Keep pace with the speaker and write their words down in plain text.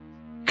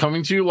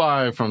coming to you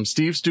live from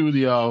Steve's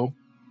studio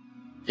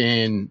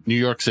in New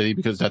York City,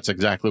 because that's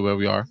exactly where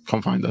we are.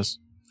 Come find us.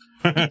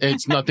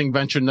 It's Nothing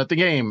Venture, Nothing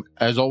Game.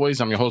 As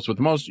always, I'm your host with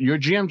the most, your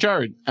GM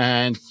Jared,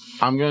 and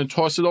I'm going to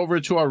toss it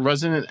over to our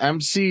resident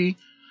MC,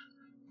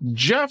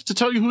 Jeff, to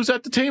tell you who's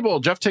at the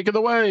table. Jeff, take it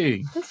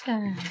away. This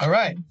guy. All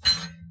right.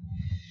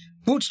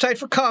 Boots tight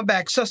for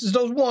combat. Susses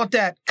don't want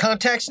that.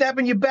 Contact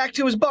snapping you back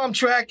to his bomb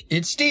track.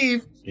 It's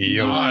Steve.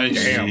 Yo,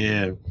 Nice. damn.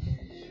 Yeah.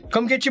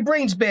 Come get your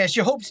brains bashed,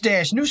 your hopes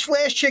dashed.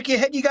 Newsflash, check your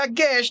head, you got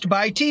gashed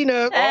by Tina.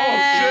 Oh, shit,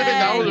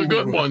 that was a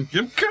good one.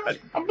 You're cut.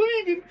 I'm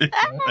bleeding.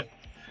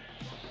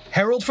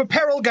 Herald for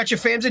peril, got your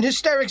fans in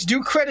hysterics.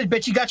 Do credit,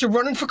 bet you got you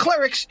running for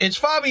clerics. It's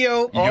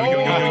Fabio.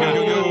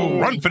 Yo.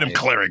 Run for them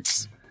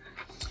clerics.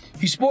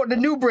 He's sporting a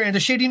new brand, a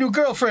shady new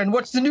girlfriend.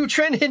 What's the new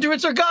trend,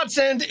 hindrance, or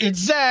godsend? It's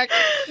Zach.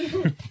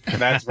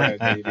 That's right,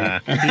 baby.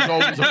 He's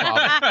always a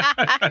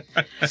problem.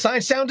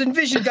 Sign, sound, and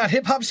vision, got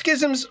hip-hop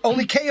schisms.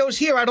 Only KO's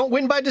here, I don't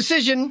win by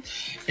decision.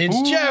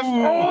 It's Jeff.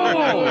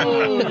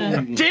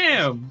 Oh,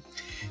 damn.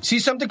 See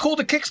something cool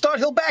to kickstart,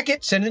 he'll back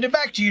it. Sending it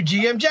back to you,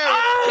 GM Jared.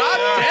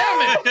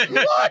 God damn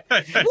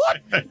it.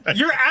 What?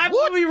 You're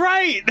absolutely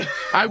right.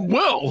 I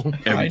will.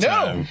 Every I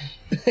know. time.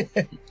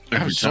 I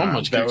have so time.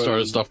 much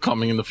Kickstarter stuff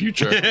coming in the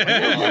future.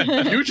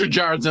 Future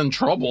Jared's in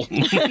trouble.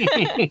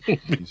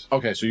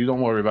 Okay, so you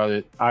don't worry about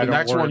it. I The don't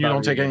next worry one, you about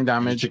don't it take either. any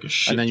damage, Take a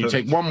shit and then you ton.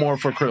 take one more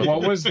for critical.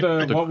 What was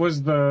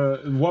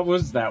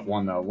that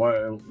one though?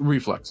 What?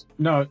 Reflex?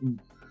 No.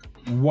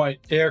 What?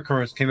 Air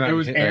currents came out. It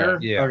was and hit- air.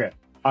 Yeah. Okay.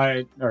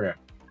 Okay.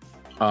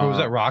 What was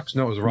that? Rocks?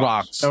 No, it was rocks.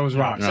 Rocks. That was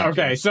rocks. Yeah.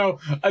 Okay, so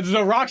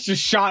the rocks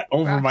just shot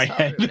over my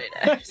head,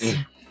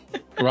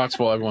 Rocks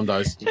fall, everyone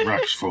dies.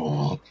 Rocks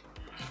fall.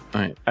 All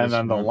right, and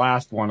then the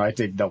last one I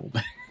take double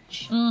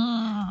damage,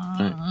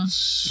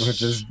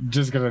 which is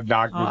just gonna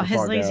knock me Oh, the his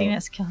fuck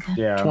laziness killed him. out.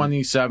 Yeah,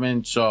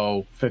 27,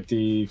 so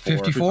 54.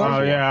 54?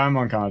 Oh yeah, I'm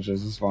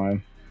unconscious. It's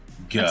fine.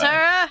 God.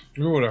 Atara!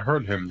 We would have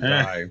heard him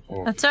die.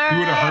 Oh. Atara! You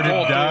would have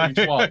heard him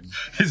die. 12.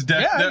 His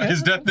death. Yeah.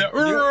 His death.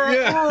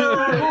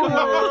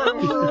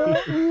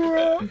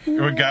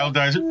 When Guile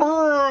dies,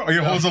 or he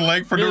holds a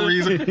leg for no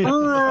reason. Got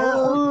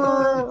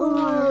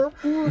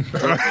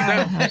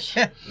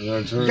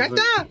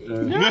that?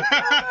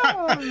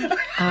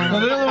 Well,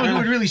 the only one who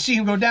would really see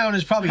him go down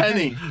is probably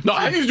Henny. No,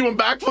 Henny's doing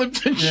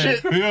backflips and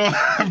shit.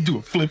 I'm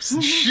doing flips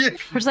and shit.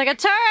 It's like,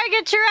 Atara,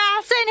 get your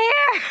ass in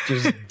here!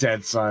 Just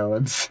dead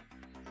silence.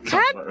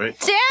 God Right.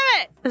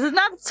 damn it! This is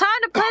not the time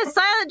to play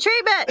silent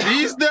treatment!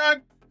 He's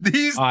dead.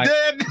 He's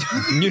dead.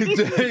 You're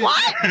dead.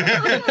 What?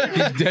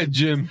 He's dead,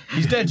 Jim.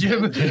 He's dead,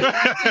 Jim.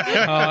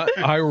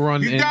 I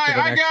run He into died.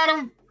 the I next... got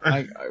him.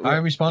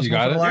 I'm responsible You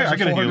got for the it? lives Yeah, I of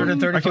can heal him.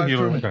 435 I can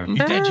heal him.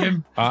 crewmen. Okay. He's dead,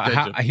 Jim.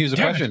 Here's a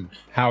Damn it. question.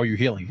 How are you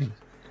healing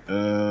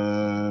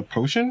him?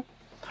 Potion?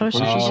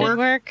 Potion Oh. should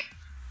work.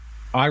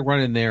 I run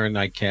in there and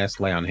I cast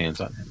lay on hands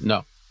on him.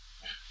 No.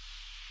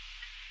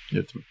 You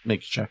have to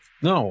make a check.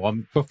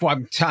 No, before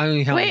I'm telling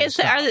you how. Wait, is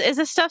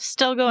this stuff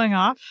still going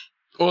off?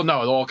 Well,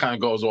 no, it all kind of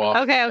goes off.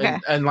 Okay.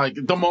 And like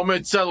the moment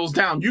it settles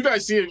down, you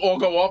guys see it all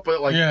go up, but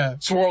like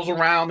swirls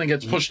around and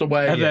gets pushed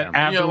away. And then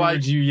And you're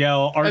afterwards, like, you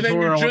yell, and then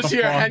Arturo, you what just the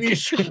hear fuck? Henny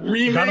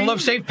screaming. Gotta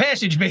love safe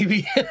passage,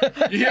 baby.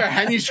 You hear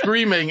Henny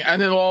screaming,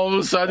 and then all of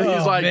a sudden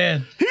he's like,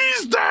 man.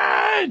 he's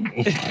dead!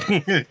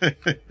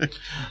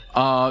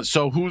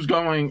 So who's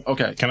going?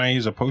 Okay. Can I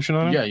use a potion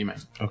on him? Yeah, you may.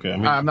 Okay.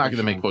 I'm not going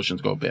to make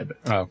potions go bad.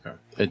 Oh, okay.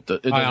 It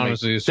doesn't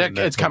honestly assumed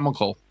it's that-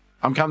 chemical.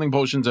 I'm counting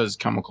potions as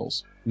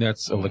chemicals.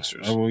 That's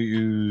elixirs. I will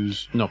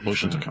use No,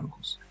 potions are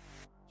chemicals.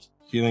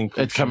 healing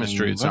potion. It's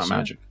chemistry. It's not What's it?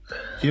 magic.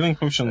 Healing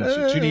potion.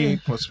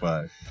 2d8 plus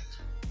 5.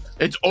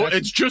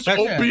 It's just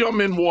that's-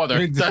 opium in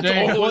water. That's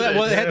all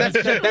it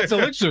is. That's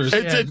elixirs.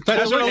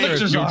 That's what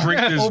elixirs You are. drink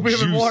this Opium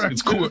juice. and water.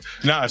 It's cool.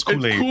 Nah, it's It's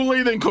Kool-Aid.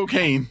 Kool-Aid and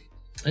cocaine.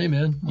 Hey,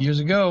 man, years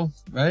ago,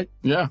 right?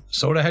 Yeah.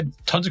 Soda had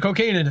tons of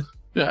cocaine in it.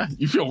 Yeah.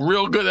 You feel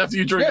real good after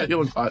you drink Yeah. a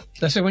healing pot.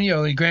 That's like when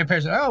your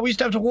grandparents said, we used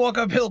to have to walk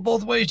uphill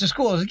both ways to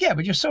school. I was like, yeah,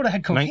 but your soda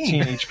had cocaine.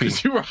 19 HP.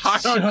 Because you were high on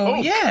So,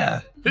 coke. yeah.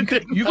 You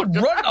could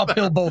run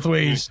uphill both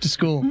ways to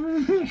school.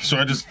 So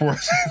I just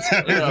forced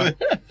it.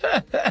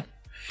 Yeah.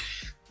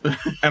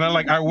 And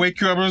I wake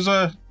you up.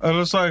 I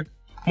was like,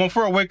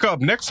 before I wake up,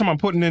 next time I'm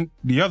putting it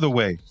the other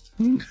way.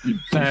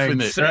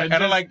 Thanks. Right?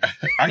 And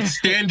I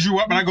stand you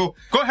up and I go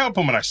help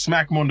him. And I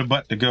smack him on the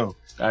butt to go.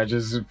 I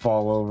just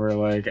fall over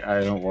like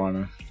I don't want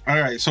to. All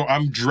right, so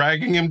I'm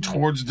dragging him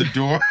towards the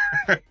door.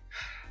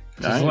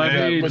 Just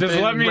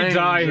let me range,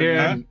 die here.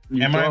 and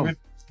you Am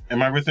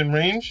throw. I within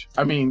range?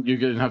 I mean, you're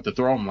going to have to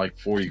throw him like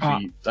 40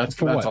 feet. That's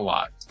for what? a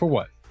lot. For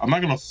what? I'm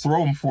not going to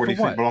throw him 40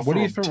 For what? feet, but I'll What do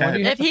throw you him throw- 10. what do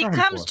you- If he That's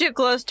comes for. too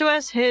close to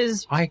us,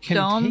 his I can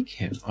dome. take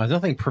him.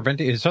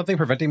 Is something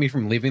preventing me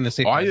from leaving the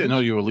safe Oh, I passage? didn't know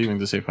you were leaving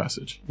the safe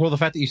passage. Well, the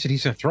fact that you said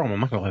he's going to throw him,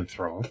 I'm not going to let him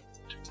throw him.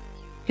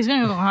 He's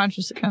gonna go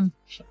conscious again.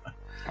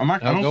 I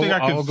don't think I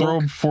can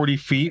throw 40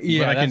 feet.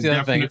 Yeah, but I can that's the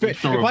other thing. definitely If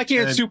throw I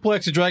can't 10.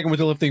 suplex a dragon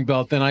with a lifting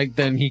belt,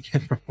 then he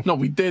can. No,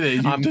 we did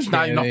it. I'm There's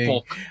not enough kidding.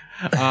 bulk.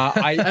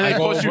 And And it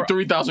cost you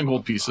 3,000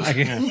 gold pieces.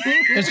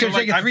 It's going to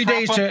take you 3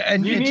 days to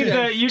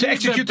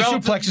execute the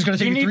suplex. It's going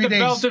to take you 3 days. You need the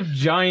belt of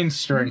giant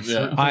strength.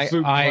 Yeah.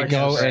 I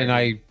go and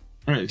I.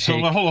 All right, so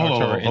take hold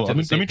Arturo on. into the Let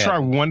me safe try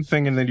haven. one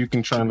thing, and then you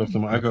can try and lift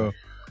them. I go,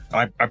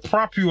 I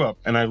prop you up,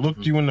 and I look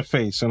you in the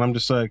face, and I'm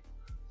just like,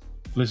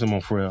 listen, mon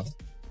frere,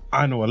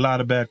 I know a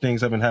lot of bad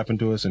things have been happening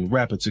to us in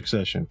rapid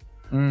succession,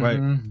 right?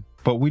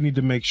 But we need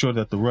to make sure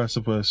that the rest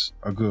of us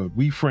are good.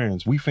 We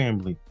friends, we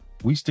family,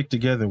 we stick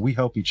together, and we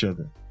help each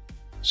other.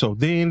 So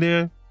they in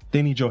there,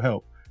 they need your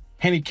help.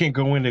 Henny can't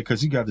go in there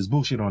because he got this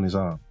bullshit on his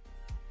arm.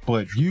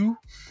 But you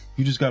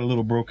just got a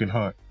little broken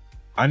heart.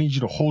 I need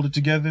you to hold it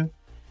together,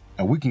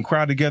 and we can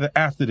cry together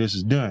after this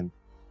is done.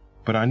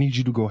 But I need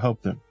you to go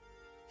help them.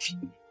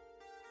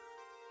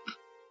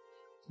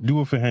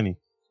 Do it for Henny.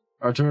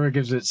 Arturo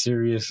gives it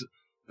serious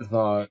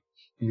thought.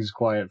 He's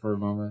quiet for a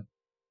moment.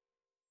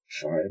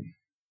 Fine.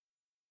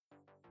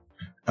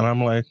 And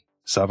I'm like,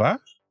 ça va?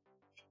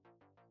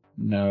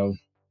 No.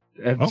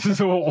 And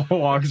just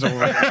walks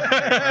away.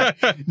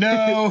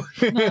 No.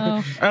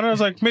 No. And I was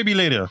like, maybe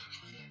later.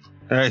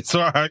 All right,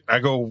 so I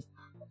go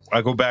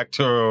back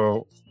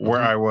to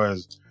where I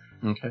was.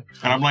 Okay.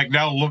 And I'm like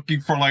now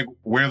looking for like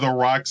where the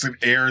rocks and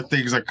air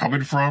things are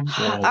coming from.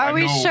 So Are I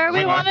we know sure we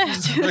when want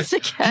to do this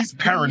again? He's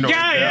paranoid.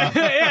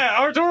 Yeah.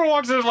 Arturo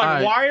walks in and is like,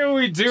 Alright. why are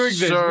we doing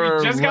this? Sir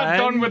We just got Ren-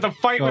 done with a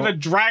fight with a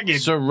dragon.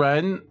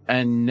 Seren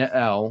and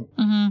Nell,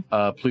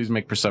 Mm-hmm. please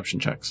make perception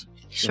checks.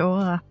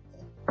 Sure.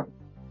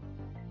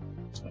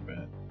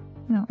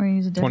 No, we're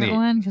using a different 28.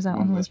 one because that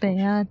one was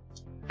bad.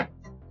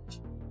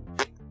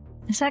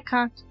 Is that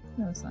cocked?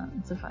 No, it's not.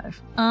 It's a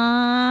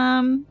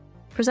 5.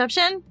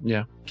 Perception?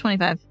 Yeah.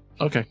 25.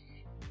 Okay.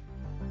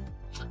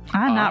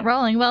 I'm not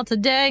rolling well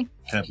today.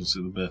 Happens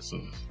to the best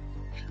of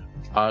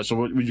us. So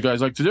what would you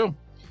guys like to do?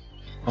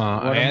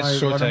 I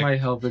asked what am Shortek. I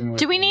helping with?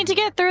 Do we need to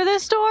get through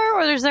this door,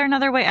 or is there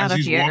another way out As of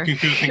he's here? walking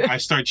through the thing, I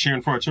start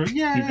cheering for Arturo.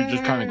 Yeah. You could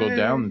just kind of go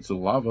down into the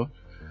lava.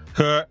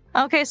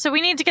 Okay, so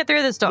we need to get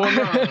through this door. Well,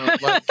 no.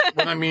 Like,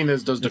 what I mean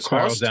is, does the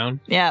Spirals crust down.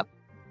 Yep.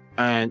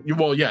 and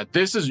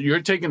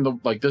you're taking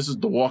this is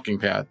the walking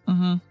path.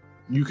 Mm-hmm.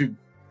 You could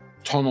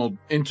tunnel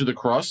into the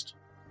crust,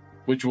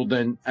 which will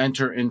then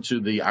enter into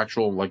the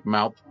actual like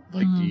mouth,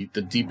 like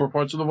the deeper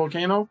parts of the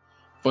volcano.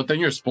 But then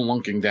you're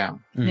spelunking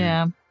down Mhm.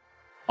 Yeah.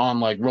 on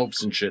like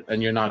ropes and shit,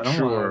 and you're I not don't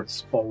sure. want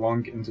to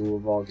spelunk into a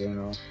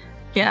volcano.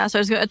 Yeah, so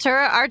I was going to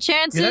our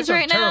chances that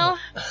right sounds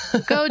now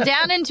go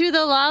down into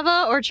the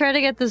lava or try to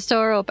get this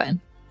door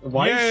open.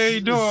 Why Yay,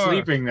 is door.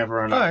 sleeping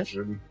never an All right.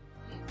 option?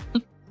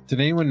 Did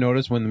anyone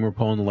notice when we're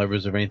pulling the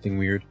levers of anything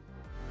weird?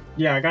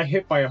 Yeah, I got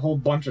hit by a whole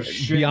bunch of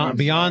shit.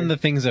 Beyond the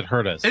things that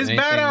hurt us. It's Anything-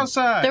 bad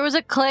outside. There was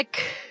a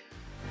click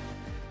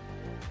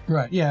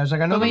Right. Yeah. It's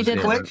like I know when we there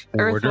did was a click.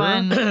 Earth Order?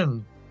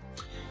 one.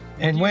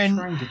 And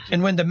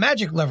when the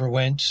magic lever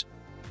went,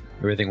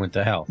 Everything went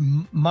to hell.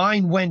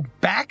 mine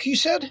went back. You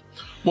said?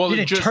 Well, Did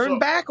it just turn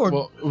back or?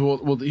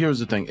 well, here's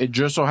the thing. It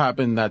just so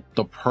happened that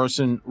the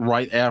person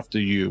right after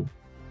you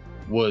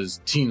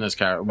was Tina's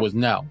character, was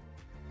Nell.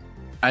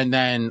 And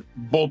then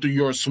both of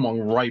yours swung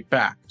right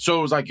back. So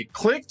it was like it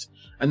clicked,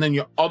 and then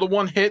your other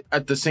one hit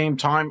at the same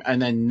time,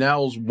 and then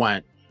Nell's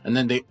went, and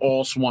then they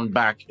all swung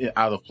back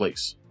out of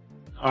place.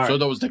 All right. So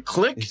there was the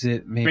click. Is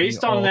it maybe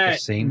Based all on at the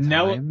that, same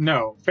Nell. time?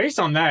 No, based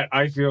on that,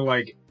 I feel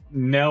like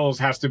Nell's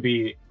has to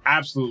be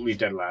absolutely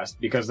dead last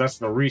because that's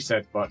the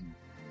reset button.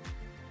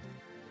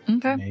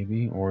 Okay.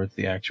 Maybe, or it's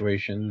the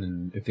actuation,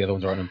 and if the other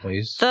ones aren't in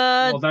place.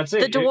 The That's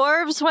the it.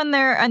 dwarves when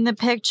they're in the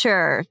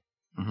picture,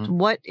 Mhm.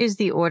 what is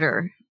the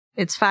order?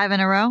 It's 5 in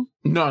a row?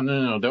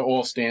 No. They're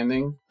all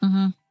standing,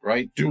 Mm-hmm.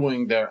 right,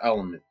 doing their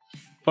element.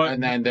 But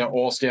And then they're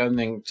all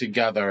standing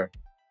together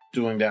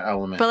doing their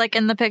element. But like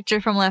in the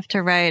picture from left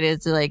to right,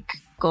 it's like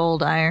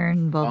gold,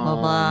 iron, blah, blah,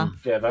 blah.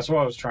 yeah, that's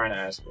what I was trying to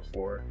ask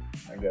before.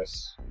 I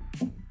guess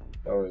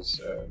that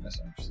was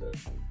misunderstood.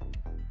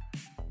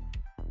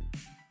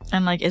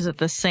 And like, is it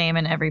the same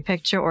in every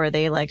picture, or are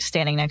they like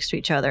standing next to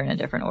each other in a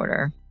different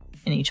order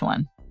in each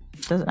one?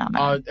 Does it not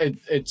matter?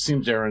 It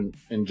seems they're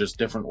in just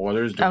different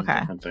orders doing Okay.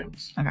 different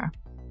things. Okay.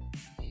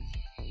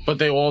 But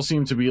they all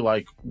seem to be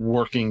like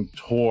working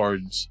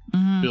towards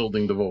Mhm.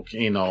 building the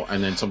volcano,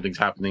 and then something's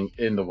happening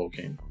in the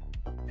volcano.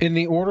 In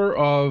the order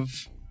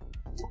of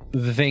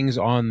the things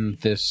on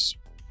this,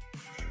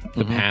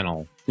 the Mhm.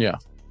 panel. Yeah.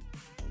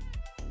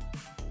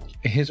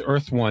 His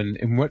Earth one,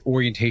 in what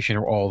orientation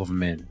are all of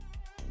them in?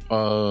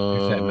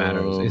 If that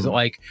matters. Is it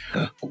like,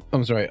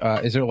 I'm sorry,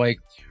 is it like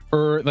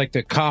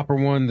the copper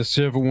one, the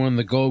silver one,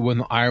 the gold one,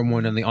 the iron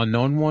one, and the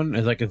unknown one?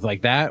 Is it's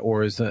like that,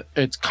 or is it?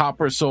 It's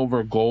copper,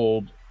 silver,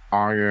 gold,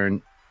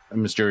 iron,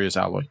 and mysterious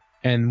alloy.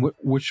 And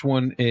which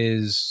one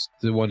is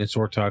the one that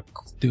Sortok?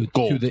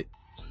 Gold.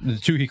 The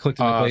two he clicked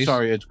into place.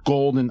 Sorry, it's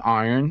gold and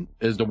iron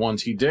is the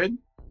ones he did.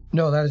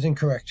 No, that is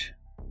incorrect.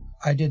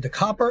 I did the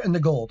copper and the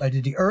gold. I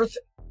did the earth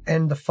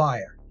and the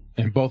fire.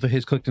 And both of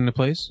his clicked into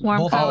place? Warm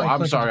Both Oh, of color. them.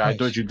 I'm sorry. I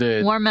thought you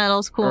did Warm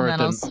metals, cool earth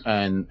metals.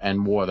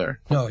 and water.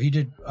 No, he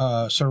did.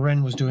 Sir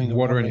Ren was doing the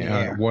Water and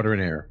air. Water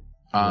and air.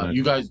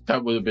 You guys,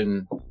 that would have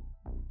been,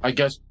 I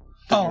guess.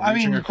 Oh, I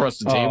reaching mean- across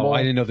the table.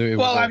 I didn't know that it was.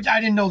 Well, I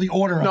didn't know the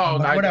order. of No, them,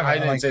 but I whatever.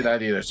 didn't like, say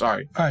that either.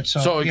 Sorry. All right,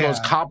 So it yeah. goes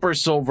copper,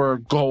 silver,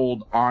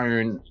 gold,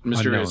 iron,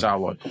 mysterious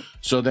alloy.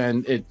 So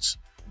then it's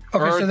Okay,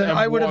 so earth then and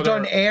I would have water.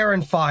 done air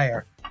and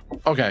fire.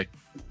 okay.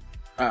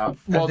 Well,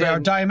 Well they are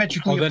then,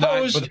 diametrically but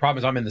opposed. the problem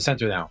is I'm in the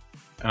center now.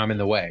 I'm in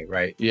the way,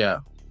 right? yeah.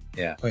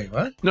 Wait,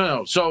 what?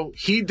 No. So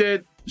he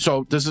did.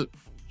 So this is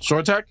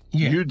Sword Tech.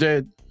 Yeah. You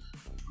did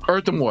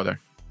earth and water.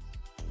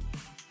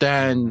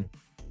 Then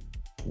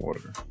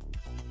Water.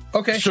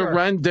 Okay, sure.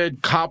 Seren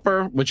did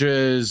copper, which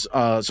is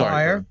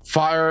fire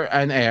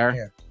and air,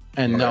 Yeah.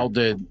 and Nell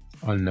did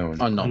Unknown.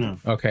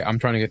 unknown. Okay, I'm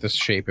trying to get this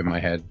shape in my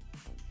head.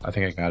 I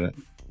think I got it.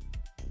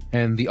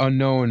 And the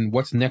unknown,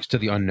 what's next to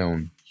the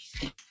unknown?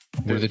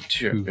 What are the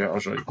two? Yeah, I'll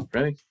show you.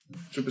 Ready?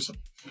 Super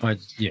simple.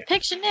 Yeah.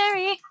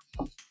 Pictionary.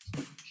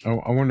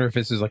 I wonder if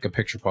this is like a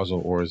picture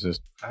puzzle or is this.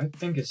 I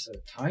think it's a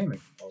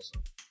timing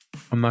puzzle.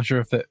 I'm not sure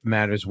if that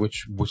matters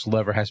which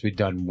lever has to be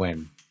done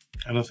when.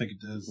 I don't think it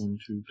does. 1,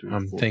 2, 3,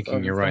 I'm 4, thinking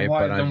 5. you're right, why,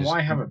 but I then just.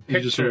 why have a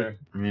You just picture?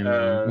 I mean,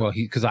 Well,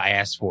 because I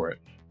asked for it.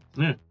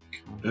 Is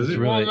It's it?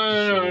 really-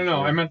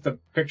 No. I meant the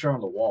picture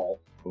on the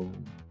wall.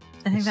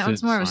 I think that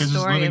one's more of a Because it's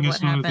story of letting what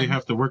us know that happened. they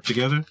have to work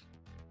together.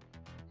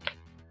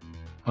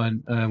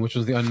 Which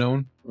was the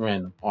unknown?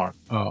 Random R.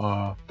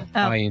 Oh,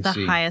 I and the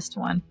C. highest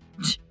one.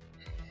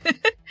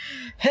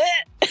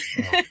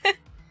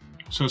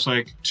 So it's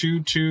like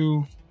 2,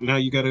 2. Now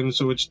you got it.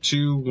 So it's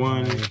 2,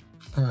 1.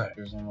 All right.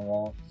 Pictures on the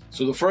wall.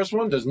 So the first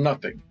one does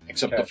nothing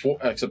except Okay.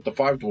 except the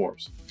 5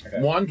 dwarves. Okay.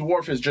 One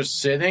dwarf is just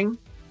sitting,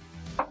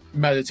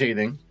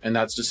 meditating, and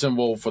that's the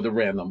symbol for the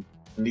random.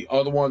 And the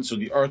other one, so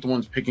the earth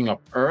one's picking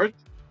up earth,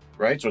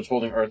 right? So it's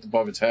holding earth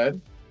above its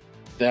head.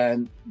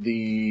 Then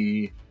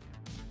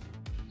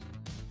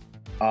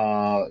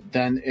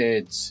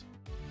it's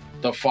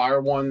the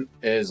fire one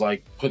is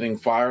like putting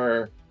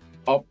fire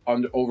up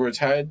over its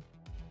head,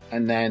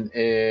 and then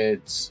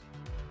it's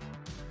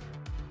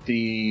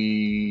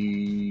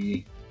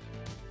the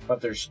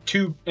But there's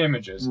two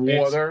images.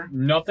 Water. It's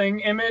nothing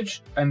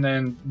image, and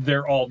then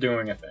they're all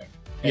doing a thing.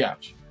 Yeah.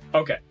 Image.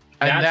 Okay.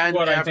 And That's then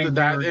what I after think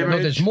that we were No,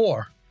 image, there's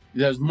more.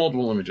 there's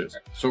multiple images.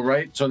 So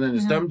right, so then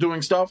it's them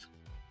doing stuff,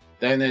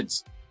 then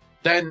it's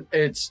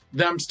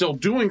them still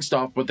doing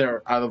stuff, but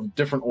they're out of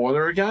different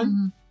order again.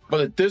 Mhm.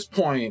 But at this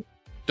point,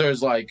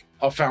 there's like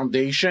a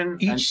foundation.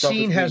 and Each stuff is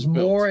scene has being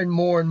built. more and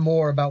more and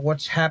more about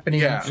what's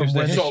happening Yeah. from Here's the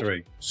when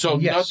history. So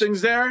Yes.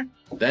 nothing's there.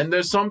 Then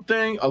there's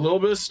something, a little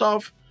bit of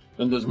stuff.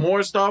 Then there's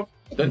more stuff.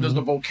 Then there's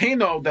the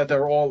volcano that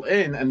they're all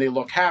in, and they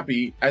look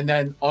happy. And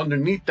then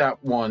underneath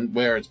that one,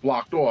 where it's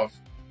blocked off,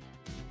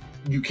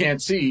 you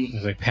can't see.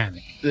 It's like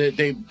panic.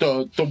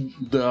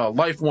 The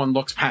life one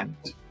looks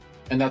panicked,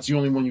 and that's the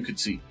only one you could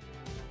see.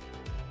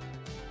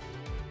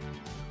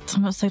 It's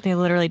almost like they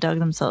literally dug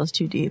themselves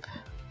too deep.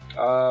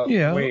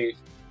 Yeah. Wait.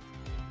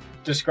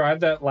 Describe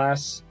that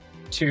last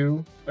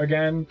two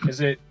again.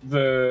 Is it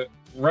the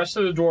rest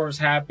of the dwarves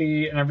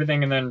happy and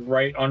everything, and then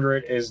right under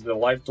it is the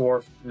life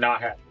dwarf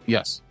not happy?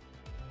 Yes.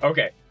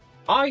 Okay.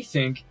 I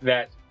think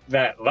that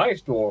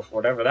life dwarf,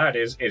 whatever that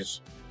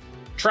is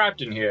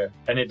trapped in here,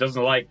 and it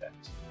doesn't like that.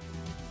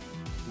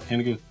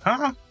 And it goes,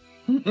 huh?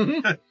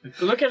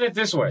 Look at it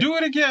this way. Do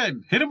it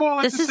again. Hit them all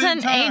at This the is same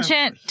an time.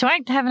 ancient. Do I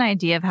have an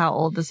idea of how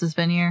old this has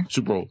been here?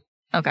 Super old.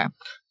 Okay.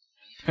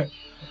 And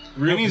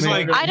he's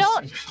like, I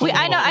don't.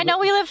 I know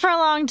we live for a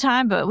long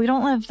time, but we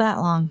don't live that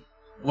long.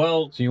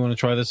 Well, So you want to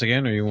try this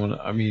again, or you want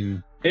to? I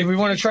mean, Do we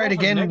want to it's try it off of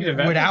again negative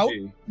without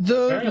energy.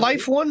 the Apparently.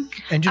 life one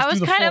and just I do was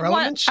the kind four of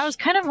elements? I was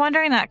kind of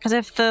wondering that because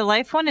if the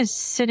life one is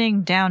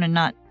sitting down and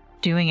not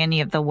doing any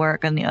of the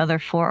work, and the other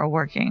four are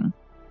working,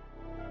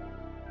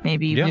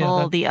 maybe Yeah, pull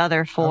that- the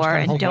other four kinda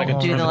and hoping I don't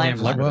could do turn the the life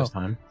damn one. lever. this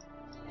time.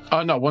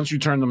 No, once you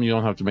turn them, you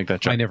don't have to make that I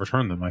check. never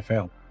turned them. I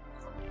failed.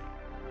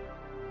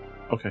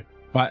 Okay.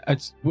 But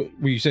it's well,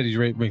 you said he's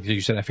right.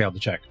 You said I failed to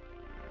check.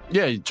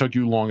 Yeah, it took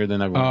you longer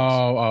than everyone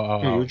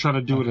else. yeah, you're trying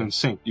to do it in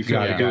sync. You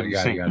Got gotta it. do Got it it. in Got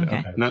it. sync. Got it. Okay.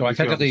 Okay. Not So I you failed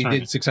to technically turn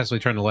did it. successfully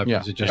turn the levers.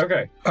 Yeah. It just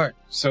Okay. All right.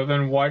 So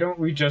then why don't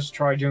we just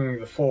try doing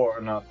the four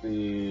and not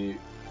the...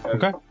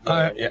 Okay.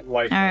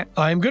 Life. All right.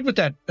 I'm good with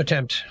that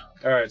attempt.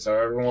 All right, so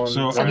everyone...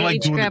 So So I'm we like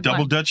each doing the grab double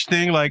one. Dutch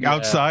thing, like Yeah.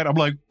 outside. I'm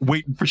like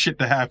waiting for shit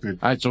to happen.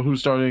 All right, so who's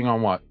starting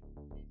on what?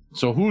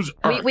 So who's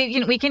Earth?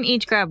 We can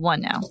each grab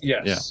one now.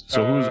 Yes. Yeah.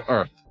 So who's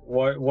Earth?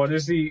 What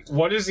is the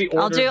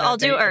order? I'll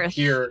do Earth,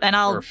 and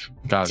I'll Earth.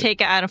 Got it. take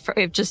it out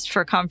of just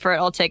for comfort.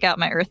 I'll take out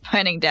my earth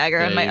binding dagger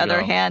in There my you other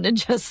go. hand and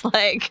just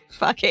like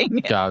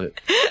fucking Got it.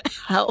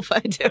 help. I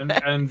do and,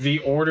 it. and the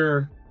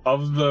order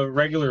of the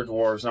regular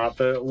dwarves, not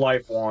the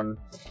life one,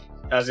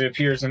 as it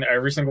appears in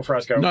every single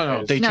fresco. No,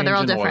 is- they No, change they're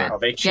all in different. Oh,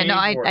 they Yeah, change no,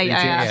 I order. I yeah,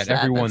 asked that.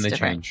 every one That's they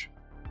different. change.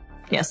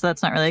 Yeah, so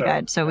that's not really a So,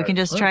 guide. So we can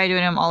just alright. try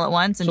doing them all at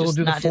once and So we'll just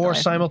do the not do four the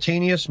life.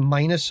 simultaneous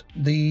minus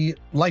the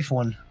life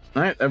one.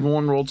 All right,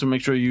 everyone roll to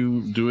make sure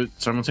you do it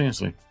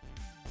simultaneously.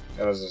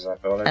 That was his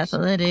athletics.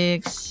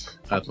 Athletics.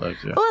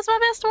 Athletics, yeah. Oh, that's my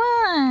best There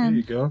one.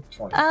 you go.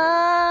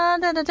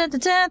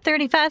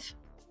 35.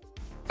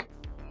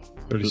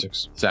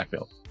 36. Zach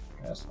failed.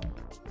 That's fine.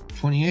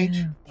 28.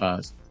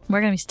 We're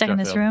gonna be stuck in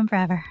this Sheffield. room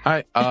forever. All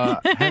right,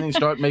 Henny,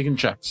 start making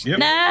checks. Yep.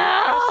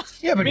 No.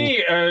 Yeah, but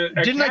Me,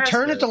 didn't I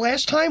turn it the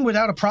last time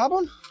without a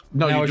problem?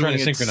 No, Now you're we're trying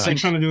doing to it synchronize. I'm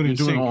trying to do it You're in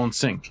doing it sync. all in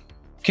sync.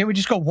 Can't we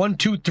just go 1,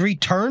 2, 3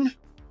 turn?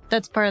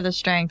 That's part of the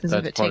strength. Is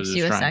if That's it part of takes the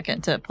you a strength.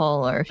 second to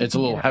pull, or if you It's a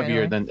can little do it right heavier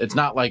away. than. It's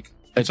not like.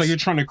 It's like you're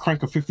trying to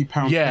crank a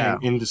 50-pound Yeah.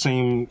 thing in the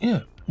same.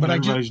 Yeah, but I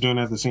everybody's just doing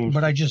it at the same.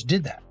 but I just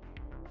did that.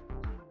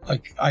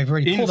 Like I've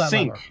already in pulled that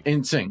sync. lever.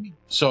 in sync.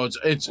 So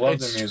it's Love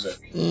the it's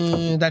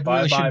music. That Bye,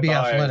 really bye, should be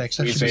bye. athletics.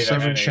 That We should be say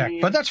seven that. check,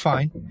 but that's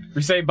fine.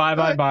 We say bye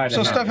bye bye. to So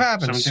him. stuff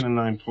happens. 17 and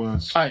 9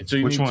 plus. all right. So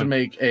you Which need to one?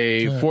 make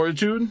a Yeah.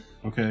 fortitude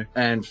Okay.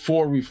 and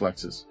 4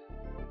 reflexes.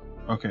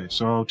 Okay.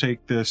 So I'll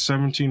take the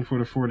 17 for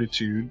the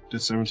fortitude. The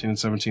 17 and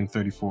 17,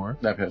 34.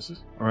 That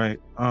passes. All right.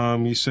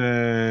 You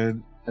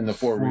said And the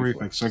 4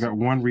 reflexes. So I got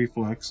 1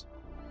 reflex.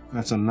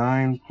 That's a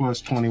 9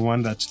 plus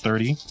 21. That's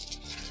 30.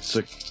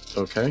 6.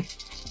 Okay.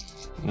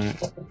 All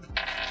right.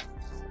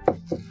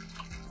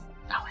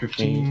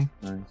 15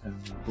 9, 10,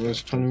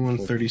 plus 21,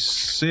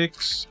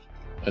 36.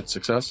 That's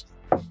success.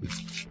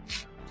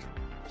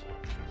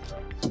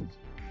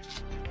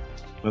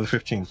 Another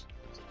 15.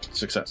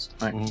 Success.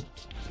 All right. Mhm.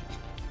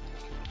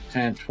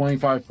 And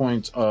 25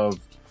 points of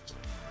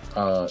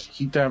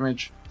heat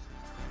damage,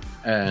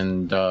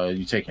 and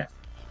you take half.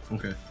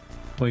 Okay.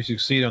 Well, you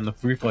succeed on the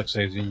reflex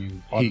saves and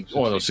you He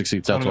auto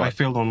succeeds. That's I why.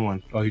 failed on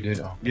 1. Oh, you did?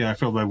 Oh, Yeah, I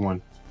failed by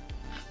 1.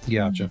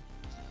 gotcha.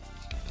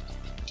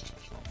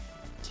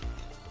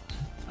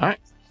 All right.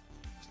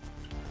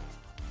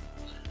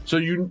 So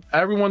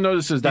everyone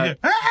notices that,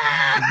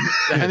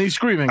 and he's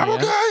screaming. I'm yeah?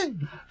 okay.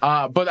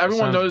 But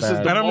everyone Sounds notices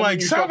bad. the And I'm moment like,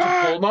 you start to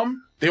 "Seven!" pull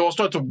them, they all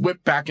start to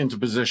whip back into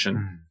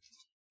position.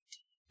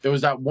 There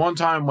was that one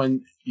time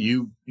when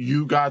you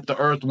got the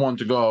Earth one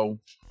to go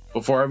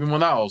before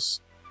everyone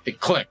else. It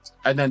clicked,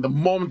 and then the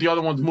moment the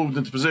other ones moved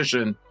into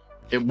position,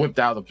 it whipped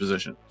out of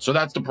position. So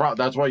that's the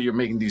That's why you're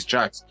making these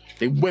checks.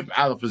 They whip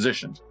out of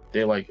position.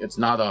 They it's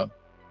not a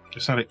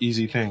It's not an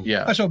easy thing.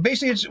 yeah. So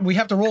basically, we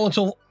have to roll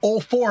until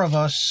all 4 of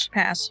us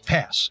Pass.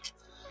 pass.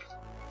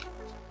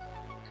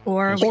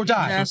 Or Or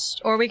die.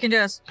 we can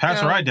just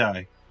Pass go- or I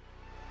die.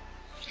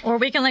 Or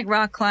we can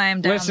rock climb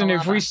down. Listen, the if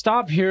lava. we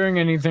stop hearing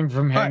anything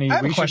from All right, Henny, I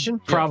have we a question.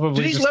 should probably.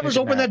 Do these just levers take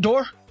a open nap. that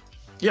door?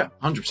 Yeah,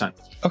 100%.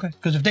 Okay,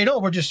 because if they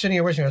don't, we're just sitting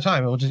here wasting our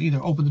time. We'll just either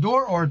open the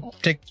door or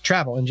take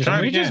travel and just. Try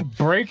Can it we again. just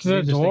break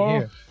the Just stay door?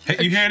 here.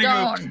 Hey, you had to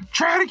go. Stone.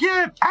 Try it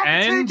again. I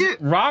can And take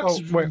it. rocks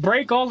Oh, wait.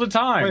 break all the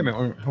time. Wait a minute.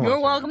 hold on You're a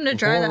second. welcome to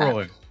try Before we're that.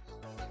 rolling,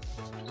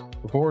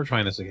 before we're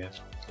trying this again,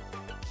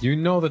 you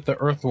know that the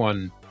Earth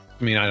one.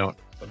 I mean, I don't.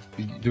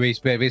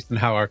 Based on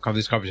how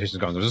this conversation is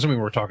going, this is something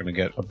we're talking to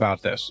get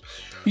about this.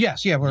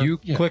 Yes, yeah. You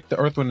yeah. clicked the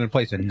Earth one into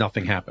place and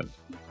nothing happened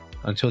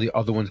until the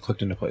other ones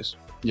clicked into place.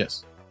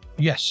 Yes.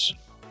 Yes.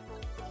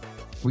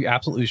 We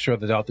absolutely sure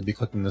that out to be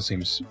clicking the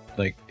same. Is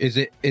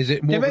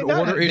it more of may an not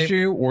order have- they-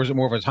 issue or is it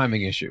more of a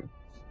timing issue?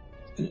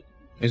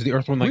 Is the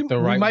Earth one We- the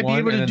we right might be one,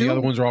 able to and then do- the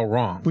other ones are all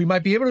wrong? We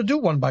might be able to do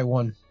one by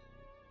one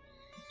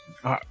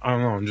I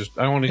don't know.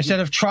 I don't want to.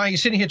 instead of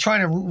sitting here trying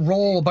to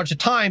roll a bunch of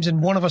times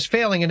and one of us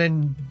failing and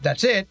then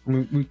that's it.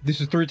 This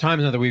is 3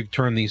 times now that we've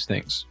turned these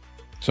things.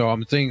 So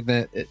I'm thinking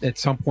that at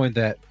some point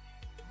that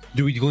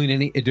do we glean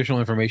any additional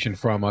information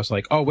from us?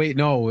 Like, oh wait,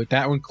 no,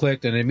 that one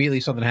clicked and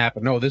immediately something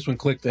happened. No, this one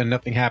clicked and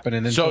nothing happened.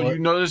 And then So you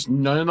notice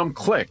none of them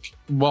click.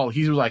 Well,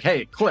 he was like,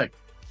 "Hey, it clicked."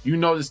 You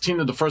noticed,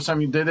 Tina, the first time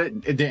you did it,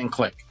 it didn't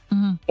click.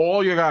 Mhm.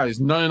 All your guys,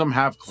 none of them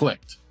have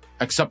clicked,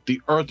 except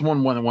the Earth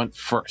one when it went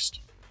first.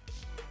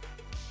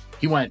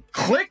 He went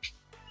click,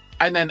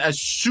 and then as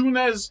soon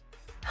as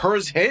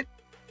hers hit,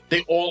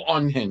 they all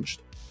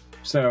unhinged.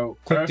 So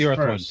click the Earth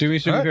one. first. Do me a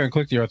favor Alright. here and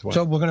click the Earth one.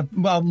 So we're gonna.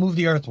 I'll move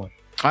the Earth one.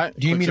 All right,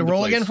 Do you need me to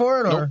roll again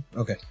for it, or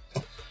okay?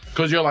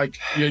 Because you're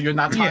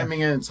not Yeah.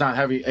 timing it. It's not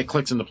heavy. It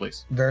clicks into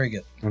place. Very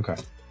good. Okay.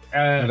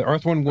 And the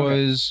Earth one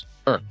was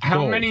Earth. How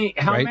gold, many?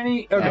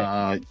 right?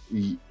 Okay.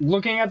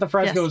 Looking at the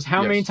frescoes,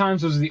 how Yes. many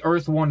times was the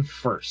Earth one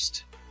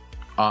first?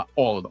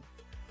 All of them.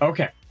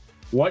 Okay.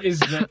 What is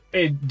the?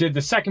 Did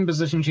the second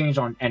position change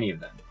on any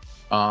of them?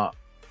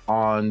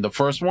 On the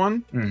first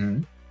one,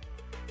 Mm-hmm.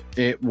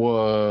 it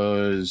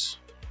was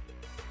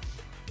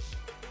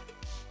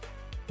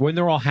when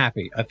they're all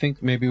happy. I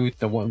think maybe with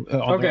the one.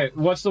 Okay.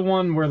 What's the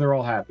one where they're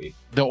all happy?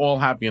 they're all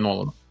happy in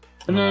all of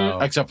them, No.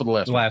 except for the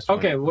last the one. last one.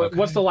 Okay.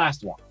 What's the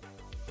last one?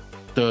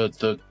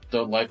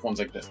 The life one's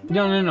like this.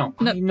 No. No.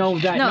 I know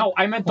that. No. No,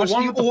 I meant the What's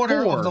one the with the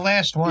order four. of the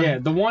last one? Yeah,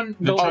 the one.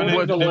 The, trying to- one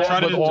with the they're last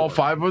trying to with do all it.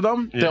 5 of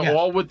them, they're Yeah.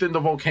 all within the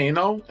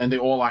volcano, and they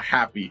all are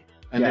happy,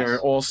 and Yes. they're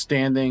all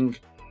standing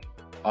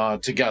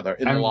together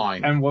in a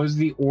line. And was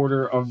the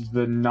order of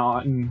the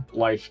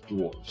non-life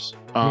dwarves?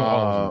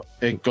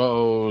 It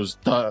goes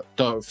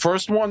the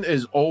first one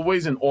is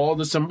always in all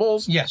the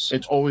symbols. Yes.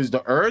 It's always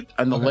the earth,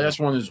 and the Okay. last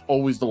one is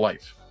always the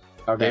life.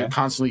 Okay, They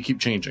constantly keep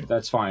changing.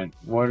 that's fine.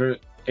 What are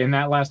in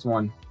that last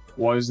one?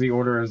 Was the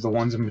order as the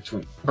ones in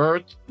between?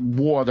 Earth,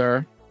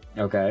 water,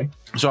 Okay.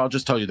 So I'll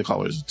just tell you the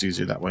colors. It's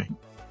easier that way.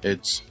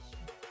 It's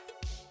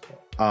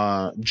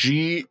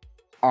GICS.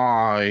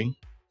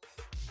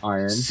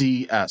 Iron,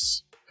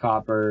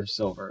 copper,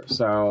 silver.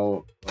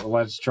 So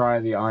let's try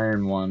the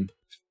iron one.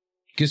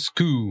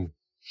 Gisku.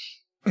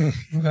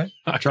 Okay.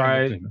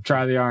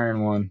 Try the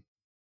iron one.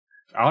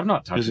 I'm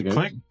not Does touching it it.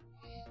 click?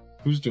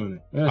 Who's doing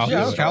it? Yeah,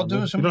 okay, I'll do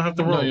You some. don't have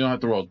to No, roll. you don't have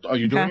to roll. Are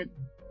you doing Okay. it,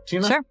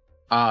 Tina?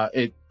 Sure.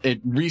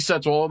 It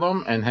resets all of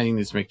them, and Henny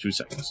needs to make 2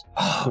 seconds.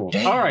 Oh, Cool.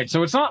 damn. All right,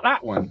 so it's not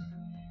that one.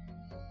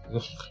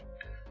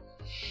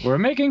 We're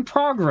making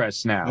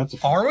progress now. That's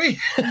a Are we?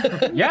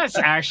 Yes,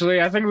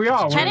 actually, I think we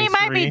are. Kenny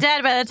might be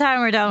dead by the time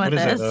we're done with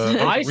What is this.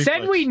 that, I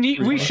said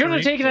we should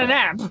have taken a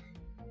nap.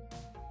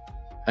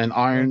 And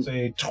iron That's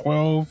a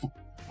 12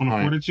 on a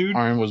Iron. fortitude.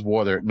 iron was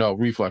water. No,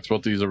 reflex. Both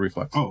of these are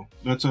reflex. Oh,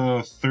 that's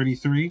a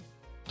 33.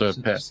 The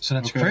pass. So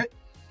that's Okay. crit.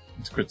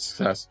 It's crit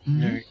success.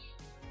 Mhm. Yeah.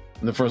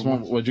 And the first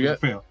one, what'd you get?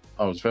 Fail.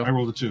 Oh, it's I fail.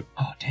 rolled a 2.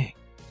 Oh, dang.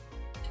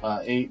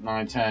 8,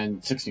 9,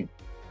 10, 16.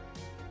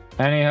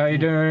 Henny, how you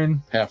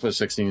doing? Half of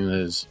 16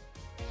 is...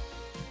 No,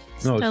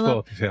 it's Still full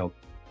up. if you failed.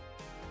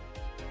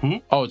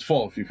 Oh, it's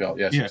full if you fail.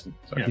 Yeah, Yeah. 16.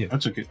 Sorry. Yeah, I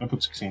took it. I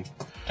put 16.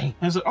 I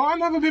was like, oh, I've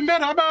never been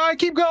better. I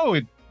keep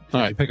going. All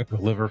You right. pick up your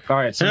liver. All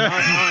right, so not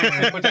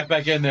iron. Put that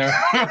back in there.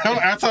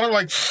 I thought I'm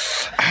like,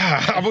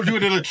 I'm going to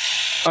do it.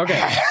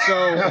 Okay,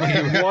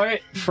 so what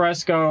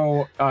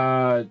fresco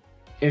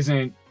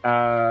isn't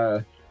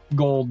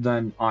gold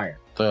than iron?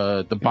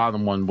 The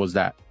bottom one was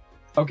that.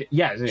 Okay,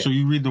 yeah. So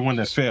you read the one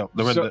that failed.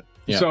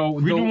 Yeah. So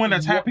Read the the one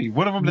that's happy.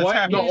 One of them that's what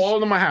happy. No, all of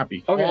them are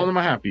happy. Okay. All of them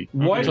are happy.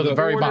 What To the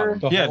very order-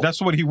 bottom. Yeah,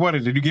 that's what he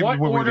wanted. Did you give me what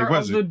what order it of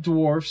wasn't? the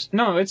dwarfs?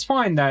 No, it's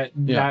fine that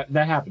Yeah.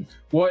 that happened.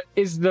 What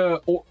is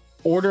the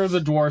order of the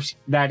dwarfs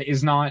that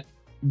is not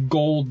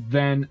gold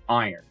then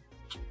iron?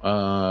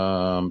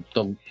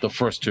 The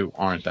first 2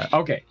 aren't that.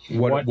 Okay,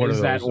 what are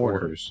is that those order?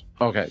 orders?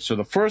 Okay, so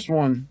the first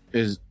one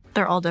is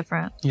They're all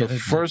different. Yeah, the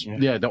first.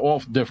 Yeah, they're all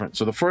different.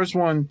 So the first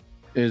one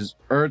is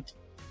earth,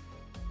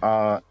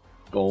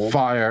 Gold,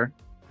 fire,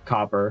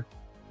 copper.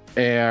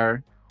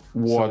 air,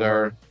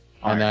 water,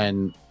 Iron. and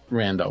then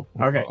rando.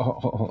 Okay,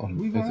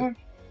 Is it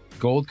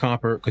gold,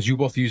 copper, because you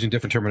both using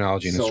different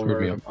terminology and it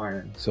screwed me silver, up.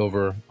 iron.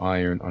 Silver,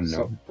 iron, unknown.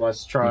 So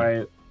let's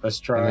try. Let's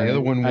And try. the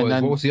other one And was,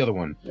 then- what was the other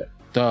one?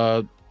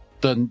 The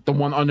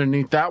one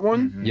underneath that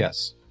one Mhm.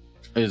 Yes.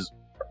 is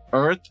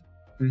earth,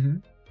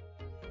 Mhm.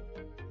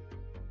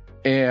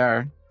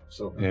 air,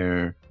 So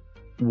Air,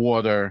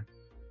 water,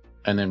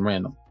 and then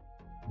random.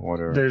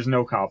 water. there's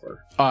no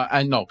copper.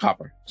 And no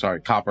copper.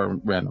 Sorry, copper,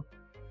 random.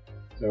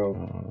 So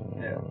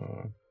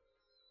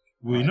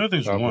Well, you know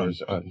there's copper one.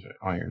 is,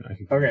 iron. I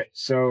think. okay,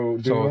 so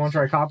do So we want to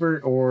try copper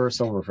or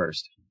silver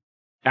first?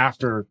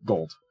 After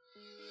gold.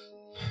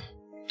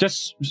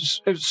 Just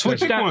switch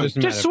Pick down. one.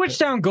 Doesn't Just matter. switch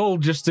down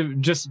gold just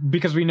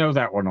because we know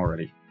that one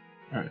already.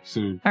 All right,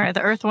 so All right,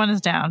 the earth one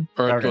is down.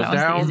 Earth Okay. goes That was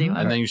the down, easy one.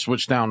 and then you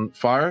switch down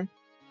fire.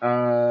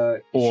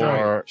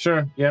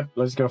 Sure. Yep,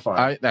 let's go fire.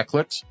 All right, that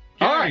clicks.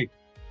 All right.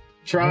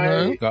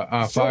 Try.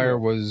 Fire Silver.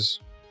 was.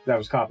 That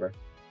was copper.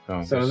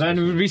 Oh, So this- then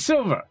it would be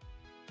silver.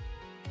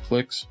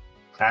 Clicks.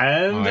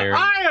 And Iron.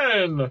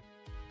 iron.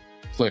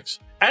 Clicks.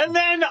 And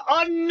then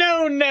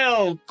unknown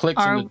now.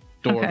 Clicks, and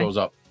the door okay. goes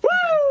up.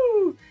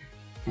 Woo!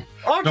 The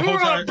whole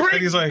time, Arturo,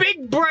 he's like-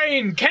 big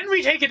brain. Can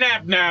we take a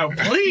nap now,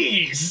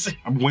 please?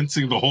 I'm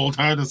wincing the whole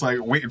time, just like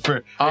waiting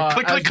for click, As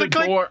click, the click,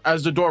 click. door,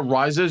 as the door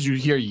rises, you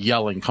hear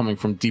yelling coming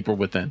from deeper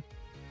within.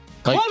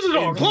 Like, Close the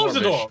door. in Close the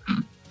dwarvish. door.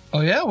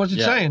 Oh, yeah? What's it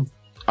Yeah. saying?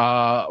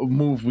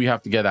 Move. We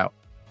have to get out.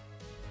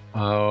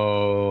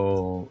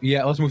 Oh.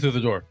 Yeah, let's move through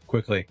the door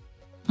quickly.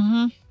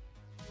 Mm-hmm.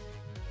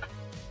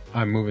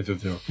 I'm moving through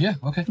the door. Yeah,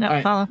 okay. No, All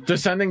right. follow.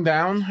 Descending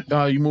down,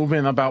 you move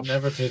in about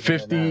Never taken a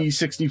 50, nap.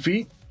 60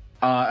 feet.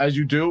 As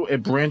you do,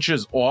 it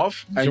branches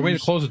off. Is there a way to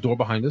close the door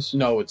behind us?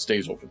 No, it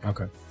stays open.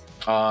 Okay.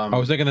 I No,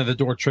 was thinking that the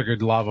door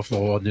triggered lava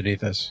flow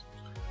underneath us.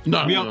 no,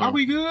 Are we, no, no. are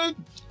we good?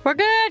 We're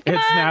good. Come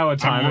It's on. now a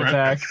time I'm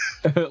attack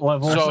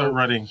level. I So- start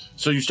running.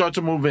 So you start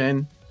to move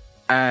in,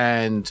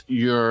 and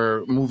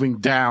you're moving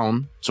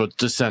down, so it's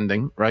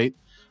descending, right?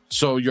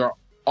 So you're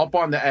up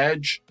on the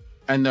edge,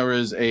 and there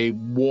is a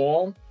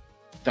wall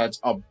that's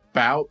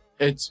about,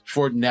 it's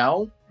for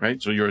Nell,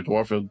 right? So you're a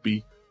dwarf, it'll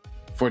be,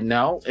 for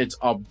Nell, it's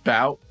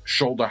about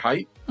shoulder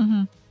height.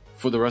 Mm-hmm.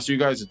 For the rest of you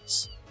guys,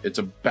 it's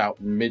about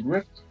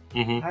midriff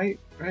Mm-hmm. height,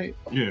 right?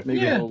 Yeah. Maybe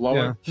Yeah. a little lower.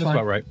 Yeah, that's Fine.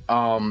 about right.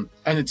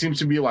 And it seems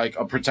to be like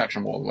a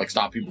protection wall, like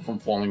stop people from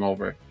falling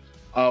over.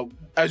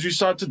 As you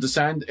start to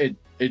descend,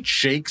 it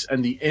shakes,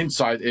 and the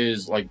inside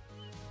is like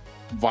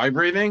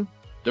vibrating.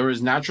 There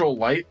is natural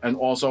light, and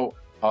also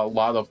a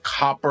lot of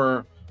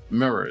copper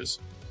mirrors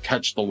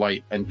catch the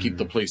light and keep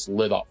the place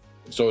lit up.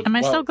 So it's, Am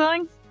I still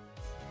glowing?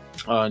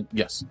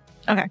 yes.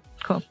 Okay,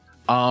 cool.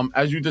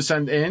 As you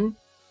descend in,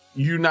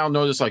 you now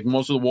notice like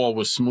most of the wall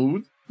was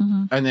smooth,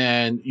 Mm-hmm. and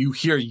then you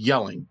hear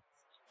yelling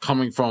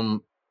coming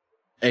from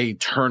a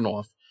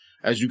turnoff.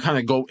 As you kind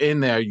of go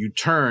in there, you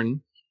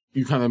turn,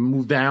 you kind of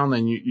move down,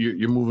 and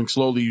you're moving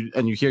slowly,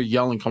 and you hear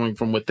yelling coming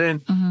from within,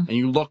 Mm-hmm. and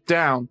you look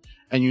down,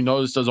 and you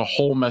notice there's a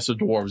whole mess of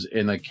dwarves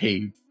in a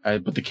cave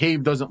but the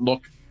cave doesn't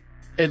look.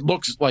 It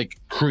looks like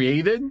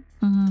created,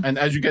 and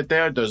as you get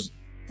there, there's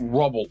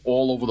rubble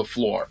all over the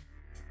floor.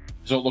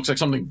 So it looks like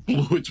something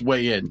blew its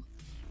way in.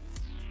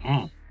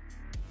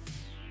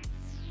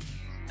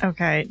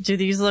 Okay. Do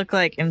these look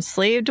like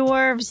enslaved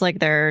dwarves? Like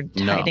they're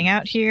hiding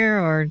out here,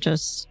 or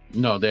just?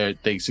 No, they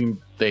seem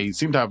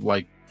to have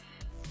like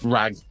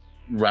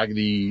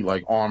raggedy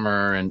like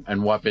armor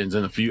and weapons,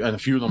 and a few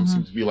of them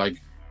seem to be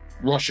like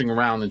rushing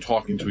around and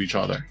talking to each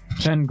other.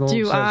 10 gold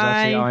says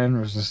that's the iron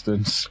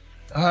resistance.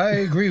 I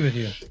agree with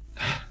you.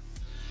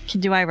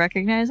 Do I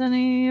recognize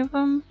any of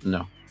them?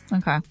 No.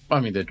 Okay. I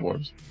mean, they're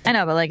dwarves. I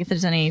know, but like if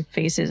there's any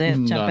faces that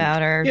jump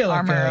out, or Yeah, like,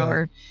 armor,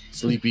 or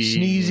Sleepy.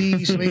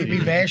 Sneezy,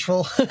 sleepy,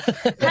 bashful.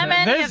 how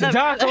many There's of them?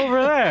 Doc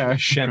over there.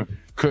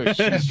 Kush.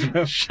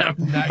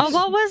 Oh,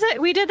 what was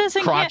it? We did this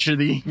in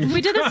Crotchety. we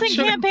did this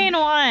in campaign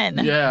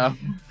 1. Yeah.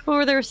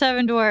 Where there were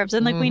 7 dwarves,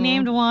 and like we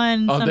named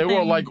one. Oh, they were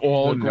something. like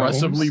all The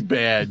aggressively gnomes?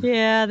 bad.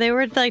 Yeah, they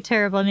were like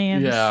terrible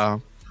names. Yeah.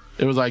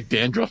 It was like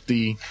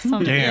dandruffy.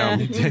 Damn.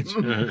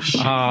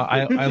 Yeah.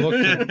 I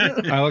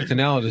looked to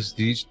now. Do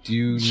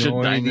you Shit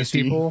know any of these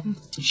dynasty. people?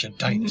 Shit,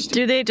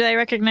 dynasty. Do I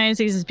recognize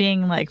these as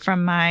being like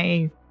from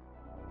my?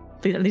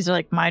 These are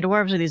like my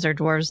dwarves, or these are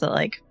dwarves that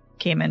like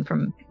came in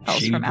from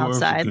else from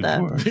outside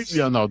the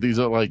Yeah, no, these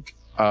are like,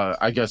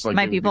 I guess like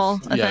my they would be- people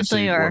yeah,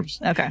 essentially, city or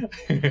dwarves.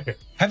 okay.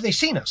 Have they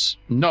seen us?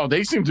 No,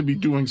 they seem to be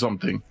doing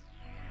something.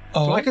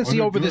 Oh, So I can see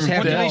over this half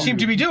what do they wall. seem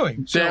to be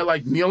doing? They're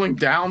like kneeling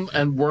down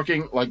and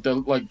working like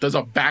there's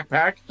a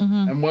backpack,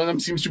 and one of them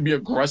seems to be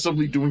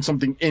aggressively doing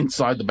something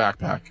inside the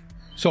backpack.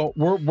 So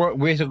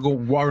we have to go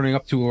running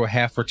up to a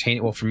half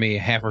retaining. Well, for me, a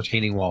half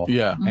retaining wall.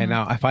 Yeah. And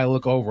now, if I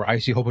look over, I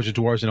see a whole bunch of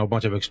dwarves and a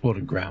bunch of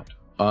exploded ground.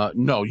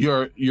 No,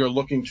 you're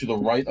looking to the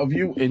right of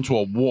you into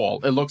a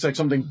wall. It looks like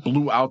something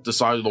blew out the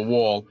side of the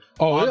wall.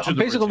 Oh, onto I'm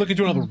the basically looking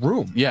to another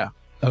room. Yeah.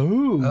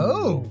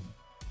 Oh.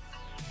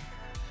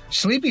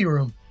 Sleepy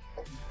room.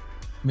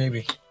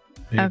 Maybe.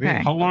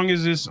 Okay. How long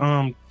is this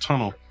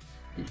tunnel?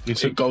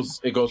 It goes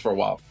for a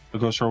while. It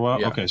goes for a while?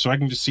 Yeah. Okay, so I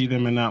can just see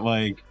them and not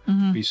like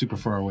be super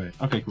far away.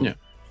 Okay, cool. Yeah.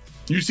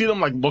 You see them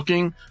like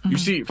looking. You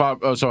see,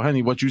 so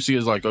Henny, what you see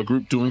is like a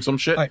group doing some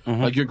shit. Right.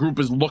 Like your group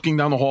is looking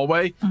down the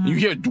hallway. And you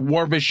hear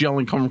dwarvish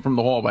yelling coming from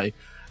the hallway,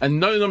 and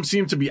none of them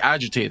seem to be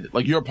agitated.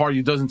 Like your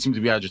party doesn't seem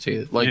to be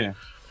agitated. Like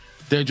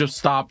they're just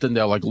stopped and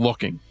they're like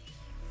looking.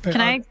 Can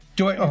I?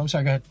 Do I? Oh, I'm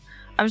sorry. Go ahead.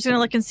 I'm just gonna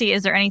look and see.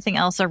 Is there anything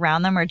else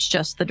around them, or it's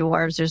just the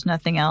dwarves? There's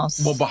nothing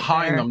else. Well,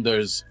 behind there? them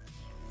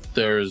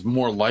there's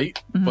more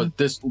light, but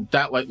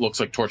that light looks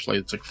like torchlight.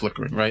 It's like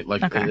flickering, right?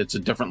 Like it's a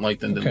different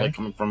light than the light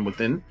coming from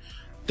within.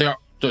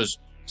 There's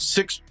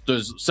 7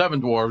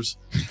 dwarves.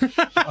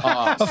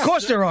 Of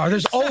course there are.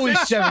 There's always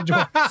 7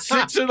 dwarves.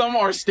 6 of them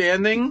are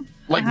standing,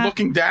 like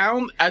looking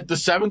down at the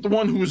 7th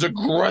one, who's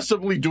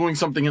aggressively doing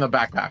something in a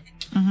backpack.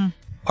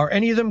 Are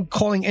any of them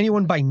calling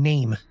anyone by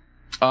name?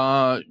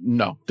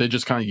 No, they're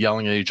just kind of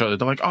yelling at each other.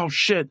 They're like, "Oh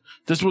shit,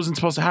 this wasn't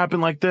supposed to happen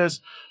like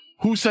this.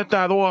 Who set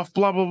that off?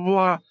 Blah blah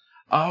blah.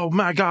 Oh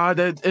my god,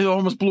 it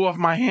almost blew off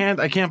my hand.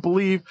 I can't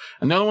believe."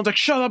 And the other one's like,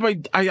 "Shut up!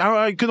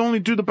 I could only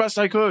do the best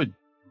I could."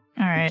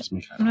 All right.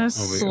 I'm gonna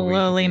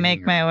slowly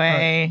make my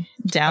way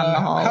down the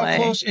hallway.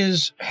 How close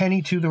is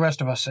Henny to the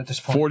rest of us at this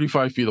point?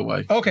 45 feet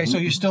away. Okay, so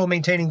you're still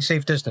maintaining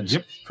safe distance.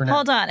 Yep. For now.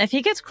 Hold on. If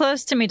he gets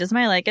close to me, does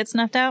my light get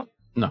snuffed out?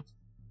 No.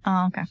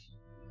 Oh, okay.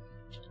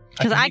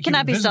 Because can I make you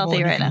cannot be invisible stealthy and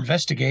you right can now.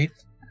 Investigate.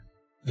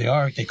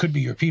 They could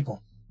be your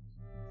people.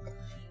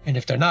 And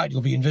if they're not,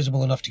 you'll be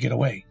invisible enough to get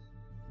away.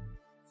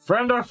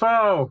 Friend or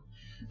foe?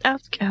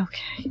 Okay.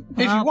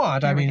 If you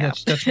want, I mean,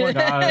 that's one.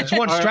 That's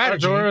one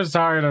strategy. Dora is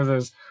tired of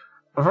this.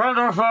 Friend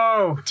or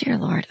foe? Dear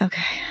Lord.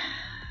 Okay.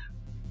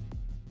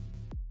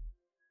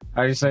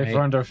 How do you say Right.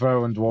 friend or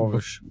foe in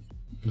Dwarvish?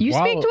 You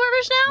Wow. speak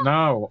Dwarvish now?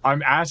 No,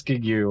 I'm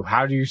asking you.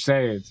 How do you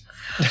say it?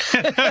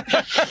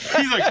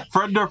 He's like,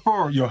 friend or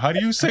foe? Yo, how do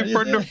you say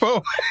friend or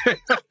foe?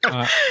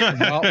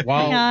 Hang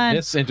While on.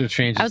 this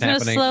interchange I is was going to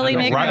happening, slowly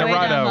make my way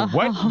down the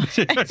what?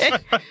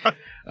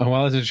 hall.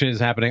 while this interchange is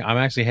happening, I'm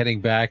actually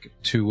heading back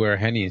to where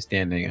Henny is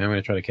standing. I'm going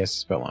to try to cast a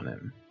spell on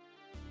him.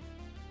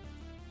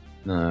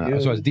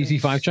 So it's DC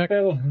 5 check,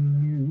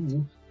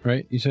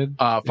 right? You said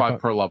 5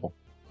 per level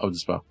of the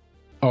spell.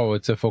 Oh,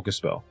 it's a focus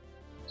spell.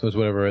 So it's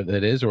whatever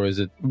that is, or is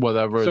it?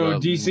 Whatever. So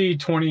the, DC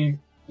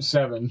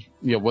 27.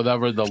 Yeah,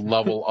 whatever the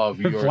level of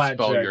your Flat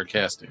spell check. you're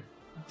casting.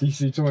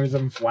 DC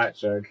 27 flat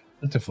check.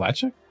 It's a flat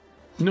check,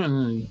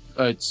 No.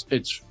 It's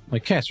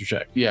like caster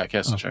check. yeah,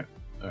 cast a Oh. check.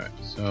 All right.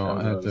 So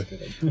I have to.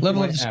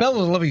 Level of the spell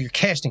or the level you're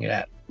casting it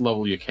at?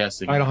 Level you're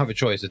casting. I don't have a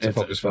choice. It's a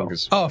It's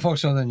focus spell. Oh,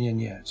 folks, so then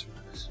yeah. It's,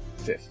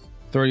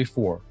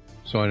 34.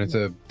 So and it's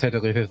a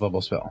technically 5th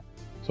level spell,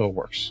 so it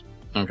works.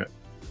 Okay.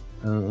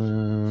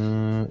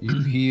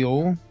 You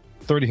heal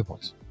 30 hit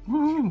points.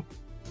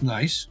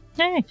 nice.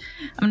 Hey,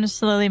 I'm going to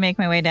slowly make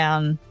my way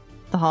down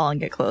the hall and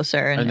get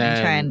closer and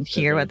then try and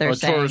hear what they're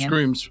Artura saying.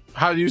 screams,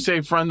 "How do you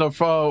say friend or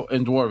foe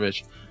in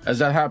Dwarvish?" As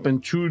that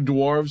happened, 2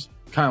 dwarves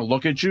kind of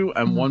look at you,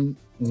 and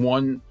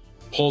one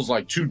pulls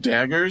like 2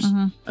 daggers,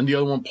 and the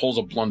other one pulls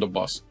a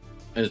blunderbuss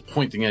and is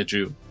pointing at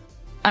you.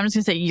 I'm just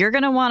gonna say you're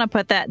gonna want to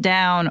put that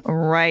down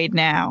right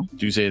now.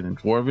 Do you say it in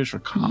Dwarvish or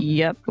Common?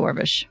 Yep,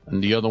 Dwarvish.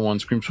 And the other one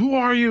screams, "Who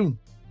are you?"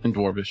 in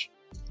Dwarvish.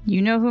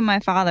 You know who my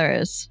father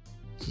is.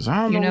 Says,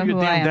 "I don't know who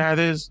your damn dad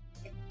is."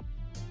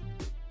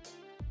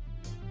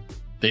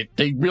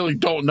 They really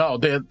don't know.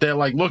 They're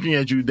like looking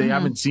at you. They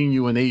haven't seen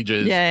you in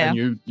ages, and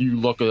you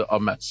look a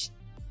mess.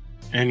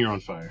 And you're on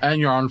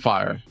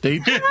fire.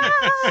 They,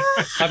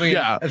 I mean,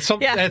 at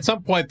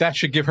some point that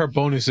should give her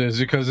bonuses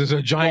because there's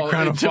a giant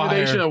crown of fire.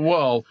 Intimidation it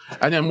will,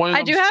 and then one.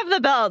 I do have the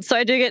belt, so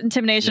I do get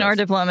intimidation or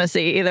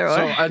diplomacy, either or.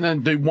 So, and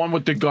then the one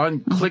with the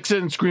gun clicks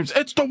it and screams,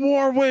 "It's the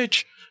War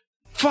Witch!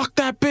 Fuck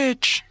that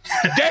bitch!"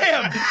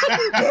 Damn!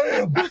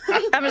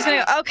 I'm just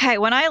gonna go, okay,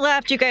 when I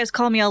left, you guys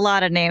called me a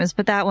lot of names,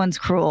 but that one's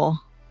cruel.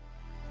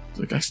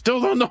 Like, I still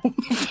don't know who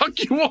the fuck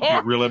you are.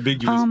 You're real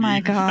ambiguous. Oh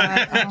my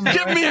god!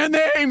 Give me a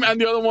name. And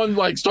the other one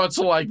like starts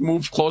to like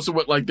move closer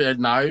with like their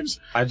knives.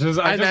 I just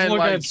look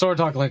at Sword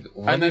Talk like,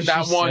 and then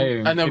that one,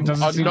 and then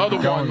another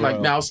one like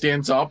now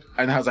stands up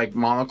and has like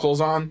monocles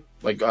on,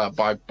 like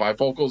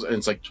bifocals, and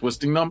it's like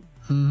twisting them.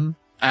 Mm-hmm.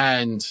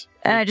 And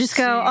I just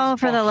go, oh,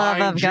 for the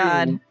love of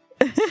God.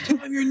 Tell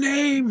him your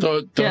name.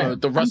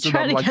 The rest of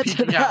them like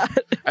peeking out.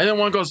 And then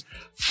one goes,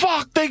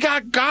 "Fuck, they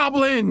got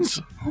goblins."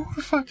 Who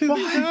the fuck is a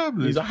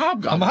goblin? He's a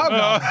hobgoblin. I'm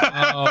a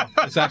hobgoblin.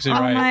 That's actually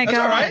right. Oh my god. That's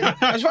all right.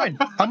 That's fine.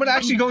 I'm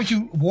actually going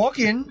to walk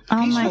in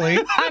peacefully.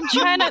 I'm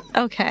trying to.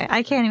 Okay,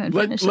 I can't even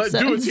finish Let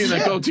do it, Tina.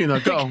 Go, Tina.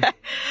 Go. Okay.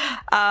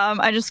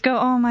 I just go,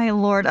 oh my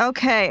lord.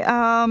 Okay.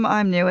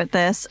 I'm new at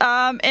this.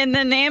 In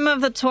the name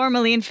of the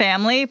Tourmaline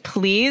family,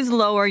 please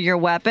lower your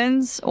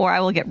weapons, or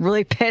I will get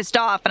really pissed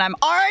off, and I'm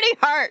already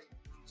hurt.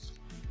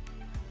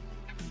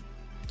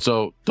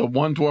 So the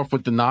one dwarf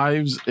with the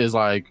knives is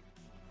like,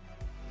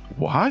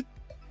 "What?"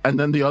 And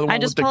then the other one. I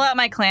just pull out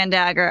my clan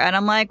dagger, and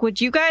I'm like,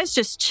 "Would you guys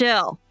just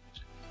chill?"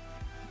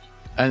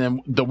 And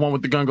then the one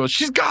with the gun goes,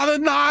 "She's got a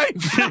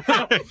knife!"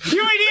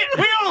 You idiot!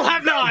 We all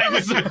have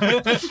knives!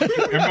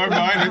 In my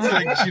mind, it's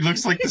like she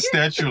looks like the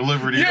Statue of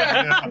Liberty.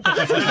 Yeah. And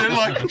they're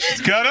like,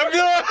 "She's got a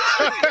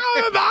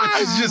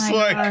knife!" It's just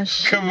like,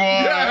 gosh. come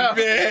on,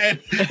 man.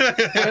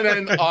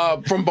 And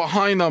then from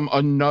behind them,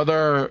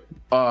 another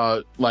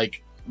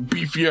like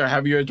beefier,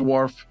 heavier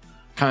dwarf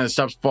kind of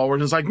steps forward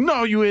and is like,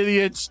 "No, you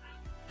idiots!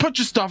 Put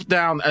your stuff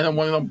down!" And then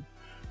one of them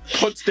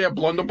puts their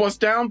blunderbuss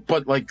down,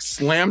 but like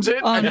slams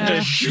it and it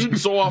just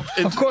shoots off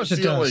into Of course the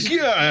it ceiling. does.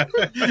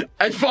 Yeah.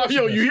 And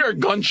Fabio, you hear a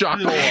gunshot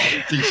go off.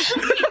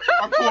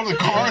 I pull the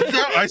cards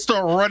out. I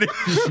start running.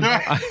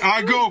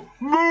 I go,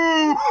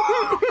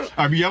 move.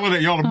 I'm yelling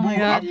at y'all to move.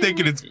 God. I'm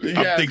thinking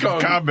Yeah,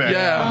 combat.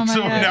 yeah. Oh my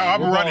So God. now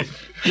I'm running.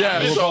 Yeah,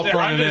 so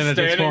I'm just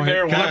standing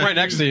there. I'm right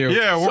next to you.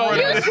 Yeah, we're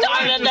running. You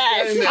started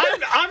this.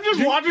 I'm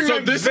just watching so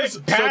them this zip is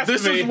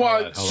past me.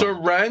 what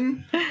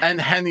Seren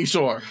and Henny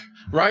saw,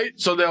 right?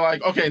 So they're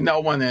like, okay,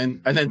 Nell went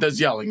in, and then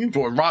there's yelling and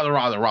going, rather,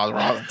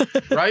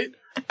 right?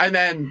 And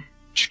then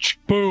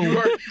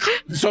boom.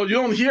 So you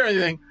don't hear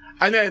anything,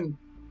 and then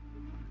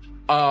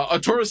a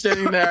tourist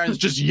standing there and is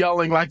just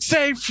yelling like,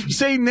 say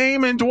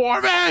name in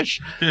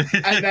Dwarvish,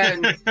 and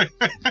then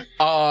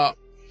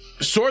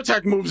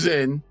Sortek moves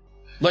in.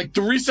 Like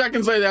 3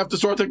 seconds later, after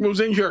Sortek moves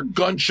in, you hear a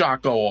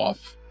gunshot go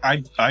off. I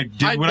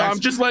did what I'm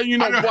just letting you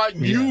know what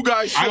you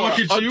guys saw. I look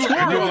at you.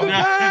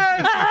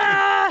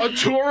 A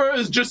tourist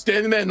is just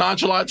standing there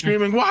nonchalant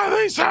screaming, "Why are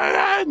they saying?"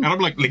 And I'm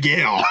like,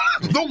 Miguel,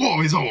 the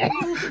war is on.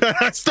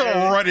 I start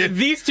running.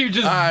 These two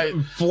just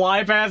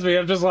fly past me.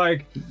 I'm just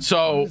like,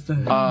 So,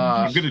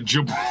 I'm gonna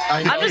jump.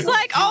 I'm just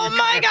like, oh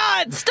my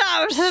god, stop!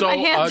 I'm just my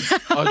hands.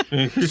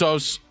 So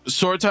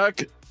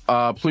Sortek,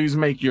 please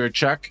make your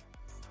check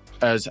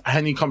as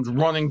Henny comes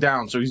running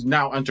down. So he's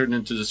now entered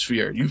into the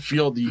sphere. You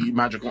feel the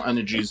magical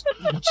energies.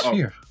 What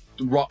sphere?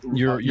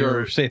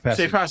 Your safe passage.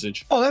 Safe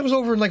passage. Oh, that was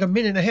over in like a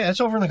minute and a half.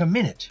 That's over in like a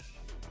minute.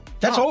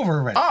 That's over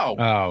already.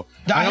 Oh.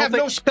 I have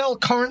no spell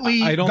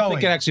currently I don't going.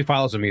 think it actually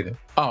follows them either.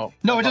 Oh.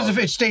 No, it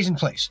doesn't. It stays in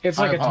place. it's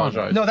like I a tunnel.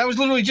 apologize. No, that was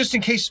literally just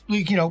in case,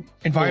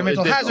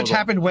 environmental Well, it did hazards go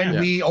happened when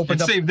we opened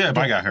It up. saved them.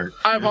 I got hurt.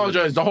 I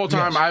apologize. The whole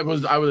time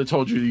Yes. I would have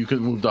told you could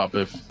have moved up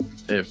if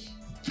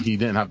he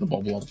didn't have the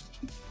bubble up.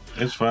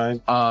 It's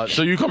fine.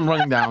 So you come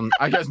running down.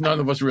 I guess none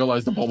of us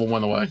realized the bubble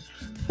went away.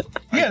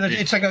 Yeah,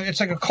 it's like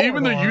a corridor.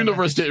 Even the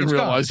universe didn't It's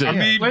gone. realize it. I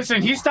mean,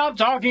 Listen, he stopped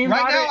talking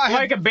Right about now, I it have-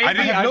 like a baby. I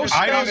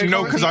didn't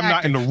know because I'm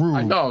not in the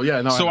room. No,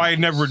 yeah, no. So I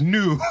never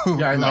knew.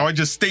 Yeah, I know. So I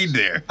just stayed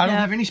there. I don't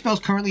Yeah. have any spells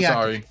currently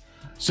active. Sorry.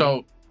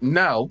 So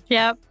Nell,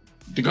 Yep.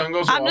 the gun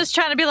goes I'm off. just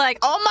trying to be like,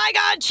 oh my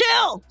god,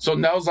 chill. So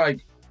Nell's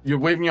like, you're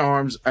waving your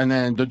arms, and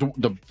then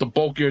the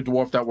bulkier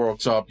dwarf that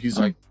walks up, he's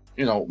like,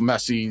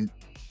 messy,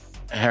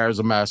 hair's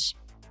a mess.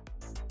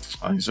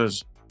 And he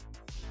says,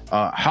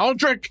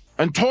 Haldrick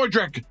and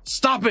Tordrick,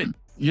 stop it!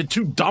 You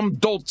two dumb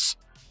dolts.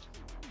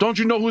 Don't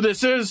you know who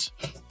this is?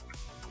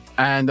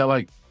 And they're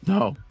like,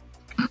 no.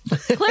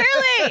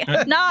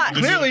 Clearly not.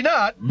 Clearly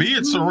not. Me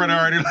and Serena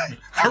already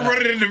I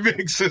run it in the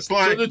mix. It's So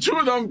like the two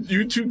of them,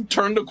 you two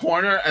turned the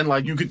corner, and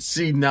like you could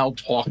see Nell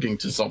talking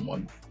to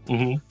someone.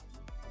 Well,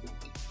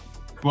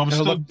 I'm I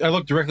still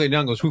look directly at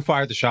Nell and goes, who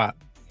fired the shot?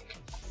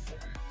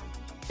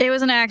 It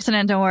was an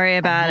accident. Don't worry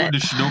about it. The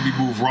shinobi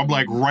move where I'm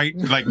like right,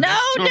 like No,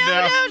 next to him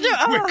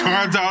now, no. with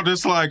cards out,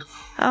 just like,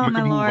 Oh, make my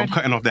a move, I'm Lord.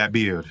 cutting off that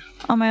beard.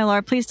 Oh, my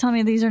Lord. Please tell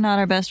me these are not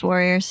our best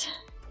warriors.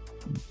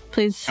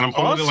 Please. And I'm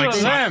holding Also like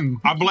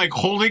them. I'm like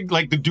holding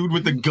like the dude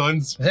with the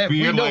guns Yeah, we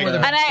beard, know like, where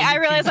they're- And I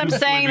realize I'm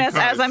saying this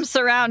as I'm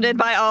surrounded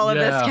by all of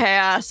this Yeah.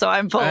 chaos, so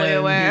I'm fully And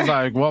aware. he's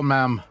like, well,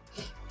 ma'am,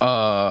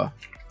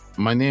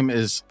 my name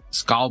is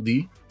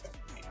Scaldi.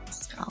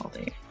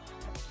 Scaldi.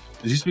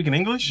 Is he speaking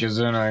English?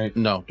 Gesundheit.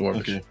 No,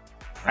 Dwarvish.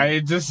 Okay.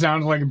 It just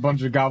sounds like a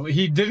bunch of goblins.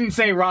 He didn't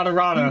say rada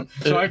rada,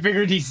 so I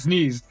figured he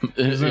sneezed.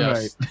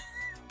 Yes.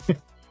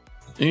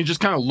 And he just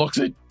kind of looks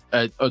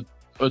at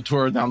a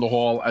tour down the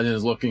hall and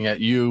is looking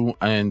at you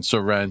and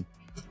Seren.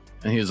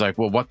 And he's like,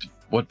 well,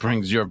 what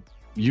brings you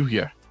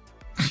here?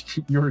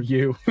 You're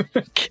you.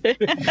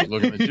 He's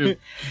looking at you.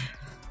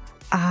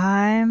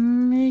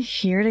 I'm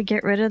here to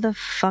get rid of the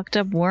fucked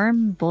up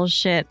worm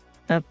bullshit.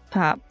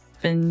 Pop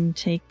and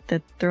take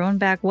the throne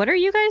back. What are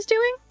you guys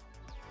doing?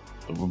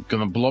 We're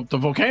gonna blow up the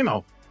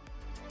volcano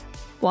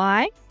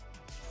Why?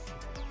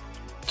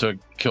 to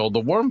kill the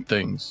worm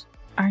things.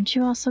 Aren't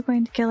you also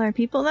going to kill our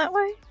people that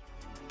way?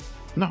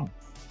 No,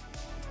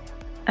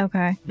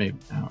 Okay. maybe.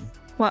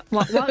 What?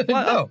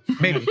 No,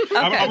 maybe.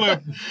 I'm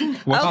like,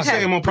 what's Okay. he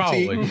saying, mon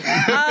petit? Probably.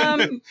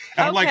 And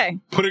I'm Okay. like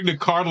putting the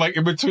card like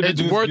in between.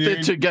 It's worth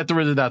it to get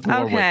rid of that war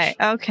Okay. witch.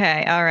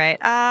 Okay. All right.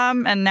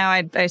 And now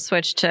I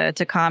switched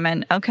to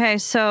common. Okay.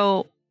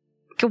 So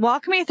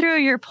walk me through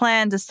your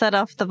plan to set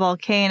off the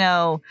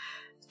volcano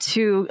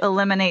to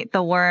eliminate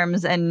the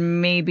worms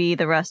and maybe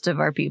the rest of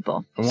our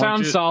people. I want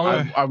Sounds you-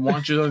 solid. I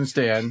want you to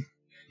understand.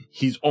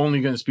 He's only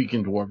going to speak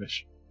in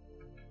Dwarvish.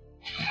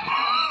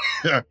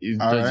 He,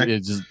 All does, right.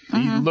 it's just,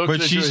 Mhm. he looks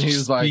But at you and she's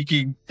he's like,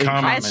 speaking in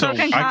common, I common, so spoke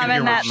in I can hear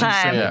common what that she's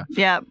time. saying.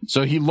 Yep.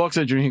 so he looks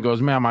at you and he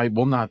goes, ma'am, I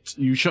will not,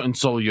 you shouldn't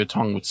sully your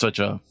tongue with such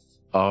a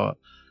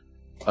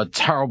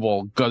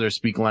terrible gutter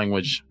speak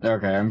language.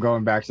 Okay, I'm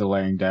going back to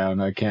laying down.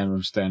 I can't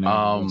understand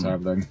what's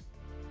happening.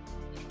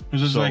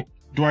 It's just So- like,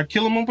 do I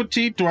kill him, mon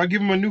petit? Do I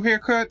give him a new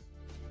haircut?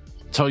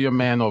 Tell your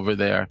man over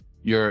there,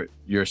 your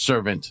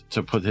servant,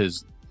 to put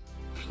his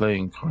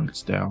playing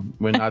cards down.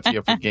 We're not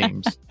here for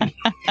games. And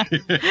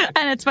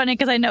it's funny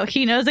because I know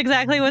he knows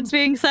exactly what's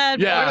being said.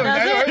 but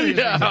Yeah. he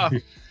doesn't. Yeah.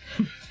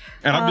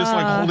 And I'm just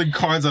like holding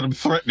cards at him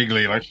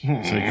threateningly, like, So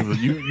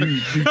you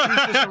choose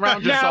to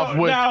surround yourself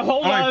with. Now,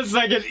 hold I'm on like, a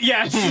second.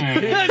 Yes.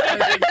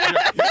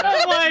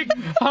 I'm like,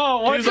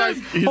 oh, what He's does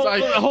like- he's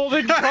like-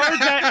 holding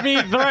cards at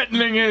me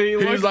threateningly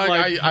He's looks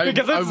like,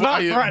 because it's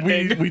not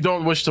threatening. we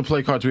don't wish to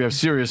play cards. We have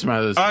serious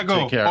matters I to go,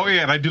 take care of. oh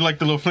yeah, and I do like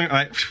the little flame.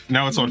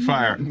 Now it's on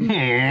fire.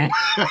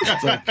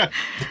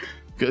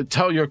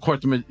 Tell your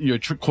court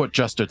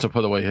jester to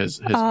put away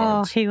his Oh,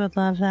 cards. he would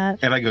love that.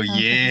 And I go,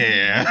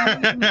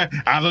 yeah.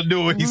 I don't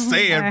know what he's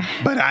saying,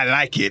 but I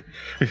like it.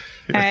 All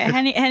right,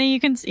 Henny,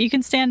 you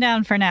can stand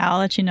down for now. I'll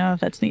let you know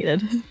if that's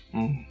needed.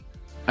 And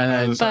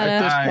then But,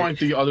 at this I- point,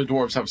 the other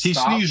dwarves have He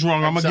stopped. sneezed wrong.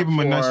 I'm gonna except give him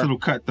a nice for little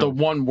cut, The though.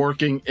 one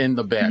working in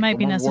the bag. Might the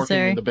be one working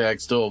necessary. in the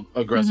bag still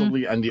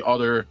aggressively, and the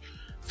other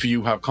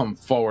few have come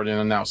forward and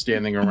are now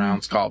standing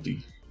around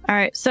Scaldi. All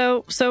right,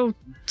 so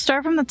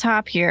start from the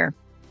top here.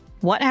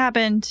 What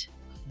happened?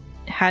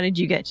 How did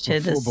you get to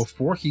this?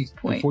 Before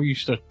you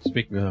start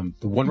speaking,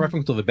 the one rifle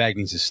until the bag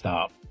needs to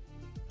stop.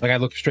 Like I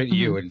look straight at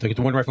you, and like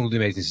the one rifle until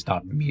the bag needs to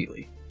stop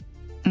immediately.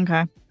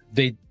 Okay.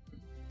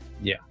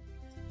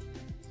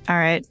 All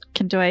right.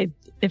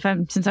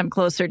 Since I'm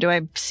closer, do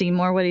I see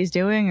more what he's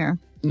doing, or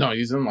No,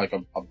 he's in like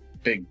a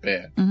big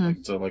bag. Mhm.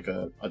 It's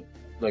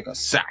like a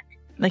sack.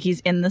 like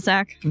he's in the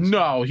sack?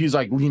 No, he's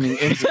like leaning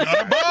into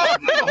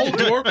The whole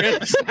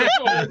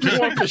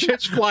dwarf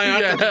shit's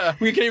flying out. Yeah.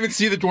 We can't even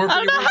see the dwarf I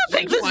don't know anymore. how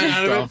big Shit's this flying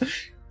out of it.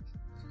 stuff.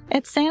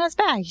 It's Santa's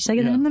bag. He's like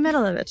Yeah. in the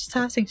middle of it, just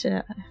tossing shit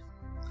out.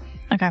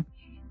 Okay.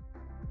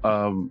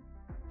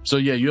 So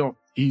yeah, you don't.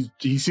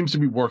 He seems to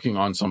be working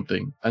on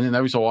something, and then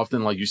every so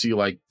often, like you see,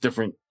 like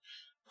different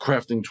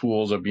crafting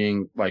tools are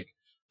being like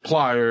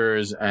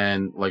pliers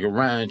and like a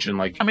wrench and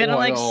like. I'm gonna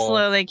like oil.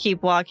 slowly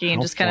keep walking and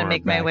How just kind of far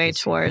make my back way is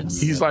he?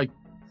 towards. He's like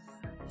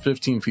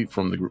 15 feet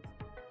from the group,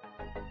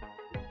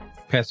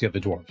 Past the other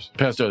dwarves.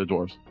 past the other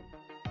dwarves.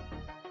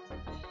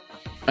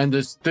 And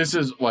this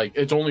is like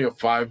it's only a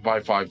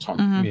 5x5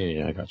 tunnel. Mhm.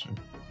 Yeah, I got you.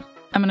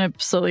 I'm gonna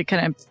slowly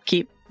kind of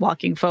keep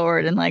walking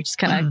forward and like just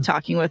kind of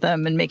talking with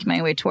them and making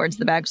my way towards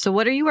the bag. So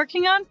what are you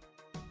working on?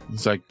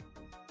 It's like,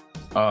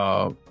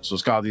 so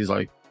Scotty's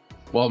like,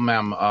 well,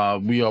 ma'am,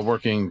 we are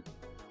working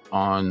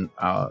on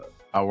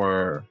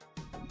our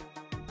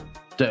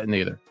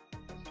detonator.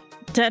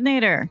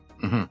 Detonator.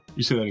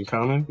 You say that in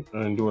common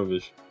or in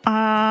Dwarvish?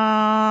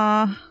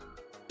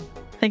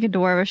 Think of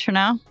Dwarvish for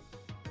now.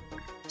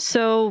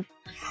 So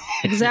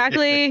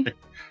exactly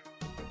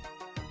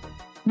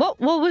what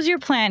was your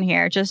plan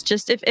here? Just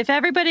if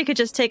everybody could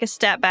just take a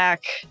step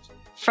back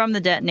from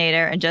the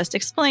detonator and just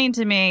explain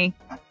to me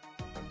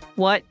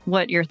what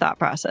your thought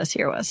process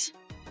here was.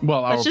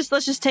 Well,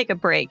 Let's just take a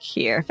break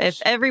here.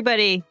 If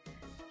everybody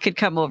could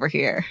come over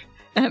here.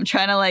 And I'm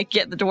trying to like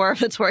get the dwarf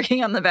that's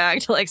working on the bag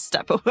to like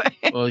step away.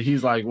 well,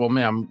 he's like, well,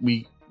 ma'am,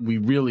 we we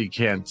really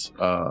can't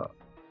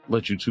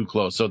let you too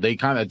close. So they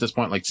kind of at this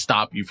point like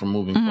stop you from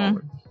moving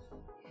forward.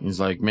 He's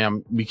like,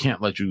 ma'am, we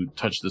can't let you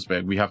touch this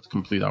bag. We have to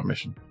complete our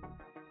mission.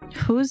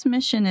 Whose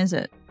mission is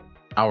it?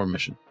 Our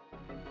mission.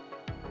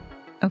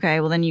 Okay,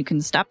 well then you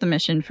can stop the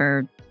mission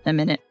for a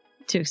minute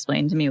to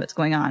explain to me what's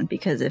going on,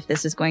 because if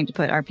this is going to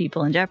put our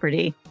people in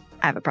jeopardy,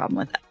 I have a problem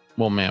with that.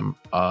 Well, ma'am,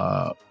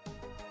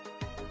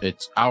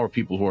 it's our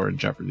people who are in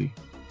jeopardy.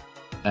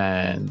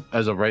 And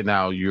as of right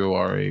now, you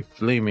are a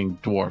flaming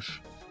dwarf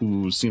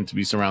who seem to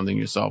be surrounding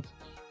yourself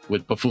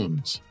with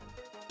buffoons.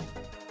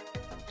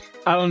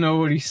 I don't know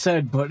what he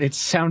said, but it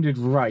sounded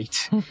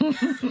right.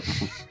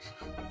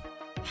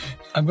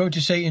 I'm going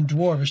to say in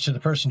Dwarvish to the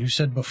person who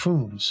said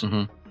buffoons.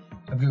 Mm-hmm.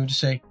 I'm going to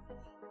say,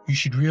 you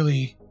should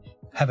really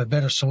have a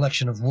better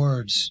selection of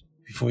words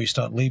before you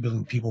start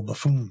labeling people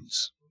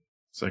buffoons.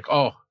 It's like,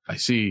 oh, I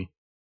see.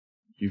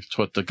 You've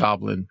taught the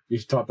goblin.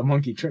 You've taught the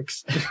monkey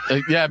tricks.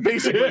 Yeah,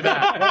 basically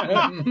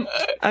that.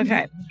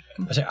 Okay.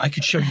 I say, I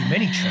could show you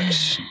many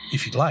tricks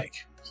if you'd like.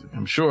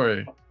 I'm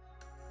sure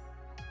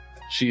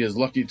she is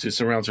lucky to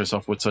surround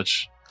herself with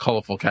such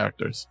colorful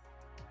characters.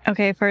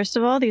 Okay, first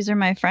of all, these are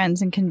my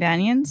friends and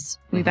companions.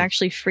 We've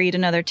actually freed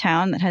another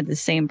town that had the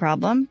same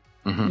problem.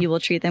 You will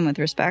treat them with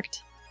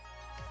respect.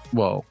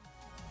 Well,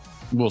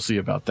 we'll see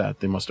about that.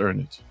 They must earn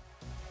it.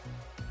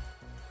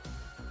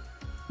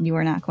 You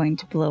are not going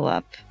to blow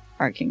up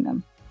our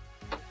kingdom.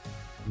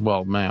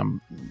 Well,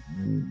 ma'am,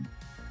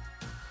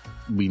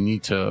 we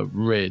need to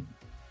rid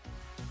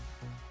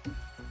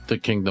the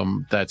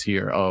kingdom that's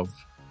here of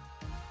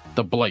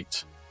the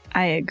blight.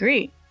 I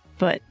agree,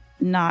 but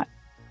not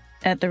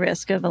at the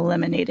risk of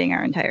eliminating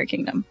our entire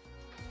kingdom.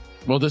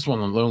 Well, this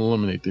one will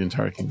eliminate the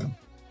entire kingdom.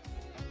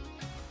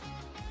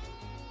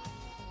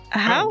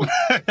 How?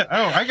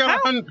 I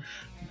got 100.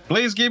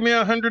 Blaze gave me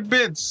 100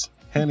 bits.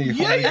 Henny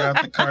holding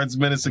out the cards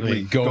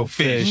menacingly. Go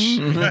fish.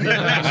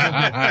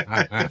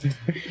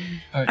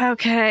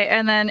 Okay,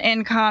 and then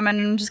in common,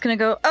 I'm just gonna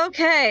go,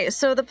 okay,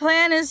 so the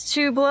plan is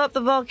to blow up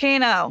the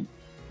volcano.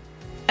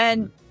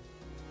 And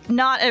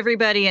not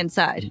everybody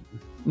inside.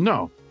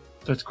 No,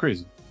 that's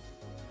crazy.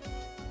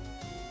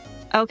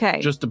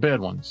 Okay. Just the bad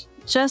ones.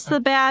 Just the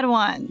bad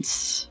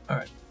ones. All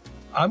right.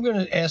 I'm going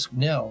to ask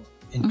Nell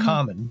in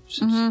common,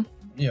 since,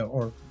 you know,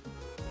 or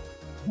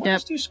what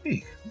else do you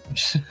speak?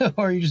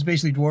 Or are you just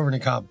basically dwarven in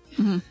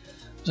common?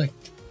 It's like,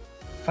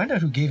 find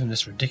out who gave him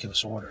this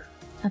ridiculous order.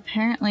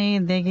 Apparently,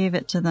 they gave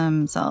it to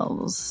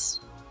themselves.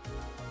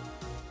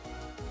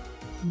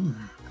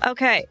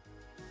 Okay.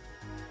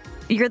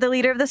 You're the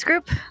leader of this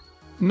group?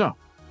 No.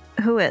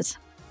 Who is?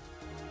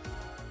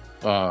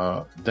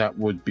 That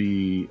would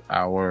be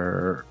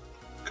our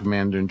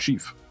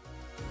commander-in-chief.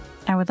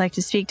 I would like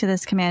to speak to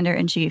this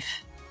commander-in-chief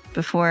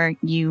before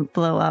you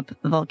blow up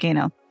the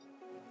volcano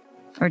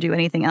or do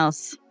anything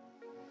else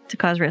to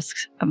cause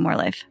risks of more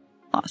life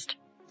lost.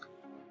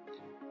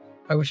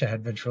 I wish I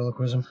had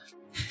ventriloquism.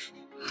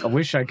 I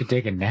wish I could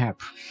take a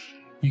nap.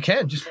 You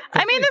can just.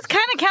 I mean, this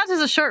kind of counts as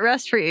a short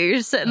rest for you. You're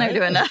just sitting there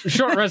doing nothing.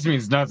 Short rest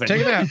means nothing.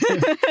 Take a nap.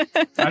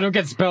 I don't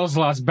get spell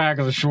slots back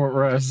as a short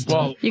rest.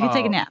 Well, You can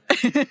take a nap.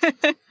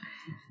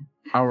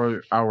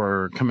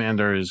 Our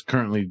commander is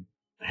currently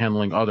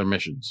handling other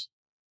missions.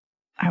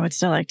 I would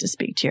still like to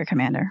speak to your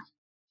commander.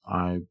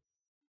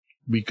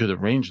 We could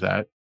arrange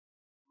that.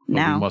 But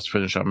Now. we must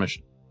finish our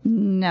mission.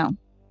 No.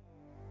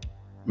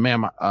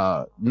 Ma'am,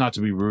 not to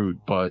be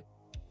rude, but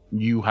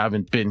you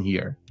haven't been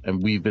here,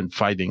 and we've been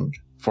fighting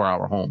for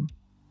our home.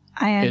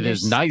 I understand. It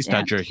is nice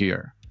that you're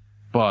here,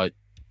 but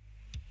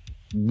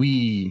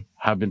we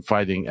have been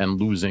fighting and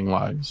losing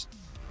lives.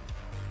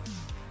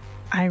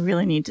 I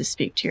really need to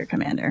speak to your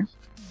commander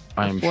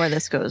before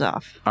this goes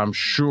off. I'm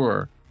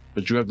sure,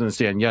 but you have to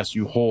understand, yes,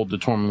 you hold the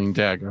Tourmaline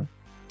dagger,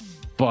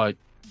 but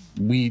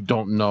we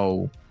don't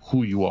know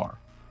who you are.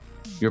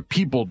 Your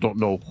people don't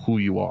know who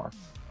you are.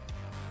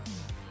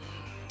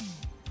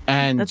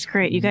 And That's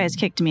great. You guys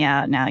kicked me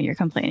out. Now you're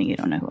complaining you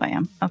don't know who I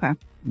am. Okay.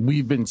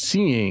 we've been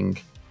seeing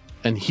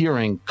and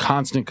hearing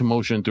constant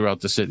commotion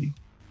throughout the city.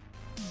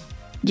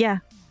 Yeah.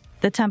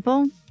 The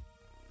temple,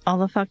 all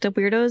the fucked up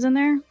weirdos in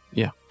there.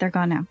 Yeah. They're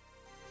gone now.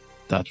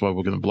 That's why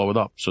we're going to blow it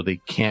up, so they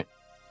can't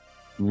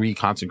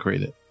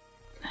reconsecrate it.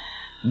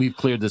 We've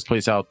cleared this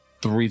place out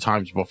 3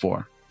 times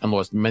before and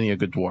lost many a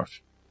good dwarf.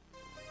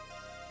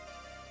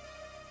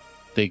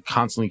 They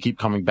constantly keep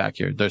coming back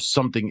here. There's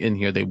something in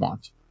here they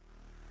want.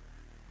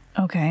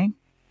 Okay.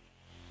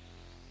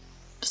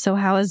 So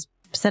how is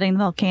setting the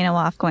volcano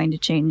off going to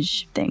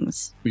change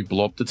things? We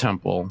blow up the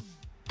temple.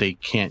 They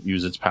can't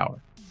use its power.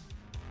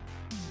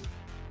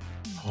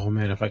 Oh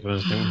man, if I could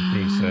understand what's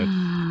being said.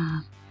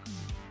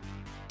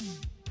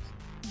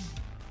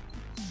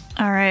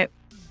 All right.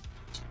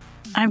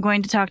 I'm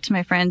going to talk to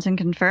my friends and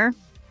confer.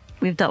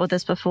 We've dealt with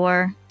this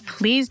before.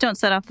 Please don't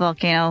set off the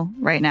volcano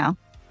right now.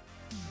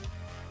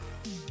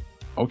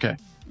 Okay.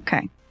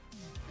 Okay.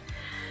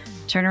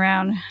 Turn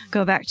around,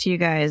 go back to you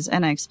guys,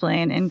 and I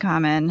explain in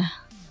common.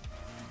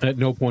 At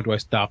no point do I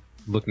stop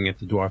looking at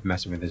the dwarf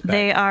messing with his bag?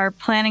 They are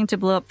planning to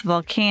blow up the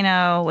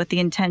volcano with the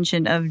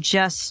intention of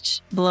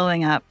just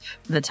blowing up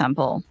the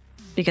temple,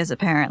 because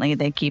apparently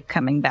they keep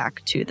coming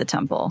back to the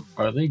temple.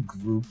 Are they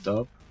grouped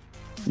up?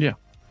 Yeah.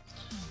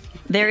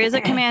 There is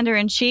a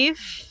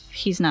commander-in-chief.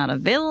 He's not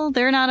available.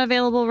 They're not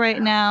available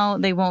right now.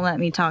 They won't let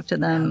me talk to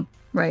them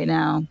right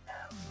now.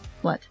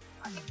 What?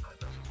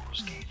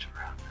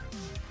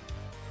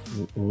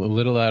 A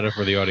little louder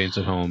for the audience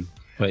at home.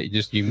 But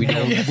just we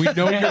know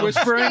you're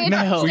whispering. We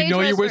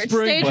know you're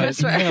whispering.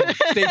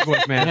 Stage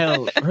voice, man.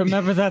 Hell,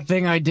 remember that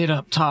thing I did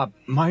up top?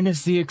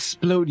 Minus the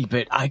explodey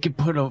bit, I could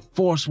put a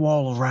force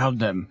wall around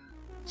them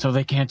so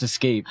they can't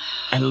escape,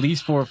 at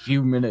least for a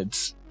few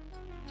minutes.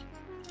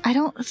 I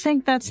don't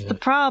think that's the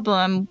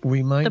problem.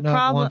 We might The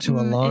not want to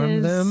problem alarm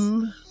is-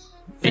 them.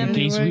 In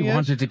case we Anyway,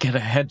 wanted to get a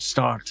head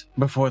start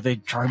before they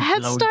try to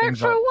Head blow start things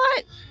for up.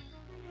 what?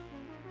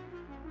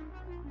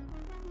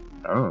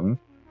 Oh.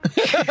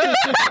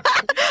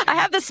 I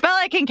have the spell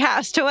I can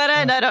cast to it,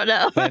 and I don't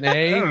know. Plan I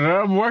A, don't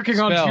know, I'm working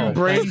on spell. 2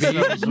 brain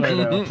cells right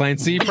now. Plan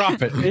C,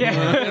 profit.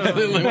 Yeah.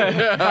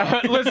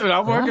 Listen,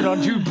 I'm working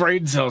on 2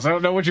 brain cells. I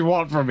don't know what you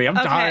want from me. I'm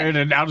Okay. tired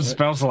and out of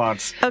spell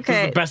slots. This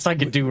Okay. is the best I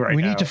can do right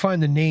we now. need to find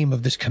the name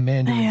of this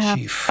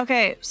commander-in-chief.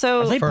 Okay,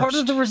 so Are they part first.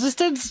 of the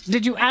resistance?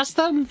 Did you ask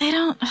them? they're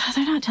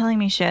not telling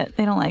me shit.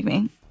 They don't like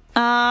me.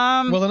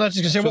 Well, they're not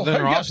just going to say, well,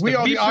 then yes, we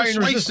are be the Iron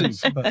persuasive.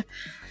 Resistance. But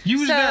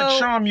Use So- that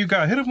charm you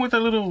got. Hit him with a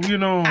little,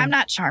 I'm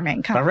not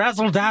charming. Come The on.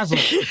 razzle dazzle.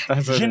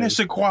 That's what je it ne is.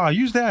 sais quoi.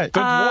 Use that. The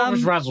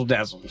dwarves razzle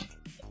dazzle.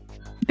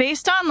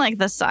 Based on like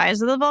the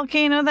size of the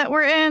volcano that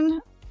we're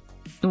in,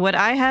 would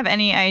I have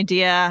any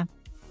idea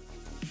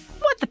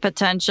what the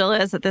potential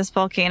is that this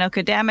volcano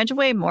could damage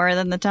way more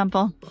than the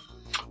temple?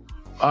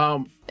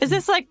 Is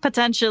this like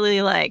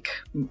potentially like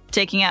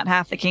taking out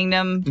half the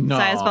kingdom No,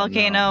 size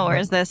volcano, or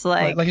is this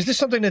like is this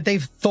something that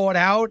they've thought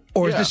out,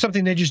 or is Yeah. this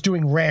something they're just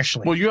doing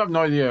rashly? Well, you have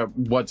no idea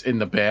what's in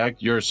the bag.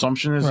 Your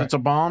assumption is Right. it's a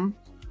bomb,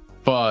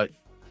 but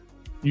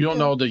you don't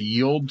know the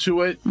yield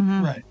to it.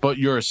 Right. But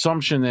your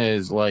assumption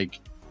is like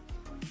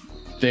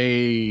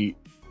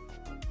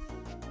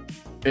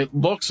it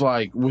looks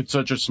like with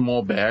such a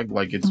small bag,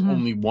 like it's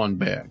only one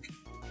bag,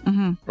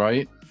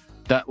 right?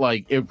 That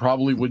like it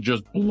probably would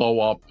just blow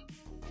up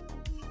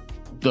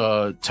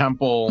the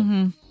temple,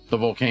 the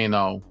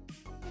volcano,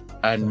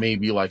 and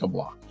maybe like a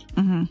block.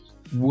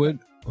 Would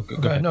okay,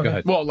 go ahead. no, Go go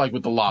ahead. Well, like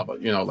with the lava,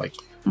 like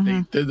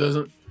they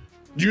doesn't.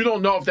 You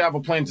don't know if they have a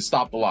plan to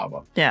stop the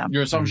lava. Yeah.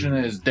 Your assumption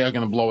is they're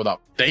going to blow it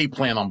up. They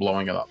plan on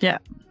blowing it up. Yeah.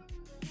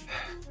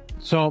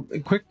 So, a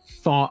quick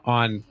thought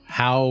on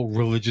how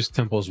religious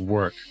temples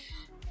work.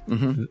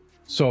 Mhm.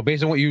 So,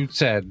 based on what you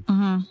said,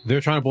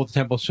 they're trying to blow the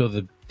temple so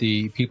that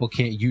the people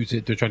can't use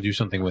it. They're trying to do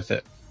something with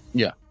it.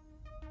 Yeah.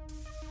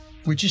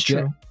 Which is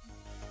true.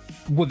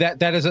 Well,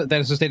 that is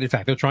a stated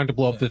fact. They're trying to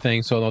blow up the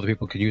thing so other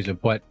people can use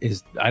it. But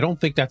I don't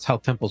think that's how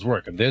temples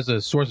work. If there's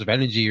a source of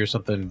energy or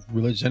something,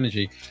 religious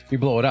energy, you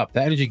blow it up.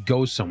 That energy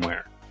goes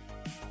somewhere.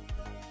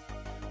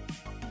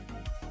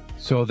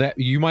 So that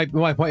my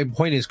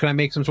point is, can I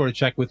make some sort of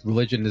check with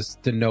religion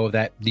to know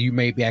that you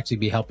may actually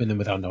be helping them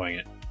without knowing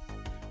it,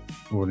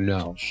 or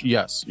no?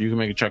 Yes, you can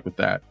make a check with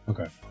that.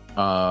 Okay.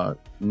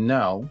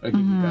 No, I'll give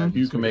you guidance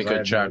you can make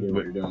because I a have no check idea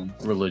what with you're doing.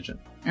 religion.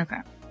 Okay.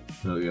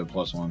 So you have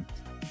 +1.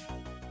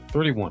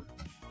 31.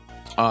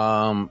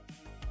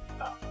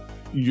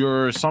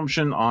 Your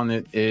assumption on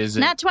it is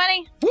Nat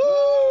 20,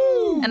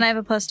 Woo! and I have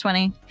a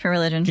 +20 for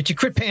religion. Get your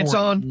crit pants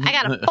on. I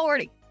got a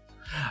 40.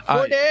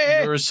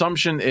 your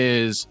assumption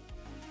is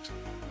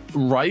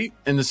right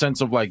in the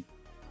sense of like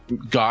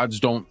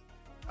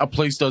a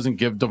place doesn't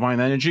give divine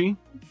energy,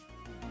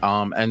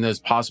 and it's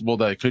possible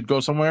that it could go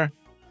somewhere.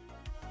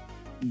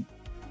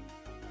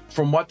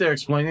 From what they're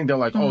explaining, they're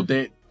like, oh,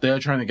 they're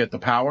trying to get the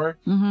power.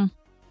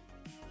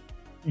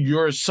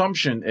 Your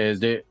assumption is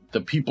that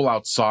the people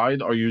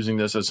outside are using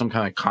this as some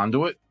kind of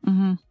conduit,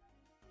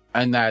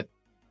 and that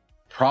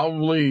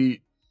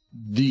probably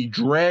the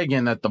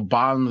dragon at the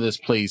bottom of this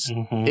place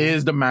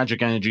is the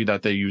magic energy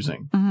that they're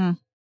using, and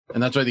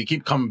that's why they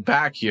keep coming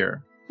back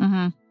here.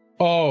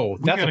 Oh,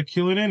 We gotta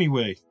kill it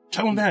anyway.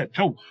 Tell them that.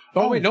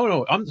 wait,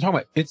 no. I'm talking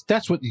about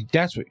that's what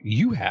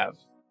you have.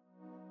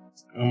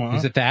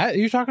 Is it that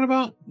you're talking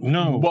about,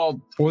 No.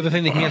 Well, or the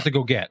thing that he has to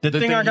go get? the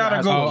thing I gotta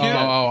has go to-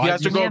 get. he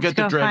has to You go have get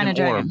to the go find a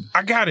dragon orb. dragon.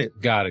 I got it.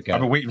 Got I've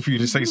been waiting for you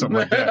to say something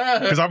like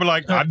that. Because I've been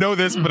like, I know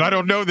this, but I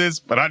don't know this,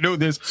 but I know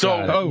this.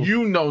 So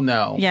you know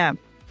now Yeah.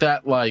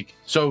 that like,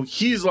 so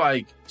he's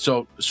like,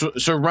 so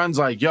Ren's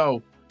like,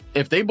 yo,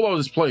 if they blow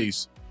this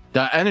place,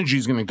 that energy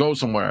is gonna go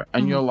somewhere,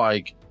 and you're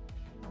like,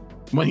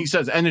 when he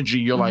says energy,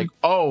 you're like,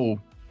 oh,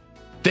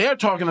 they're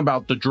talking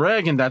about the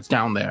dragon that's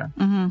down there,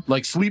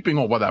 like sleeping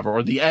or whatever,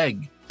 or the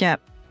egg. Yep.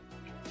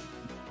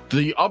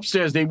 The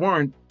upstairs they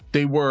weren't.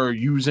 They were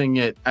using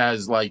it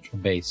as like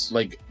base,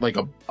 like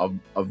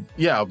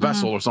a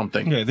vessel or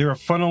something. Yeah, they were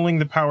funneling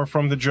the power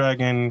from the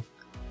dragon.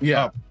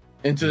 Yeah. Up.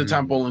 Into the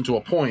temple, into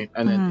a point,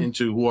 and then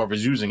into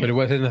whoever's using but it.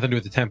 it had nothing to do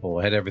with the temple.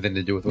 It had everything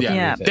to do with what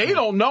Yeah. they They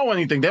don't know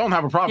anything. They don't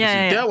have a prophecy.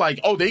 Yeah. They're like,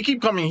 oh, they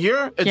keep coming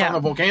here. It's Yeah. on a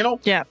volcano.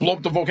 Yeah. Blow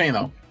up the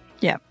volcano.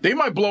 Yep. They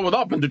might blow it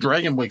up and the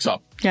dragon wakes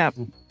up. Yep.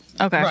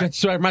 Okay.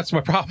 Right. That's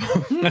my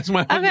problem. That's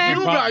my Okay.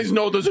 You guys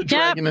know there's a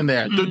dragon in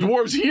there. The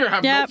dwarves here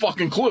have no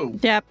fucking clue.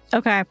 Yep.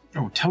 Okay.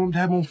 Oh, tell him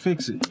Dad won't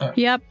fix it.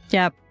 Yep.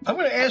 Yep. I'm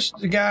going to ask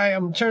the guy,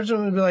 I'm turning to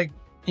him and be like,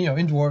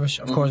 in Dwarvish,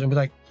 of course, and be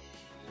like,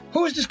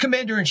 who is this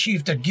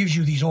commander-in-chief that gives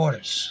you these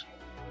orders?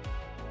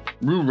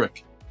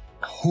 Rurik.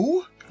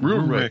 Who?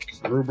 Rurik.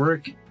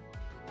 Rubric.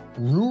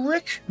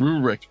 Rurik?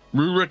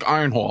 Rurik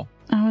Ironhall.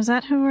 Oh, is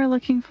that who we're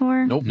looking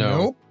for? Nope.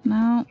 No.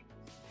 No.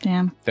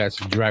 Damn. That's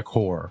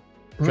Drakor.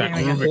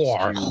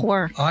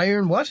 Whore.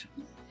 Iron what?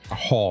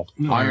 Hall.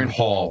 Iron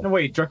Hall. No,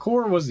 wait,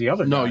 Drakor was the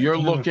other No, guy. you're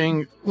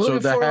looking. So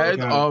the for- head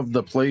of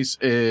the place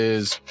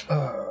is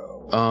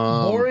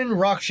Borin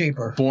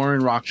Rockshaper.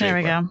 Borin Rockshaper. There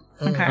we go.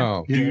 Okay.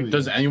 Oh.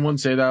 Does anyone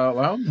say that out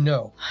loud?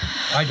 No,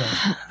 I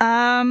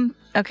don't.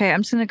 Okay,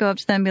 I'm just gonna go up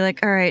to them and be like,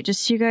 all right,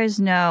 just so you guys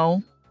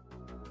know,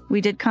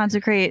 we did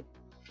consecrate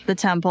the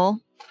temple.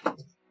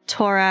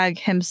 Torag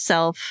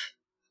himself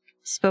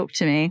spoke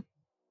to me.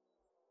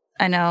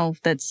 I know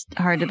that's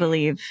hard to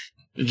believe.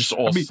 You're just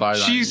all side-eyeing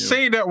she's you.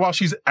 saying that while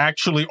she's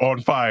actually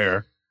on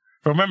fire.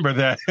 Remember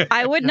that.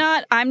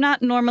 I'm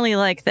not normally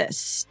like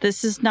this.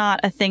 This is not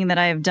a thing that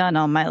I have done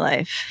all my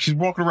life. She's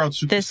walking around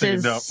super This stand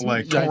is- up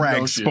like I know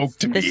Torag she spoke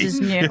to me. This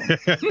is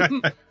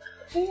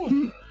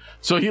new.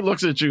 So he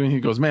looks at you and he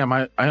goes, ma'am,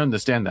 I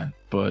understand that,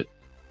 but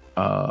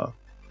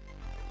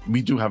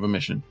we do have a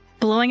mission.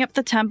 Blowing up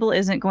the temple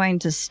isn't going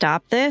to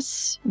stop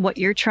this. What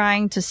you're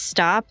trying to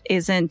stop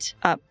isn't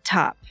up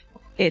top.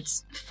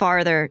 It's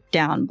farther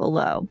down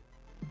below.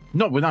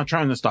 No, we're not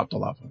trying to stop the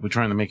lava. We're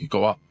trying to make it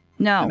go up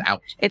No, and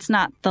out. it's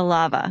not the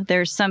lava.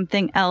 There's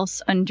something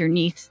else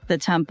underneath the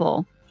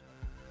temple.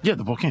 Yeah,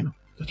 the volcano.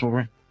 That's what we're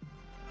in.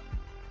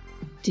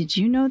 Did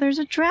you know there's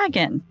a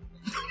dragon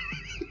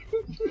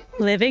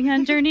living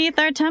underneath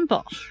our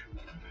temple?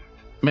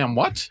 Ma'am,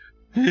 what?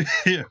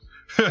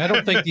 I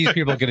don't think these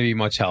people are going to be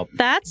much help.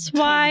 That's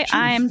why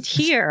I'm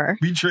here,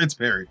 Be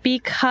transparent.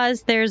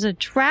 because there's a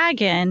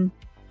dragon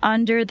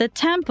under the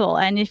temple.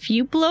 And if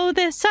you blow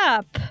this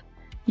up,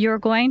 you're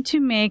going to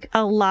make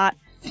a lot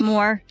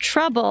more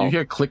trouble. You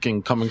hear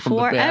clicking coming from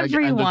For the bag,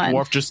 everyone. and the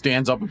dwarf just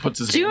stands up and puts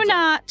his Do hands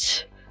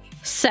not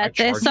set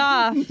this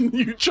off up.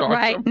 You charge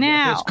right him.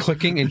 now. It's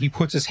clicking and he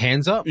puts his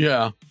hands up.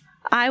 Yeah.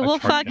 I will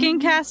fucking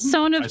cast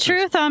Zone of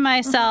Truth on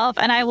myself,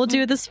 and I will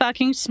do this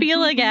fucking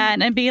spiel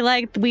again and be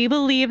like, we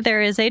believe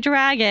there is a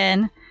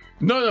dragon.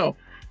 No.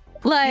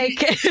 Like,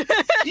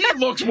 He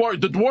looks worried.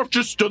 The dwarf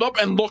just stood up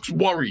and looks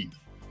worried.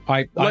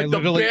 I Like the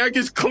literally, bag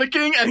is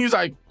clicking, and he's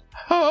like,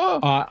 huh.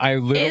 I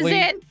is literally,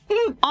 it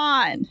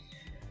on?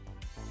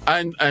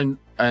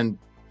 And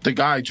the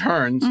guy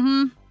turns,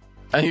 Mm-hmm.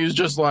 and he was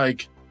just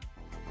like,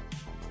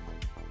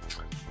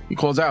 he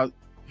calls out,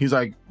 he's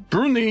like,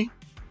 Bruni.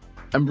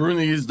 And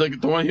Bruni is the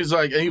one, he's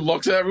like, and he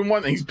looks at everyone,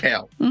 and he's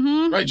pale.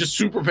 Mm-hmm. Right? Just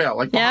super pale.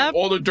 Like, behind Yep.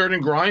 all the dirt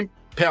and grime,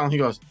 pale. And he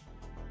goes,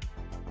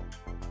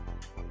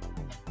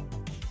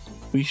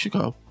 we should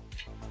go.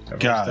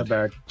 God. Step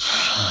back.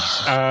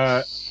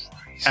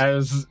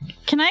 As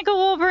Can I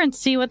go over and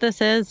see what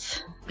this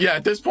is? Yeah,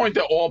 at this point,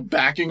 they're all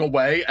backing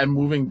away and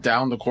moving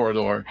down the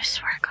corridor. I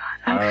swear to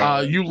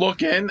God. Okay. You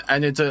look in,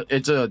 and it's a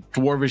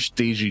dwarvish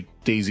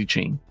daisy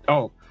chain.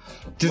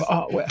 just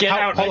get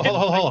out.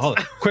 Hold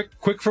on.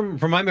 Quick from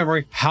my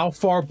memory, how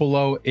far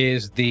below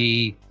is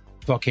the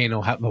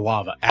volcano, the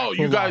lava? Oh,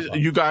 you Actual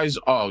guys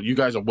lava? you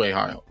guys are way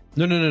high up.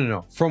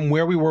 No. From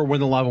where we were when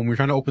the lava, when we were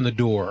trying to open the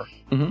door,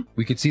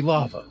 we could see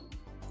lava.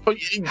 Oh,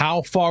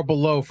 How far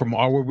below from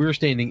where we were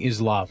standing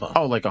is lava?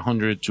 like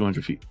 100,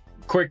 200 feet.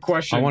 Quick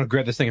question. I want to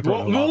grab this thing and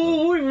throw it in the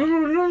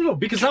lava. No,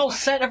 because that'll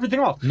set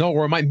everything off. No,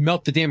 or it might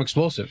melt the damn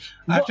explosive.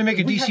 I have to make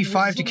a DC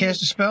 5 to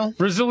cast a spell?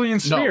 Brazilian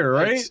sphere,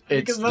 right? It's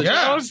Because that's yeah.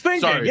 what I was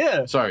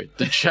thinking. Sorry.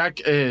 The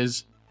check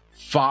is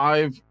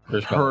 5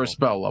 per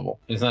spell level.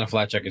 It's not a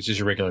flat check. It's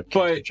just a regular But-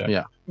 caster check.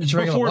 Yeah. It's a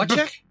regular Before- what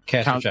check?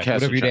 Caster check. caster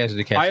Whatever you check. add to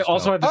the caster I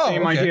also spell. had the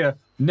same okay. idea.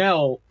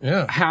 Nell,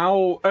 Yeah.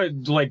 how,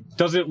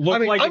 does it look I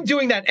mean, like... I'm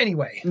doing that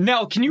anyway.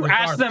 Nell, can you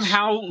ask them Regardless.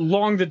 how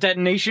long the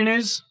detonation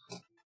is?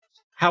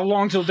 How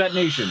long till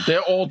detonation? They're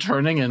all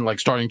turning and like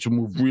starting to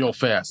move real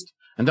fast.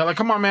 And they're like,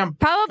 come on, man.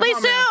 Probably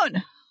Come on,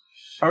 soon.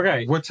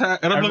 Okay.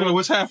 And I'm looking at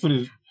what's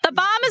happening. The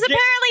bomb is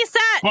apparently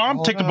set.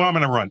 Bomb, take the bomb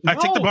and I run. I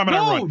take the bomb and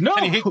I run. No.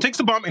 And he takes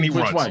the bomb and he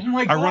Which runs. way? Oh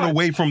my I run God.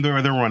 away from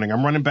where they're running.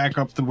 I'm running back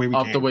up the way we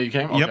Up came. the way you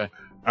came? Yep. Okay.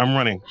 I'm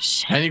running.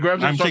 And he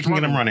grabs it I'm and starts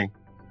taking it. I'm running.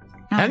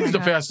 And he's the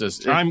Oh my God.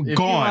 fastest. I'm If-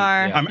 gone.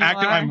 are. I'm You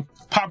active. are. I'm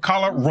pop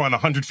collar, run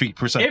 100 feet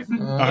per second. If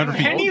 100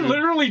 feet. Henny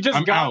literally just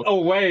I'm got out.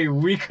 away,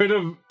 we could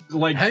have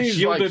Henny's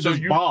shielded like, so this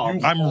you- bomb.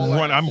 you- I'm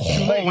I'm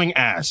hauling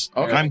ass.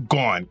 Okay. I'm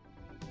gone.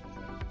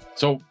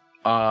 So,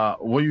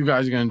 what are you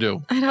guys going to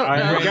do? I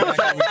don't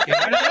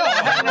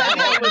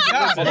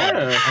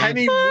know.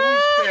 Henny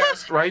moves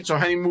fast, right? So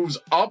Henny moves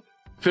up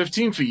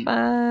 15 feet,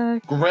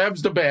 Fuck.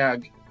 grabs the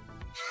bag,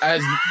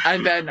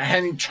 and then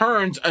Henny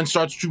turns and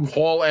starts to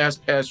haul ass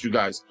past you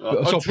guys.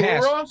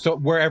 So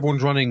where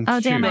everyone's running. Oh,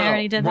 damn, to, I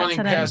already did that running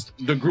today. past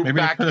the group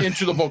back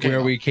into the volcano.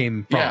 where we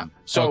came from. Yeah.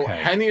 So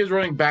Okay. Henny is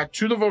running back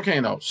to the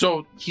volcano.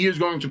 So he is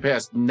going to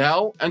pass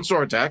Nell and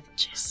Sortek.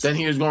 Then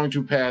he is going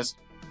to pass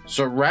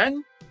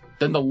Seren.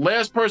 Then the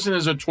last person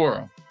is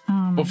Atura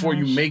before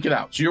you make it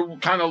out. So you're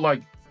kind of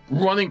like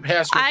running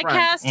past your I friend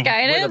cast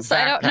guidance.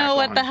 I don't know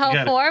what the hell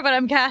for, but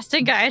I'm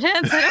casting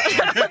guidance.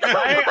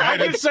 I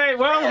could say,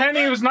 well,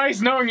 Henny, it was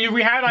nice knowing you.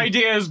 We had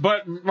ideas,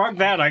 but fuck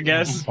that, I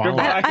guess.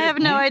 I have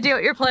no idea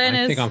what your plan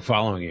I is. think I'm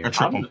following you.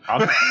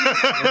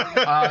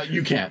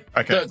 You can't.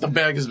 Okay. The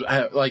bag is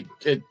like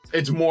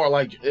it's more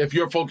like if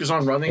you're focused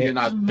on running, you're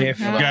not.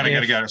 Got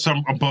it. So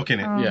I'm booking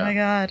it. Oh my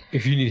god.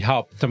 If you need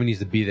help, somebody needs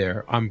to be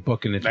there. I'm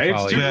booking it to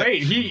follow It's too you.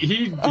 late.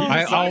 He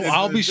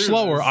I'll be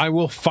slower. I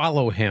will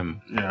follow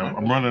him. Yeah,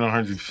 I'm running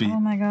 100 feet. Oh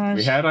my gosh.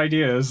 We had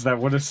ideas that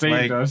would have saved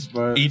Like, us,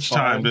 but Each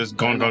time, just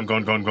gone. I'm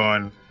gonna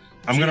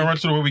run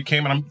to the way we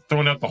came, and I'm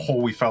throwing out the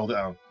hole we fell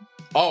down.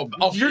 Oh,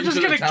 You're just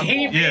into the gonna temple.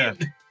 cave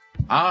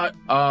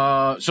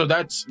Yeah. So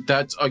that's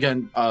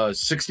again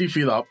 60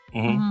 feet up.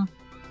 Mm-hmm.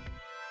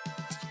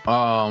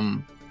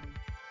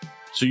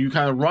 So you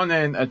kind of run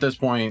in at this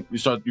point.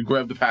 You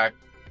grab the pack,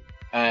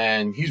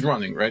 and he's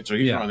running, right? So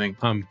he's running.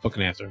 I'm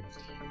booking after him.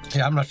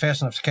 Yeah, I'm not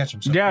fast enough to catch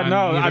him. So. Yeah,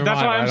 no, Neither that's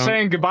am why I. I'm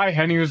saying goodbye,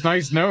 Henny. It was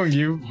nice knowing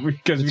you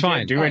because we It's can't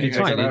fine. do anything. It's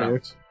fine, without you know.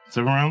 you.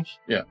 7 rounds?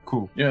 Yeah.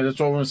 Cool. Yeah, that's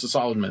almost a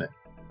solid minute.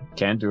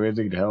 Can't do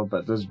anything to help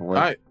at this point.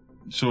 All right.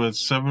 So it's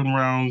 7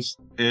 rounds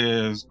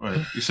is... Wait,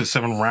 you said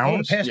 7 I want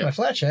rounds? to pass my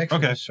flat check.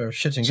 Okay. So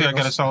shits and So I got a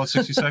giggles. solid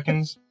 60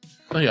 seconds?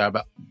 Oh, yeah,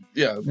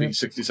 it'll be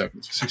 60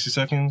 seconds. 60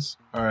 seconds?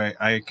 All right,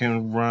 I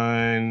can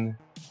run...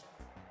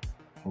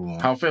 Hold on.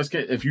 How fast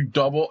can if you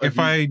double? If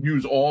you I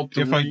use all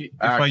three,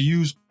 if I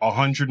use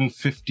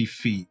 150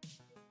 feet,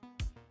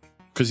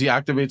 because he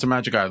activates a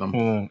magic item.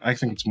 hold on, I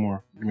think it's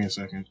more. Give me a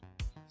second.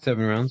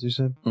 7 rounds, you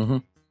said?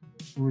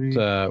 It's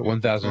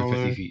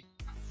 1,050 feet.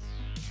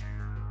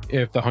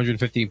 If the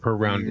 150 per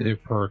round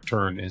per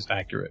turn is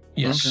accurate.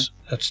 Yes,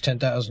 that's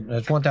 10,000.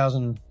 That's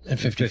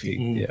 1,050 feet.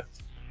 Yeah.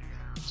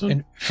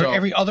 And for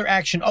every other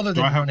action other Do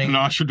than I have running,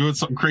 Nasha doing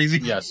something crazy?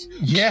 Yes.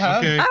 yeah,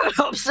 Okay. I would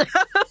hope so.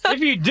 If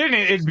you didn't,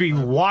 it'd be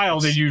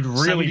wild and you'd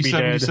really 70, be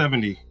 70, dead.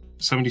 70.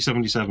 70,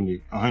 70,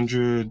 70.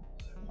 100,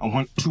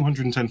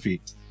 210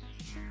 feet.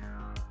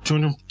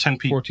 210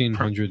 feet.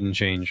 1,400 and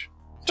change.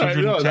 I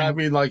know, I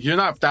mean, like, you're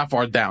not that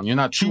far down. You're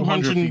not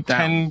 200 feet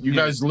down. 210, You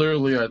guys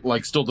literally are,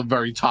 like, still the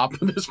very top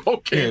of this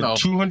volcano. Yeah,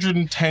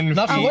 210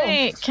 Not feet. for long.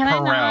 Wait, can I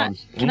Per not?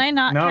 round. Can I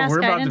not No, cast we're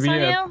about to guidance be on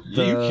at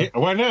you? You can't,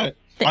 why not?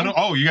 I don't,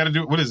 oh, you got to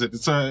do, what is it?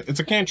 It's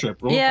a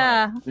cantrip. Roll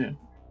Yeah, 5.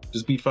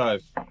 Just beat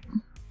 5.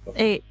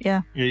 8.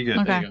 Yeah. Yeah, you good.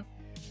 Okay. There you go.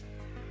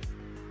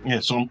 Yeah,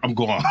 so I'm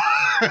gone.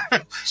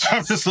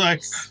 I'm just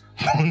like,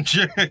 oh,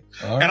 shit.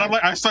 All And right. I'm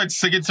like, I start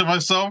singing to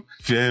myself.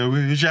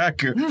 Very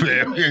Jack.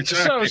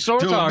 So,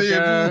 sword talk,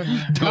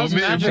 how's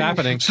magic-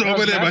 happening?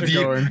 how's magic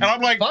going? And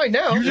I'm like, Fine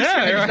now. You just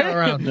yeah, said- it's going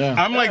around. Yeah.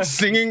 I'm like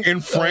singing in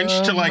French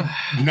to like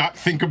not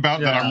think about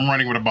that I'm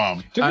running with a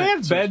bomb. Do they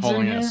have so beds in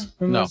following here? us.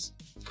 In No.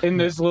 in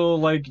this little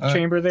like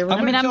chamber they were I'm I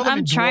in? mean, gonna tell them I'm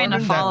in trying to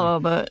Dwarven follow,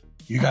 but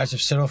You guys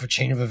have set off a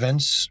chain of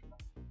events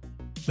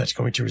that's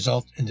going to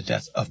result in the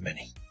death of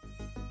many.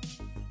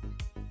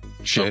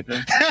 Shit.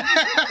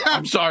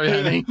 I'm sorry,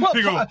 Henny. Well,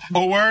 You go,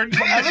 a word?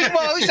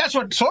 at least that's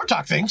what Sword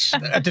Talk thinks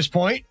at this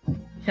point.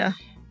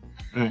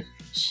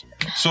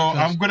 So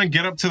I'm gonna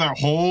get up to that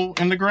hole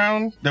in the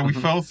ground that we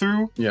fell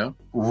through, Yeah.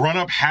 run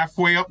up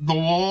halfway up the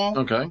wall,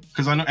 Okay.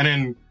 because I know, and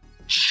then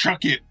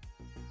chuck it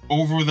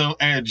over the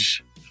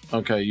edge.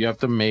 Okay. You have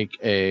to make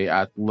a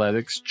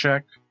athletics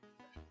check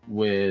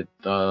with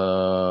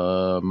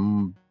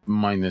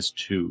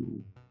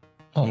 -2.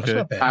 Oh, that's Okay.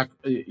 not bad.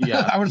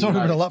 Yeah. I would have thought it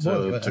would be a lot more.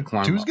 to But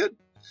climb 2 is up. good.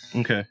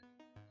 Okay.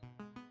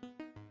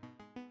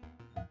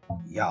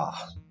 Yeah.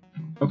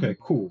 Okay.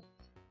 Cool.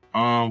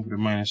 With a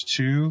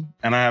 -2,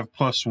 and I have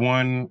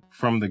 +1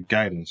 from the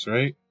guidance,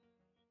 right?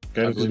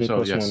 Guidance believe is so,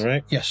 plus yes. 1,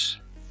 right? Yes.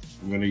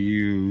 I'm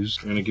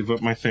gonna give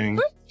up my thing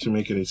to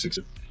make it a 6.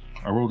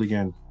 I rolled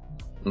again.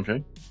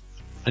 Okay.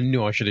 I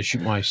knew I should have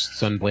shoot my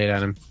sun blade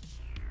at him.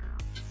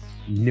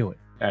 Knew it.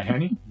 At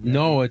Henny?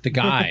 No, at the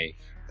guy.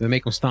 To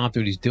make him stop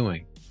what he's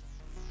doing.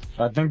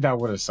 I think that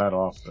would have set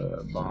off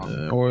the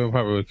bomb. Or it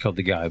probably would have killed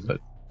the guy, but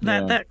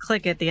that Yeah. that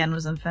click at the end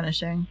wasn't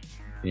finishing.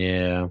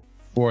 yeah.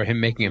 Or him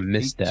making a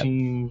misstep.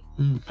 18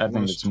 I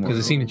think it's more. Because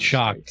it seemed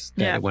shocked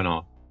that Yeah. it went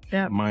off.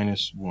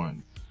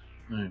 -1.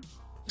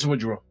 So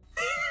what'd you roll?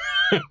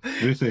 What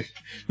do you think?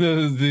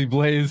 The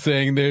blade is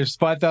saying there's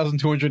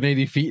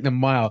 5,280 feet in a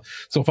mile.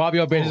 So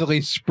Fabio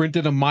basically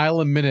sprinted a mile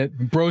a minute.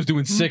 Bro's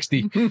doing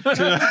 60.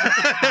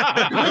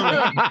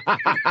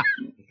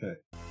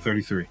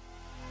 33.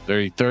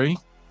 33.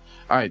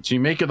 All right. So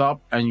you make it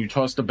up and you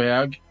toss the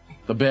bag.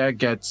 The bag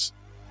gets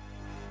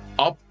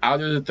up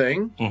out of the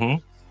thing Mm-hmm.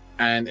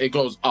 and it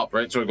goes up,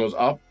 right? So it goes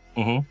up.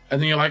 Mm-hmm.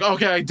 And then you're like,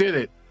 okay, I did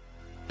it.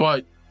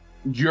 But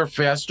you're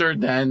faster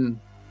than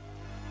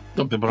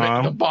the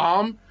bomb? The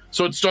bomb.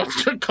 So it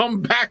starts to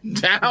come back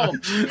down.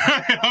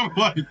 I'm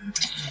like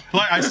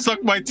I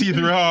suck my teeth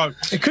real hard.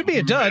 It could be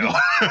a dud.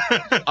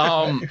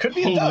 It could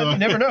be a dud. You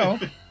never know.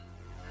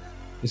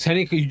 Is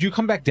Henny? Did you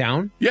come back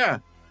down? Yeah.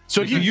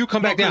 So you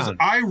come back down.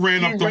 I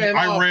ran up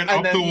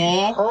the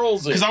wall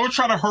hurls it. because I was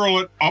trying to hurl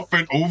it up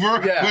and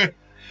over. Yeah.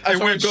 It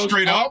went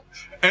straight up.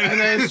 And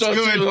then it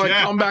starts to like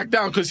come back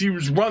down because he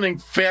was running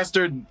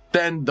faster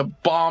than the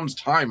bomb's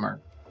timer.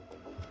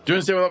 Do you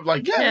understand what I'm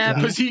like? Yeah.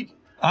 Because he.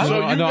 I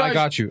guys,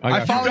 got you.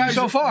 I followed you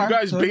so far. You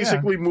guys so,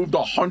 basically moved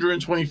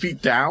 120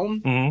 feet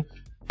down, Mhm.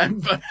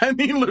 and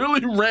he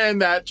literally ran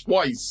that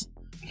twice.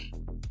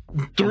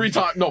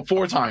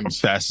 4 times.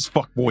 Fast as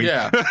fuck, boy.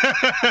 Yeah.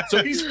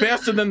 So he's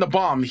faster than the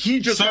bomb. He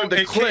just heard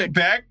the it click. came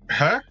back,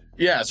 huh?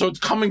 Yeah, so it's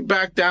coming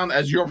back down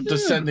as you're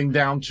descending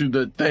down to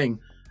the thing.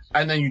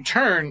 And then you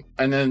turn,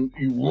 and then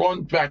you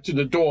run back to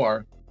the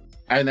door,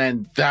 and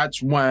then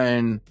that's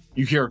when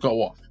you hear it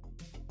go off.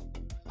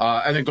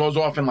 And it goes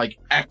off and, like,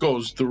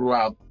 echoes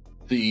throughout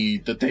the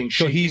thing.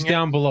 So he's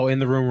down below in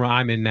the room where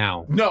I'm in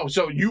now. No,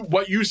 so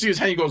what you see is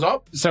Henny goes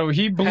up. So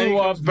he blew Henny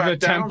up comes back the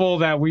down. temple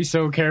that we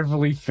so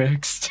carefully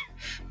fixed.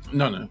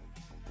 No.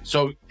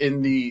 So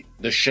in the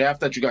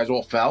shaft that you guys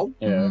all fell,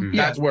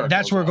 that's where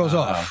it goes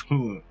off.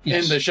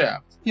 Yes. In the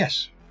shaft.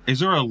 Yes. Is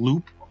there a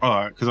loop?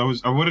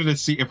 Because I wanted to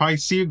see if I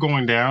see it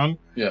going down.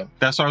 Yeah.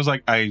 That's why I was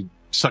like, I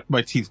sucked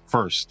my teeth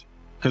first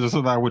because that's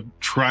what I would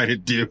try to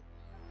do.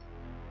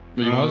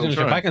 But If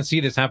I can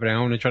see this happening, I'm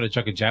going to try to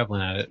chuck a javelin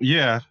at it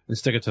Yeah, and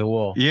stick it to the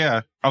wall.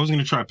 yeah. I was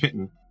gonna try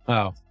pitting,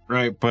 Oh.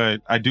 right?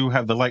 But I do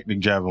have the lightning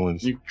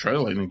javelins. You try the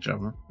lightning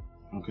javelin.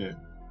 Okay,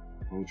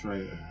 we'll try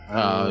it.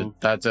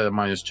 That's at a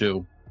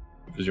 -2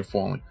 because you're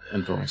falling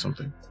and throwing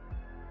something.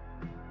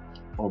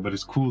 Oh, but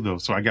it's cool though.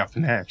 So I got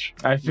finesse.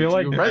 I feel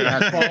like You're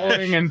right.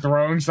 falling and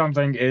throwing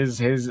something is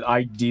his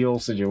ideal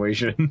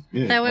situation.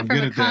 Yeah, That went I'm from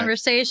good a at that.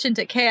 conversation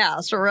to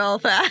chaos real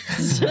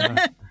fast.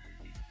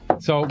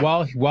 So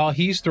while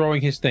he's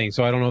throwing his thing,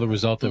 so I don't know the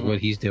result of what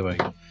he's doing.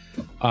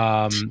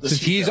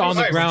 Since he's on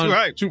the ground,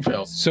 Right. 2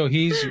 fails. so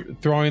he's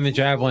throwing the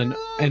javelin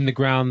in the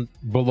ground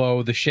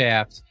below the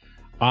shaft.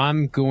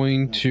 I'm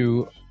going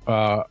to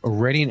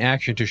ready in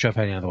action to shove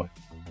Henny out of the way.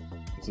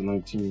 It's a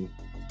 19.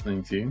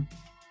 19.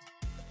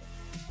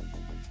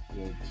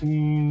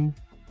 19.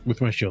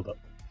 With my shield up.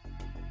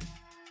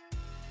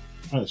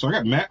 All right, so I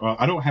got mad.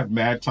 I don't have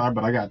mad time,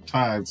 but I got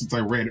time since I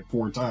ran it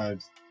 4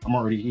 times. I'm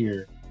already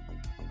here.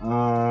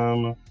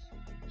 Let's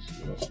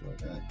see what else do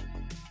I got?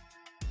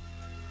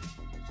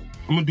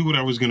 I'm gonna do what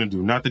I was gonna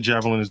do. Not the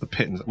javelin, is the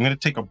pittance. I'm gonna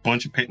take a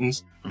bunch of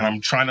pittance, and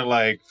I'm trying to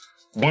like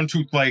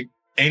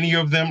any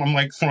of them. I'm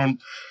like throwing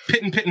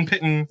pitting,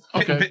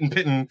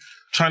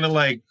 trying to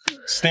like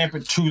stamp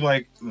it to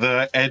like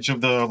the edge of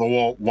the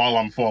wall while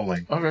I'm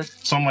falling. Okay.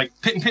 So I'm like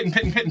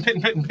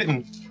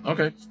pitting.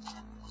 Okay.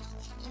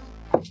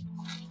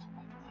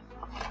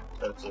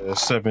 That's a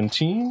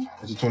 17.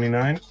 That's a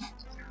 29.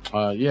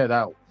 Yeah,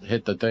 that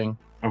hit the thing.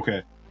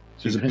 Okay.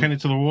 So is it pinned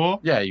to the wall?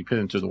 Yeah, you pin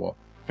it to the wall.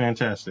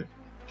 Fantastic.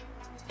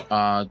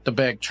 The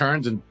bag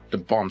turns and the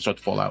bombs start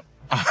to fall out.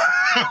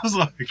 I was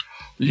like,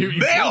 You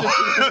pinned it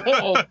to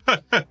the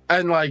wall,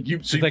 and like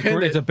you, so you Like,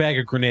 pinned it's it. a bag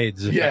of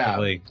grenades, Yeah,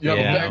 effectively. you have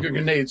a bag of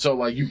grenades, so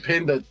like you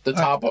pin the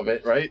top of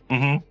it, right?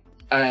 mm-hmm.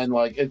 And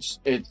like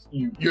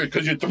you're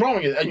because you're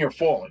throwing it and you're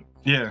falling,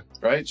 Yeah.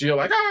 right? So you're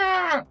like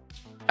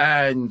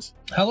and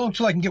How long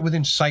till I can get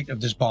within sight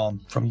of this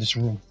bomb from this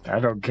room? I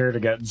don't care to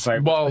get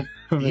inside. well,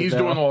 he's No.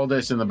 doing all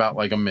this in about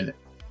like a minute.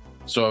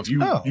 So if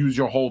you use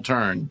your whole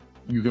turn,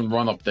 you can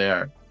run up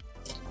there,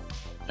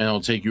 and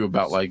it'll take you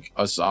about like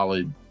a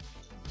solid.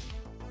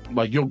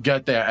 Like you'll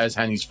get there as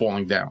Henny's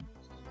falling down.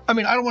 I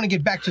mean, I don't want to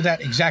get back to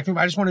that exact room.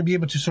 I just want to be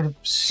able to sort of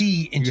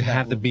see into You that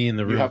have to room. be in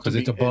the room have to because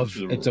it's be above. into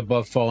the room. It's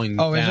above falling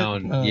Oh, is it?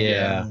 down. Oh,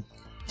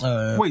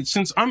 yeah. Wait,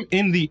 since I'm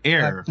in the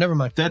air, Never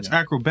mind. that's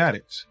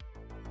acrobatics.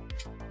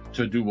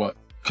 To do what?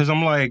 Because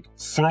I'm like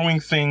throwing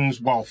things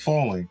while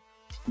falling.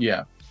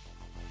 Yeah.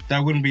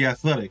 That wouldn't be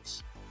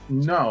athletics.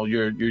 No,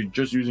 you're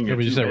just using It your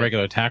was just two a hit.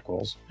 regular attack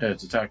rolls. Yeah,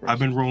 it's attack rolls. I've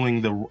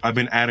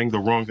been adding the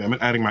wrong thing. I've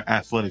been adding my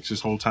athletics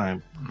this whole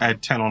time. I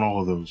had 10 on all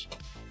of those.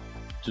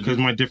 Because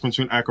my difference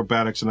between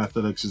acrobatics and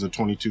athletics is a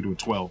 22 to a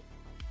 12.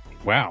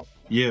 Wow.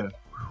 Yeah.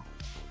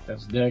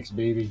 That's Dex,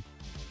 baby.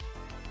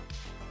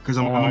 Because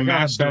I'm I a got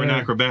master in better-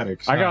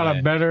 acrobatics. I got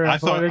a better I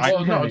thought athletics.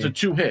 Well, no, it's a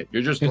 2-hit.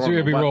 You're just It's throwing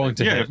going to be a weapon. rolling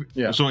to yeah, hit.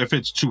 Yeah. So if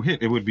it's 2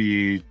 hit, it would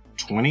be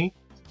 20.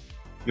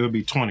 It would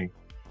be 20.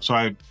 So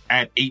I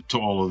add 8 to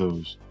all of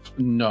those.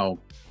 No,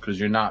 because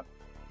you're not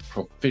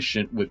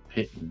proficient with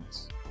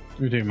pittance.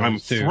 You're taking I'm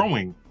minus 2.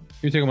 throwing.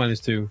 You're taking minus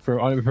 2 for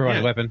improvised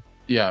Yeah. weapon.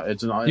 Yeah,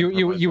 it's an.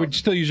 You would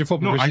still use your full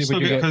No, I proficiency, still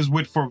but you get get because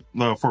with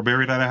the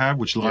forbearity that I have,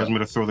 which allows Yeah. me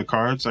to throw the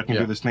cards, I can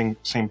Yeah. do this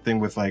same thing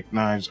with like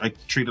knives. I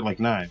treat it like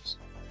knives.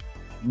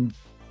 Mm.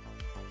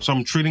 So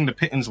I'm treating the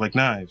pittance like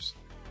knives.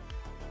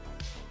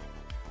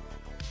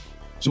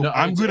 So No,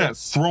 I'm good at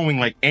it's- throwing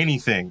like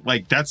anything.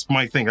 Like that's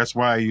my thing. That's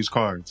why I use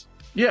cards.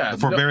 Yeah. The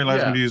forbearity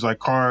allows yeah. me to use like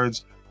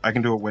cards. I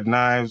can do it with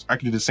knives. I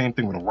can do the same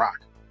thing with a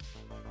rock.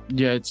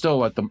 Yeah, it's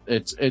still at the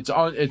it's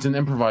an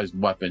improvised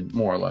weapon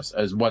more or less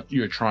as what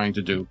you're trying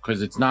to do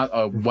because it's not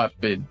a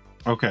weapon.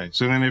 Okay,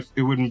 so then if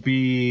it wouldn't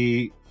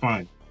be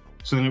fine,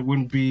 so then it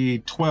wouldn't be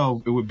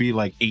 12. It would be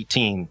like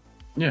 18.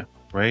 Yeah.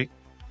 Right.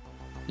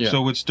 Yeah.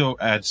 So it would still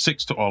add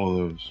 6 to all of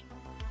those.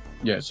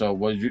 Yeah. So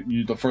was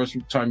you the first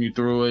time you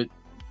threw it?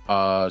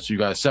 So you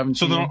got a 17.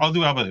 So then I'll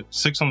do how about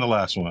 6 on the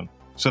last one.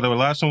 So the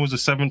last one was a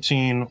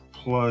 17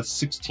 plus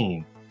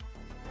 16.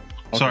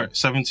 Okay. Sorry,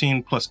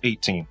 17 plus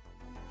 18.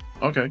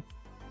 Okay.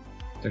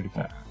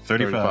 35.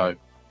 All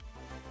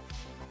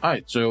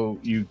right. So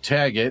you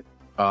tag it.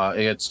 It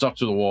gets stuck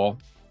to the wall,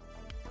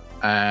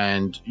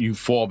 and you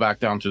fall back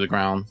down to the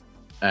ground,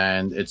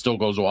 and it still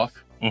goes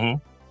off.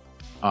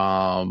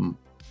 Mm-hmm.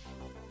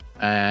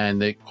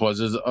 And it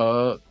causes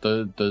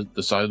the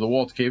side of the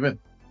wall to cave in.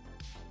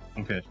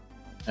 Okay.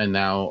 And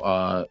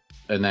now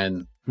and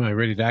then my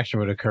ready to action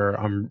would occur.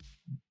 I'm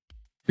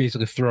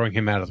basically throwing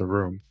him out of the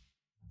room.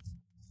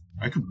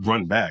 I could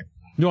run back.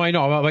 No, I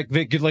know.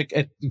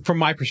 From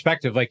my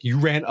perspective, like you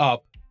ran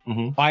up.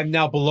 Mm-hmm. I'm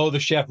now below the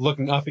shaft,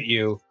 looking up at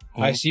you.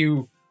 Mm-hmm. I see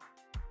you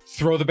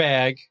throw the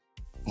bag,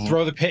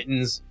 throw the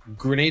pittance.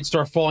 Grenades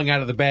start falling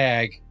out of the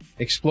bag.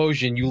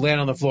 Explosion. You land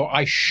on the floor.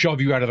 I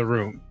shove you out of the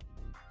room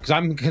because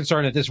I'm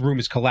concerned that this room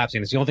is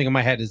collapsing. It's the only thing in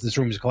my head is this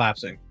room is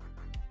collapsing.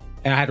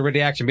 And I had a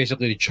ready action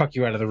basically to chuck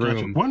you out of the room.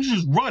 Gotcha. Why don't you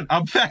just run?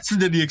 I'm faster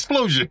than the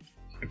explosion.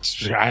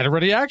 I had a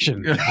ready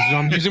action.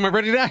 I'm using my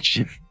ready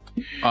action.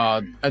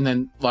 And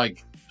then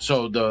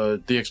so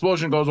the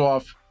explosion goes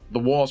off, the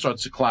wall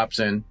starts to collapse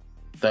in.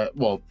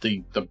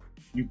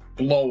 You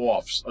blow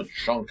off a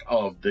chunk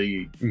of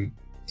the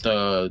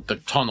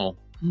tunnel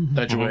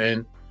that you were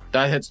in.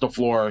 That hits the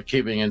floor,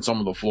 caving in some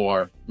of the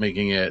floor,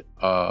 making it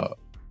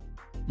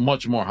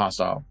much more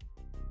hostile.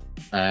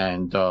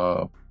 And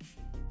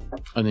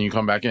then you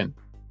come back in.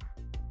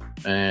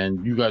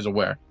 And you guys are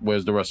where?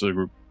 Where's the rest of the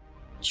group?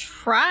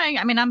 Trying.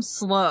 I mean, I'm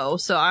slow,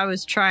 so I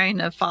was trying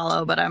to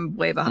follow, but I'm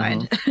way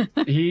behind.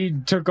 He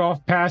took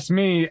off past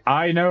me.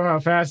 I know how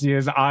fast he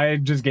is. I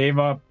just gave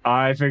up.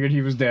 I figured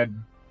he was dead.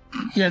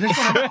 Yeah, this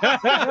He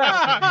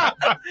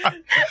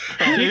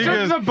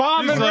took the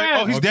bomb and ran.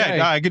 Oh, he's dead.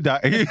 Nah, I could die.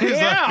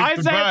 I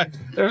said,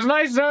 it was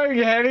nice knowing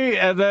you, Henny.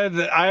 And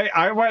then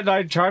I went and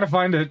I tried to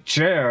find a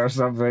chair or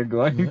something.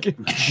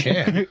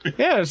 chair?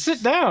 Yeah,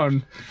 sit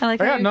down. I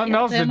got nothing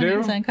else to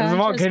do. The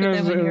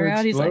volcano's going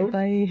to explode.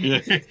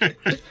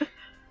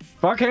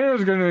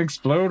 Volcano's going to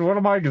explode. What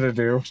am I going to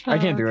do? I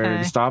can't do anything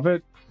to stop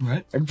it.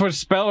 Right. I can put a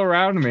spell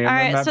around me. All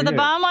right, so the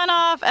bomb went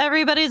off.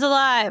 Everybody's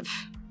alive,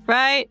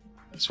 right?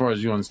 As far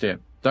as you understand.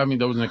 I mean,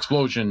 there was an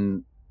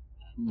explosion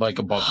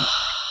above you.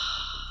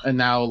 And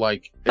now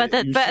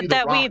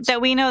that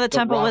we know the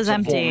temple was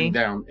empty. Falling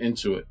down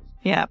into it.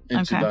 Yeah.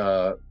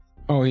 Into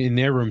in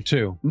their room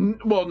too.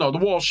 Well, no, the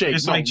wall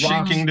shakes. It's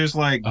shaking. There's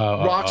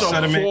rocks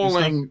are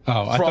falling.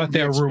 I thought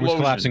their room was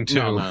collapsing too.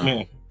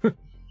 No.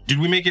 Did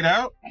we make it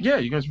out? Yeah,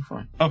 you guys were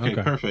fine. Okay.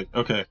 Perfect.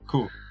 Okay,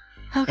 cool.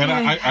 Okay. And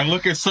I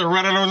look at Sir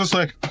Red and I was just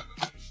like,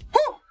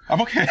 whew,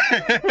 I'm okay.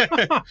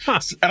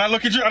 And I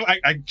look at you,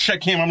 I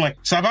check him, I'm like,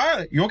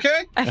 Sava, you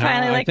okay? I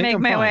finally make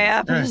my way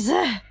up. Right.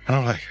 And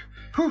I'm like,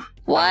 whew.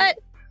 What?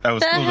 That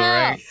was the cool, hell?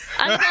 right?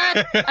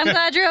 I'm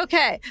glad you're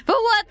okay. But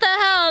what the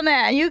hell,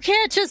 man? You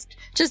can't just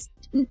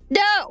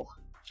no.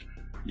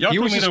 Y'all He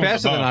told was me just there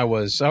faster a than bomb. I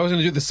was. I was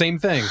going to do the same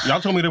thing.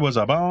 Y'all told me there was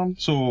a bomb,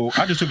 so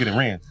I just took it and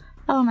ran.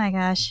 Oh my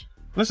gosh.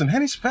 Listen,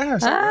 Henny's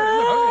fast.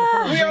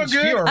 Ah. We all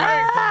good.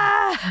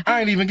 Ah.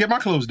 I ain't even get my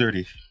clothes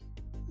dirty.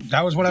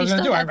 That was what I was You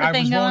going to do. still got the I was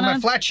thing rolling going my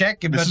on? flat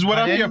check. This is what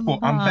I'm here for.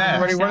 I'm Aw. fast.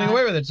 Already running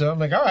away with it, so I'm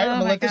like, all right, I'm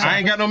going to let this I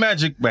ain't got no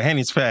magic, but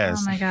Henny's Oh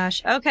fast. my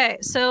gosh. Okay,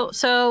 so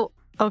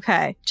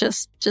okay,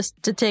 just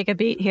to take a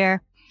beat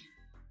here.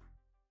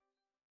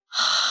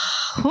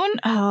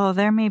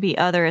 There may be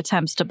other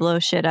attempts to blow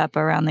shit up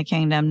around the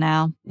kingdom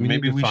now.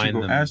 Maybe we should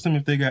go ask them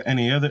if they got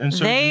any other insurgents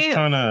They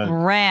trying to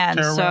ran,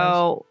 terrorize.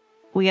 so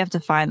we have to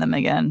find them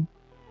again.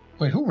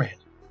 Wait, who ran?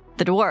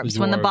 The dwarves.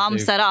 When the dwarves, bomb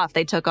they- set off,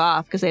 they took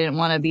off because they didn't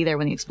want to be there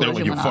when the They're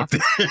explosion like, went you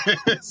off.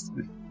 fucked this.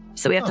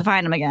 So we have to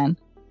find them again.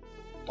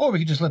 Or we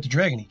could just let the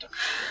dragon eat them.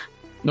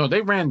 No,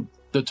 they ran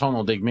the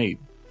tunnel they made.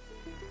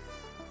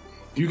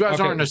 You guys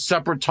Okay. are in a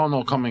separate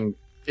tunnel coming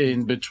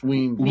in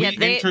between. We Yeah,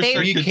 they-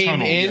 intersected We the came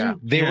tunnel. in, yeah.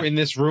 they were in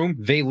this room,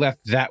 they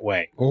left that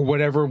way. Or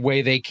whatever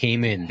way they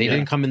came in. They Yeah.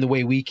 didn't come in the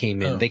way we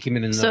came in. Oh. They came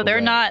in So another they're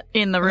way. not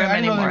in the room I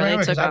didn't know anymore. ran They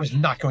away took 'cause I off. was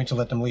not going to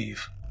let them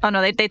leave. Oh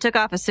no, they took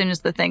off as soon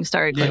as the thing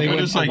started. Yeah, they were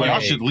went just like, away. y'all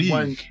should leave.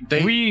 When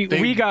they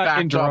we got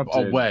backed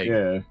interrupted. up away.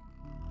 Yeah.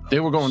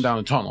 They were going down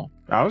the tunnel.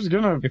 I was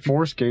gonna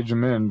force cage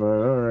them in, but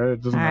all right,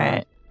 it doesn't All matter.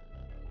 right.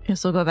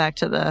 Guess we'll go back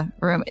to the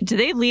room. Did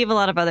they leave a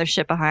lot of other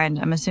shit behind?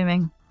 I'm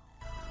assuming.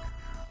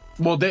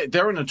 Well,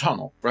 they're in a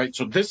tunnel, right?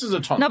 So this is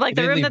a tunnel. No, but like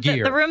the They room leave that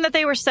gear. the room that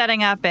they were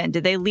setting up in.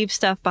 Did they leave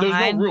stuff There's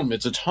behind? no room.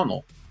 It's a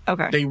tunnel.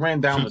 Okay. They ran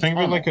down So the think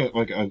of tunnel. it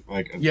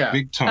like a Yeah.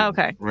 big tunnel.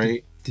 Okay.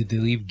 Right? Did they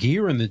leave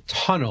gear in the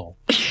tunnel?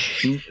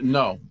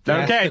 No.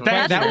 Okay,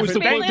 that was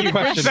the point of the Good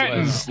question.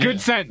 sentence.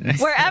 Good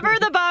sentence. Wherever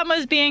the bomb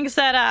was being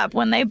set up,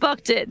 when they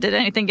booked it, did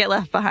anything get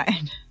left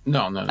behind?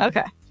 No.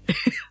 Okay.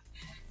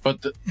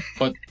 But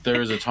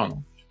there is a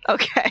tunnel.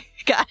 Okay,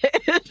 got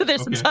it.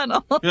 There's a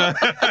tunnel.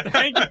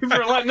 Thank you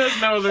for letting us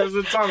know there's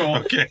a tunnel.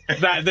 Okay.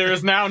 That there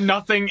is now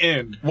nothing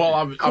in. Well,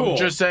 I'm Cool.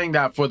 just saying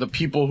that for the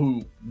people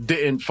who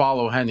didn't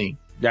follow Henny.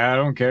 Yeah, I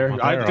don't care.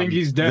 I think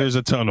he's dead. There's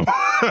a tunnel.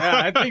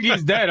 Yeah, I think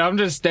he's dead. I'm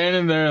just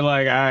standing there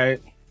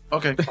like,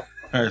 Okay.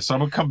 All right, so I'm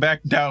gonna come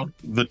back down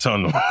the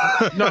tunnel.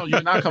 No,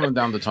 you're not coming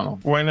down the tunnel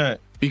Why not?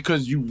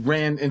 because you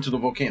ran into the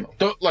volcano.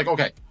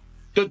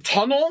 The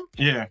tunnel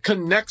Yeah,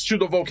 connects to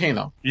the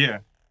volcano. yeah.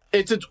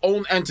 It's its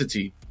own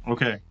entity,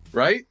 Okay.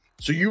 right?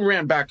 So you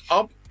ran back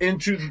up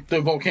into the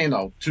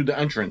volcano to the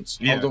entrance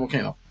Yeah. of the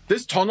volcano.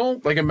 This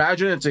tunnel, like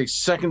imagine it's a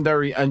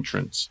secondary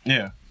entrance,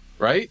 Yeah.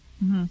 right?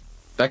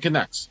 That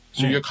connects.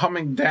 So you're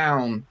coming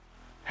down,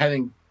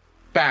 heading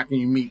back, and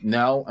you meet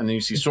Nell, and then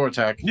you see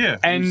Sortek. Yeah.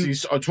 And And- you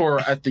see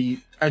Atura at the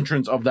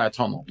entrance of that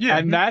tunnel. Yeah.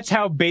 and that's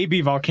how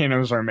baby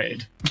volcanoes are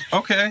made.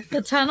 Okay.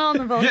 The tunnel and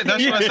the volcano. Yeah,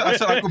 that's what I said. I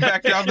said I go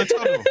back down the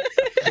tunnel.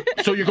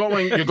 So you're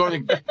going to go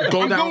I'm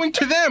down. going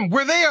to them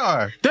where they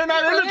are. They're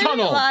not in the There's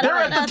tunnel. a lot of They're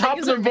at the top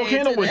of things the are made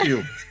volcano with today.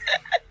 you.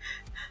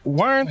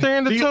 Why aren't they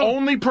in the The tunnel?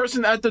 only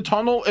person at the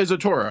tunnel is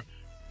Atura.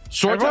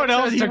 Sortek Everyone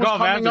else said he took was off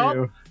coming up. after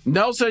you.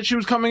 Nell said she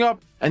was coming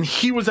up, and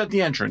he was at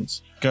the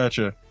entrance.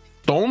 Gotcha.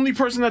 The only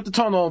person at the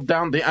tunnel,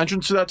 down the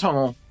entrance to that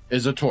tunnel,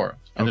 is Atura.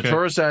 And Okay.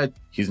 Atura said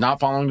he's not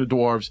following the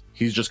dwarves.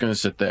 He's just going to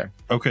sit there.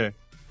 Okay.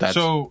 That's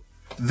So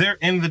they're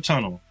in the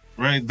tunnel,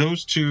 right?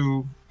 Those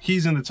two.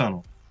 He's in the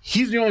tunnel.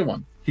 he's the only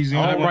one. He's the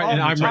Oh, only right, one.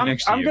 and I'm right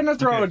next to I'm you. gonna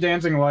throw Okay. a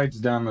dancing lights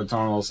down the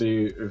tunnel,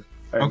 see if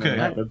anything Okay.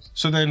 happens.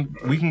 So then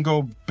we can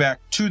go back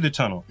to the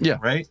tunnel. Yeah.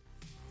 Right.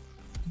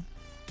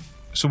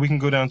 So we can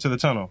go down to the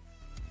tunnel.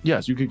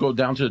 Yes, you could go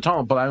down to the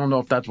tunnel, but I don't know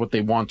if that's what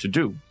they want to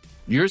do.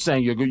 You're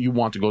saying you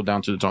want to go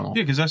down to the tunnel.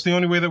 Yeah, because that's the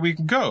only way that we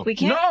can go. We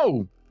can't.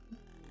 No!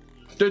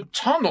 The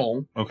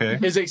tunnel Okay.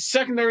 is a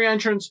secondary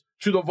entrance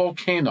to the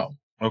volcano.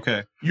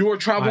 Okay. You are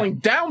traveling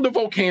down the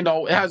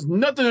volcano. It has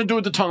nothing to do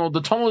with the tunnel.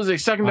 The tunnel is a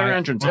secondary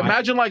entrance.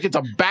 Imagine like it's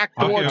a back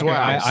door Okay, to okay. a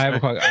house. I have a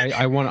question.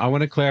 I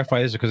want to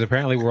clarify this because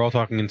apparently we're all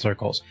talking in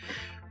circles.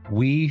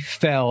 We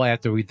fell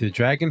after the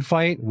dragon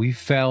fight. We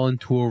fell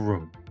into a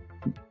room.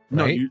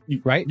 No, right?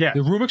 Right? Yeah.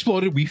 The room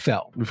exploded. We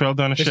fell. We fell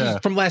down a This is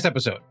shaft. from last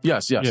episode.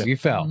 yes. We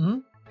fell.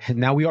 Mhm. And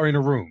now we are in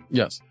a room.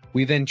 Yes.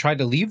 We then tried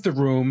to leave the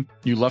room.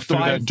 You left through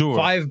Five, that door.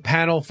 five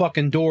panel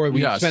fucking door.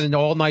 We Yes. spent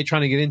all night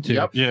trying to get into.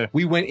 Yep. Yeah.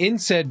 We went in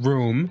said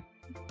room.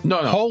 No.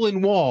 Hole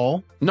in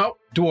wall. Nope.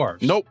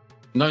 Dwarves. Nope.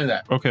 None of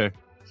that. Okay.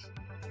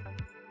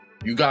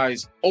 You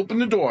guys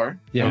opened the door.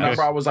 Yeah. And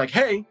Okay. I was like,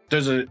 hey,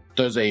 there's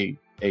a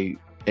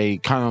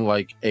kind of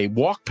like a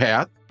walk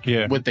path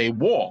Yeah. with a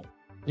wall.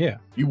 Yeah.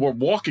 You were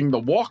walking the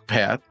walk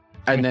path,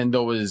 and then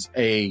there was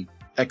a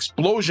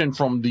explosion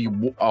from the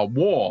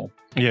wall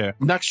Yeah.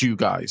 next to you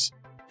guys.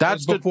 That's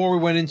That's the before we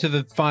went into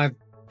the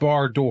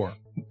 5-bar door.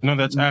 No,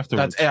 that's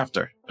afterwards. that's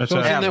after. That's So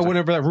it's in after. there,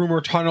 whatever that room or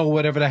tunnel,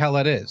 whatever the hell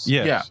that is.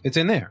 Yes. Yeah. It's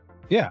in there.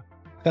 Yeah.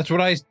 That's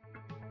what I.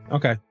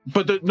 Okay.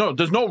 But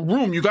there's no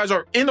room. You guys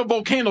are in a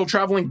volcano,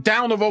 traveling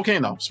down a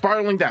volcano,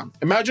 spiraling down.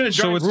 Imagine a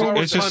So giant it's- room.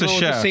 it's just a tunnel,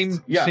 shaft.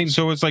 Same, Yeah. same.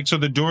 So it's like, so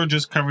the door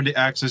just covered the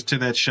access to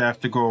that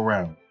shaft to go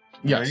around.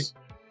 Yes.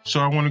 So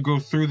I want to go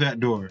through that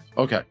door.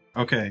 Okay.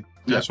 Okay.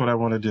 That's what I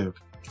want to do.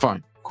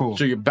 Fine. Cool.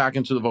 So you're back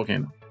into the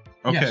volcano.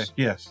 Okay.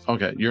 Yes.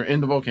 Okay. You're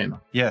in the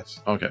volcano.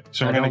 Yes. Okay.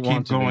 So I we're gonna don't want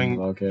keep to be going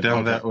located. down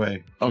Okay. that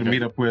way. Okay. We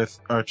meet up with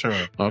Arturo.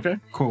 Okay.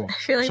 Cool. I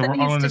feel like So that we're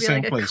needs all in to the be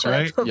same like place, a clip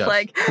right? of Yes.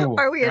 like, Cool.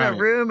 are we in Got a it.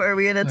 room? Are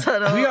we in a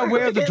tunnel? We are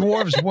where the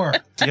dwarves were.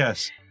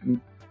 Yes.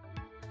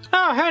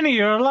 Oh, Henny,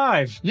 you're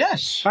alive.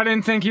 Yes. I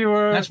didn't think you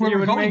were. That's where you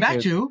we're would going make back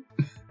it. to.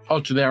 Oh,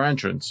 to their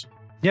entrance.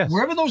 Yes.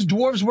 Wherever those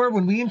dwarves were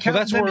when we encountered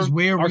that's them where is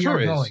where we Arturo are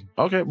is. going.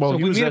 Okay. Well, So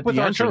he we was meet at up with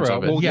the entrance Arturo.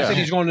 of it. Well, he yeah. said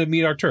he's going to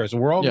meet Arturo. So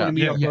we're all Yeah. going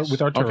to meet Yeah. up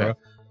with Arturo. Okay.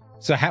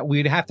 So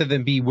we'd have to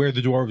then be where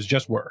the dwarves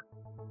just were.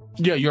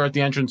 Yeah, you're at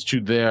the entrance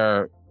to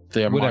their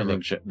Whatever.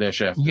 mining their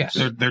shaft. Yes.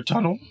 Their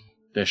tunnel.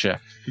 Their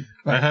shaft.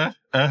 Yeah.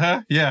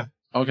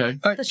 Okay.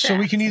 All right, The so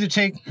we can either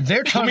take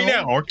their Kill me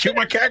tunnel now or kill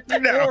my character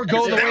now. or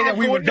go the way that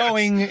we were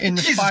going in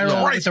the Jesus spiral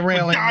with Christ, the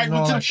railing we're and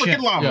all diving that to the shit.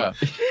 freaking lava.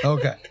 Yeah.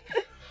 Okay.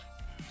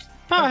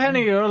 Oh,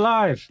 Henny, you're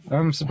alive.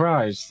 I'm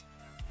surprised.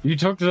 You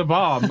took the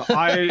bomb.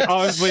 I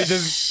honestly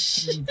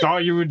just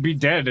thought you would be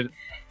dead.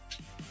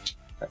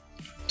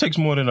 Takes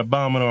more than a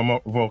bomb and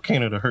a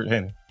volcano to hurt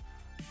Henny.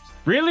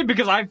 Really?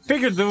 Because I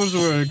figured those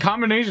were a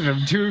combination of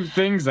two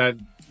things that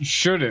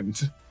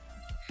shouldn't.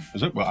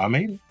 Is it? Well, I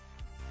made it.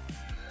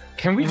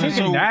 Can we take a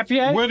So, nap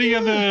yet? Where are the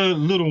other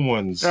little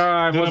ones?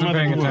 I The wasn't other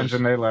paying little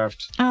attention. They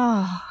left.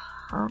 Oh,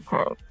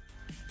 okay.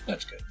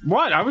 That's good.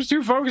 What? I was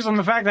too focused on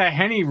the fact that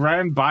Henny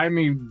ran by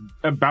me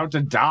about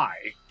to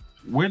die.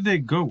 Where'd they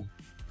go?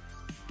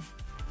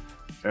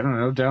 I don't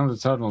know, down the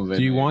tunnel.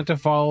 Do you want to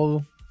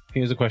follow?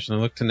 Here's the question. I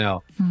look to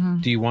Nell.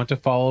 Mhm. Do you want to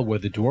follow where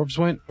the dwarves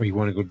went, or you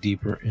want to go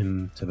deeper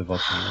into the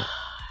volcano?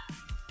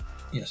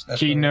 Yes, that's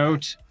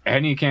Keynote,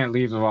 Henny can't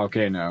leave the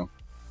volcano.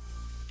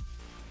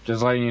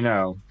 Just letting you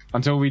know.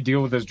 Until we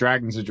deal with this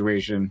dragon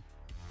situation.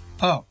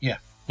 Oh, yeah.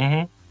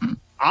 Mm-hmm.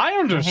 I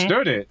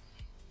understood it.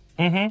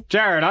 Mm-hmm.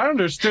 Jared, I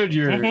understood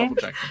your... Double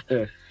check.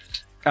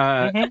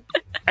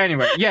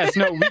 Anyway, yes,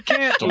 no, we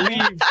can't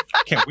leave.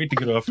 Can't wait to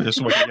get off here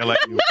so I can yell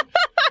at you.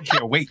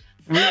 Can't wait.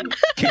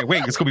 Can't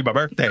wait. It's gonna be my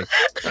birthday.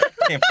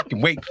 Can't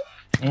fucking wait.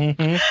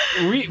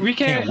 Mm-hmm. We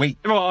can't wait.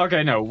 Well,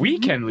 okay, no, we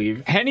can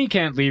leave. Henny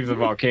can't leave the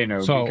volcano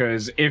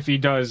because if he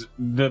does,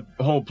 the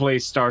whole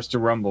place starts to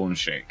rumble and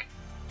shake.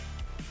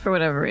 For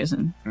whatever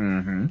reason.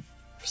 Mm-hmm.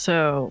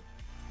 So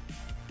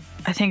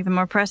I think the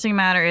more pressing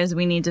matter is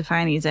we need to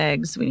find these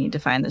eggs. We need to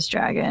find this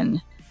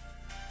dragon.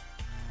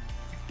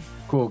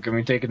 Cool. Can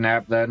we take a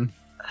nap then?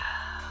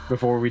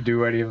 Before we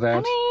do any of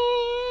that?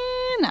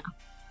 No.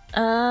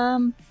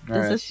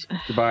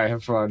 Goodbye.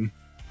 Have fun.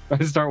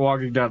 I start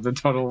walking down the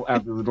tunnel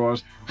after the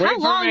dwarves. How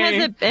long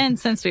has it been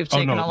since we've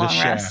taken a long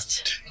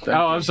rest? Oh,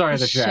 I'm sorry,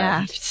 the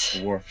shaft.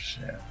 Dwarf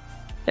shaft.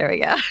 There we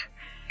go.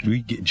 We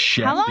get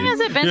shafted. How long has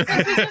it been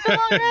since we took a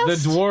long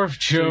rest? The dwarf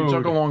So you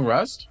took chode. a long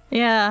rest?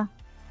 Yeah.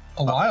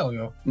 A while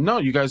ago. No,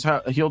 you guys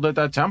healed at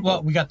that temple.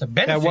 Well, we got the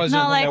benefit. That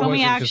wasn't. No, like that when we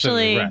wasn't considered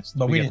actually rest.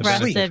 But we got didn't the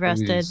sleep. benefit.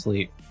 We didn't Rested.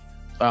 sleep.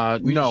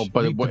 No,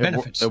 but reap the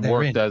benefits it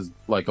worked therein. as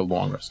like a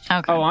long rest.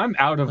 Okay. Oh, I'm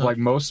out of like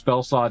most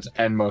spell slots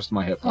and most of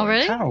my hit points. Oh,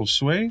 really? How,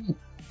 Sway?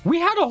 We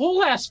had a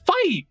whole ass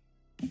fight.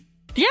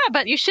 Yeah,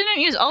 but you shouldn't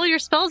use all your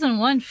spells in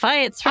one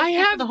fight. It's I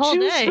have the whole 2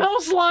 day. spell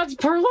slots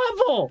per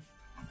level.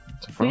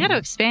 We got to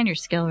expand your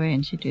skill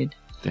range, dude.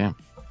 Yeah,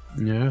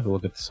 I have to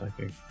look at the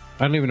psychic.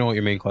 I don't even know what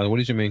your main class. What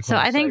is your main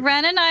class? So I think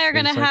Ren and I are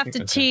going to Psychic? have to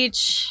Okay.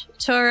 teach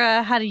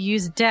Tora how to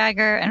use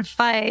dagger and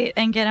fight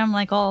and get him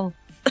like all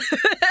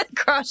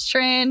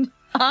cross-trained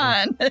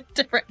on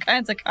different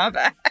kinds of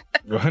combat.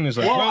 Rohan is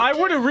like, Well, well, I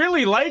would have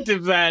really liked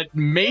if that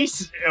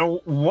mace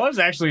was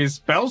actually a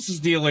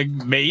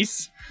spell-stealing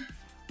mace.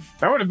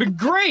 That would have been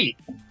great.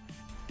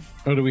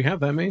 Oh, do we have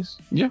that mace?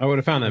 Yeah. I would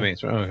have found that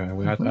mace. Right? Okay,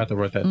 we have to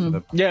write that to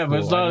the. Yeah, but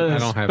it's Cool, not I a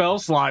don't have- spell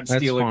slot That's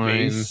stealing fine.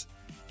 mace.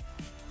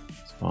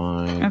 It's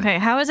fine. Okay,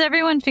 how is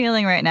everyone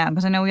feeling right now?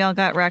 Because I know we all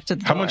got wrecked at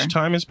the how door. much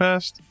time has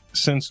passed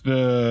since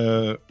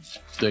the?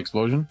 The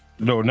explosion?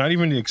 No, not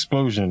even the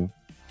explosion.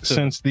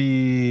 Since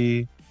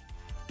the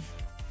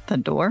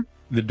door?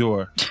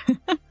 door.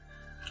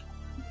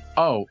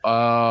 Oh,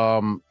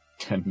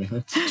 10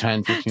 minutes.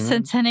 10, 15 minutes?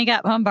 Since Henny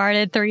got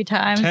bombarded 3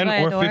 times 10 by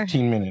a or door.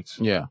 15 minutes.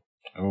 Yeah.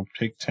 I will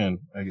take 10.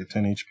 I get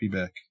 10 HP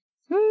back.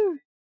 Woo.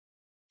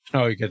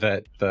 Oh, you get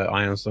that the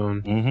ion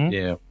stone. Mm-hmm.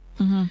 Yeah.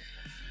 Mhm.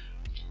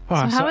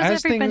 Ah, So how is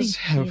as everybody things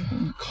have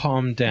feeling?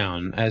 calmed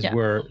down as Yeah.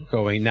 we're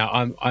going now,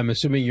 I'm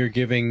assuming you're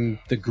giving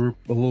the group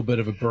a little bit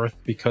of a berth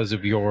because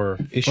of your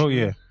issue. Oh,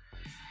 yeah.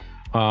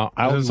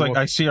 It's like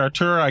I see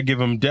Artura, I give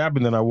him dab,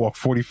 and then I walk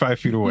 45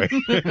 feet away.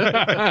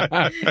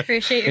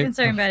 Appreciate your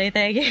concern, buddy.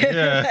 Thank you.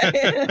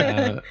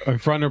 Yeah. In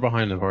front or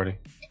behind the party?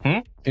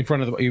 In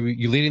front of the.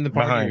 You leading the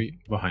party? Behind. Or you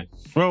behind.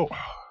 Well,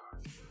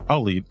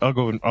 I'll lead. I'll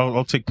go.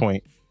 I'll take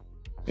point.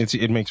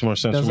 It makes more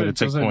sense for me to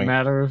take Doesn't point.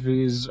 matter if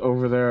he's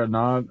over there or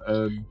not.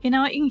 You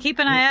know what? You can keep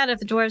an eye out. If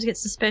the dwarves get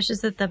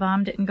suspicious that the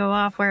bomb didn't go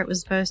off where it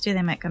was supposed to,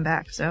 they might come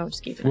back. So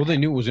just keep it. Well, they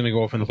knew it was going to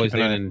go off in the place Keep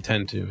they an eye. didn't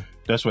intend to.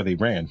 That's why they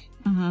ran.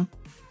 Mm-hmm.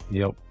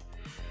 Yep. All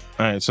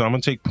right, so I'm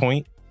gonna take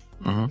point.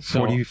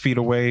 40 feet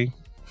away,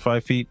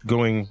 5 feet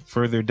going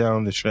further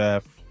down the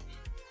shaft,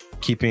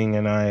 keeping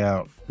an eye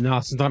out. Now,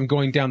 since I'm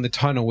going down the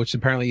tunnel, which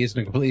apparently is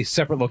in a completely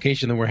separate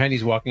location than where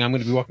Henny's walking, I'm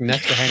going to be walking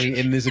next to Henny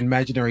in this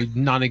imaginary,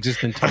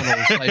 non-existent tunnel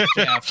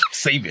shaft.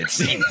 Save it.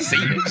 Just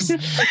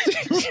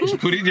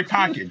put it in your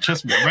pocket.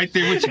 Trust me, I'm right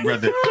there with you,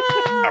 brother.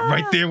 I'm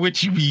right there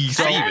with you.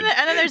 Save And it.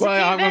 then there's Well,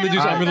 a I'm going to do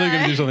something. I'm really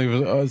going to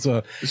do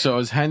something. So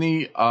as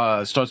Henny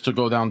starts to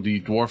go down the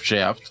dwarf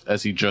shaft,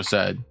 as he just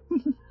said,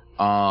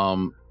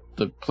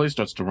 the place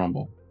starts to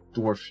rumble.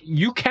 Dwarf.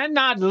 You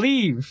cannot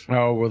leave.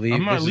 Oh, we're leaving.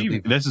 I'm not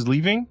leaving. This is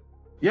leaving?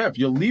 Yeah, if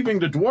you're leaving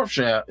the dwarf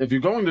shaft, if you're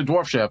going the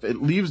dwarf shaft,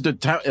 it leaves the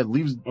town. It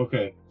leaves.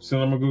 Okay,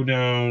 so I'm gonna go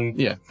down.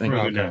 Yeah, thank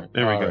further you. down.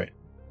 There we All go. right.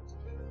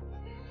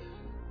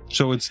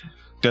 So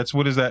that's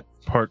what is that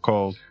part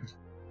called?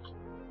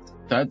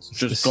 That's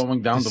just The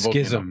going down the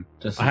volcano. schism.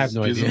 I have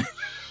no idea.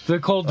 The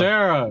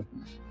caldera.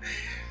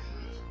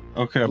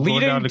 Okay, I'm going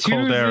leading down the to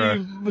caldera.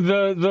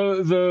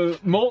 the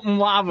molten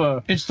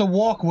lava. It's the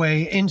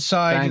walkway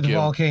inside Thank the you.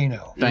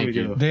 volcano. Thank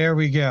you. There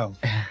we go.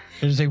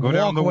 There's a Go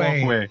down the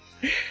walkway, walkway.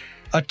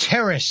 a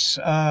terrace.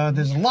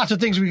 There's lots of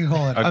things we can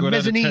call it. I A go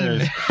down the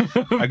mezzanine.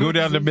 I go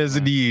down the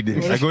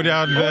mezzanine. I go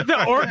down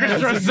The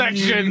orchestra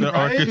section. the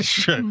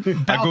orchestra.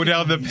 I go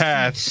down the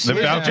path, the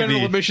General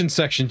balcony, admission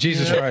section.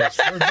 Jesus Christ.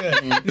 We're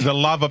good. the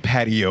lava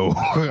patio.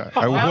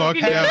 I walk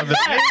down the.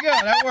 There you go.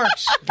 That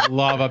works.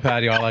 Lava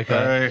patio. I like All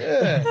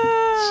that.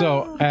 right.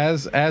 So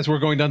as we're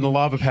going down the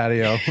lava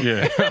patio,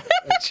 Yeah.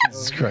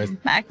 Jesus Christ,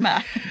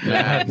 magma.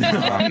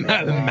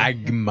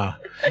 magma.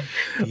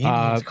 The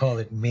Indians call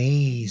it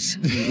maze.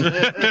 Go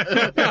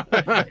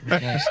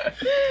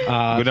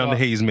down the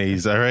haze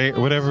maze. All right.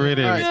 Whatever it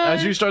is. All right,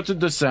 as you start to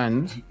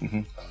descend,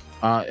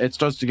 it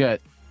starts to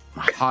get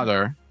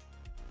hotter.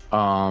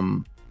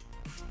 I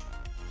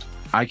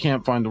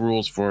can't find the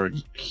rules for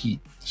heat.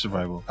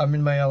 Survival. I'm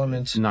in my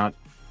element. It's not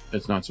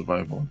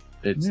survival.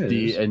 It's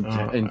the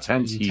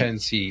intense heat.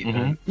 Intense heat.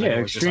 Mhm. Yeah,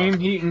 extreme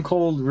heat and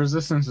cold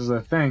resistance is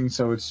a thing,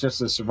 so it's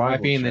just a survival.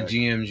 Might be in the check.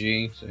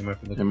 GMG, so you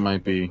might be looking. It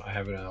might be. I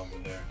have it over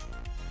there.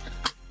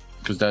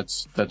 Because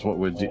that's what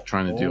we're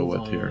trying to deal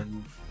with here.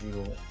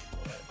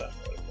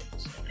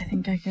 I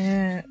think I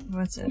get.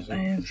 What's it? I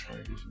have.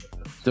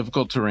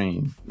 Difficult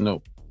terrain.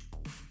 Nope.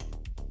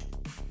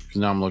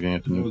 Because now I'm looking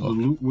at the new The book.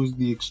 loot was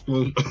the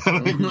explosion.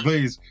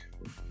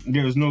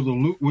 The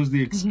loot was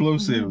the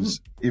explosives.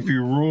 If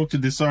you roll to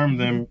disarm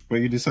them, but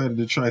you decided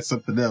to try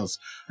something else.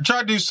 I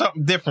tried to do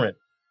something different.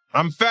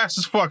 I'm fast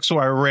as fuck, so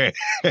I ran.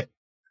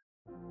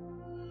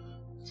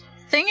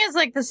 Thing is,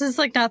 like, this is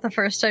like not the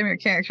first time your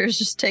character is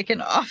just taken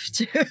off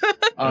too.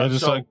 I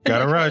just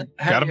gotta run,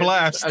 gotta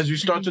blast. As you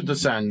start to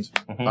descend,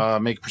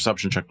 make a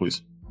perception check,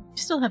 please. You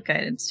still have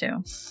guidance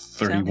too.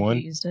 31.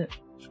 You used it.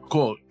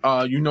 Cool.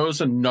 You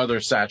notice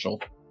another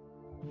satchel.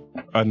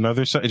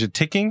 Another set. Is it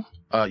ticking?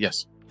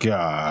 Yes.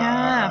 God.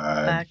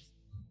 Yeah.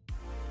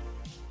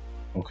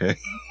 Okay.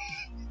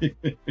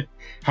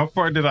 How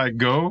far did I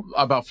go?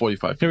 About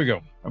 45. Here we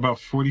go. About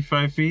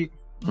 45 feet.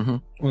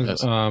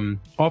 Yes.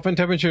 Often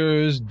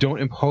temperatures don't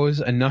impose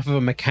enough of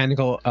a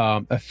mechanical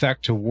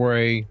effect to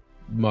worry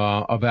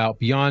about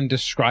beyond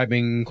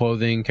describing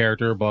clothing,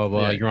 character, blah,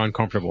 blah, Yeah. You're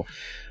uncomfortable.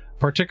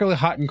 Particularly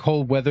hot and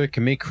cold weather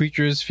can make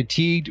creatures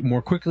fatigued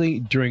more quickly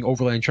during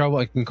overland travel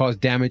and can cause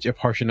damage if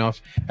harsh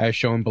enough, as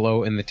shown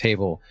below in the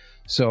table.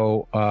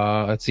 So,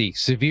 let's see.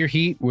 Severe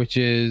heat, which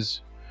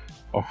is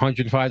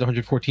 105 to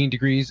 114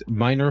 degrees,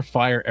 minor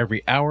fire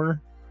every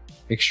hour.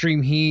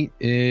 Extreme heat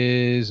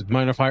is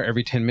minor fire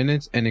every 10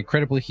 minutes, and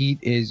incredible heat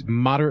is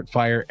moderate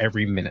fire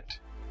every minute.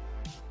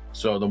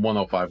 So the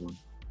 105 one.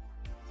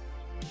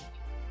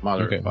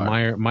 Moderate Okay,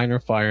 fire. minor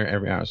fire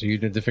every hour. So you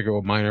need to figure out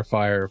what minor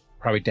fire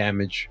probably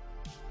damage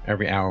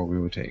every hour we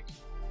would take.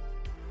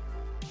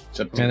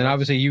 Except And then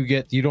obviously you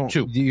don't.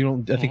 Two. You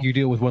don't. I think you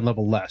deal with one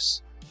level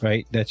less,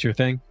 right? That's your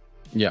thing.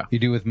 Yeah. You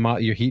do with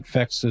your heat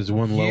effects is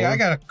one lower. Yeah, I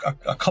got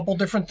a couple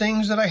different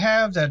things that I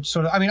have that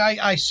sort of. I mean,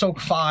 I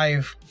soak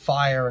 5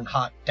 fire and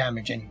hot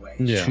damage anyway.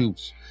 Yeah. Two.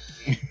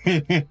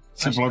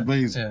 Simple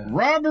blaze. Yeah.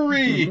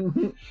 Robbery.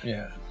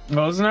 Yeah.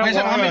 Well, isn't Like I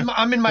that said, why?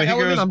 I'm in my He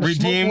element. goes, I'm the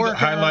smoke redeemed, worker,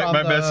 highlight I'm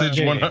my the message.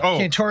 Yeah, One, yeah. oh,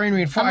 Cantorian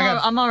reinforcement.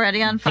 I'm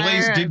already on fire.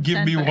 Blaze did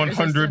give me 10 fire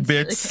 100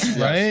 resistance. bits.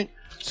 right?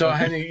 So,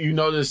 Henry, you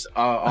notice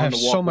on I have the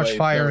so much walkway,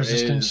 fire there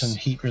resistance is- and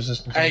heat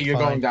resistance. A, on you're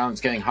fire. going down,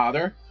 it's getting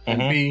hotter. And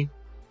B,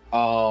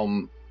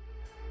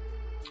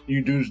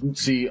 you do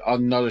see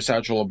another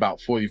satchel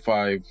about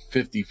 45,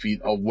 50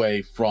 feet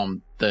away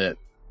from the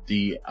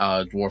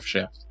dwarf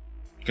shaft.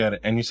 Got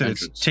it. And you said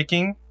Entrance. it's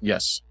ticking?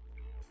 Yes.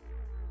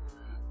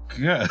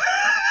 Yeah.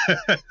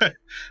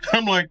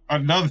 I'm like,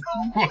 another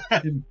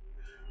one.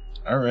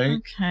 All right.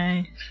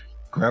 Okay.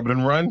 Grab it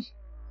and run. You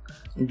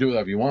can do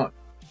whatever you want.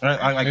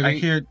 I Maybe-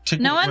 hear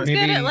ticking. No one's Maybe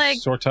good at, like-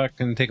 Sortuck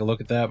can take a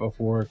look at that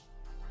before.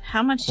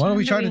 How much? Why don't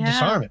we time try do to have?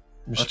 disarm it?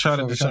 I'll try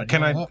to decide.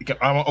 Can I? blow it up?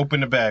 I'll open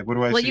the bag. What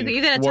do I Well, see?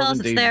 you gotta tell us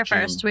Dwarven it's there David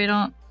Chain. first. We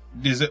don't.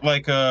 Is it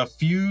like a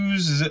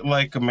fuse? Is it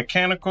like a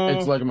mechanical?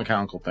 It's like a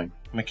mechanical thing.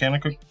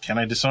 Mechanical. Can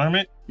I disarm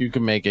it? You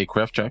can make a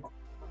craft check.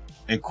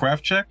 A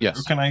craft check? Yes.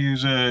 Or can I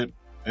use a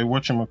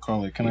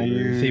whatchamacallit? Can I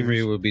use...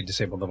 Thievery would be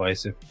disabled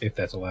device if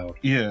that's allowed.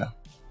 Yeah.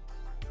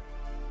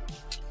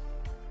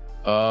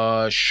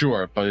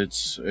 Sure, but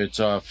it's Is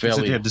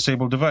fairly it a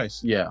disabled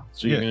device? yeah.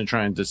 So you're Yeah. gonna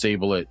try and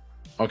disable it.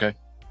 Okay.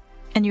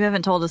 And you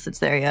haven't told us it's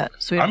there yet,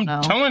 so we don't I'm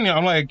know. telling you,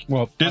 I'm like,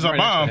 Well, There's I'm a right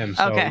next to bomb. him,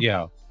 so, Okay. Yeah.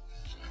 all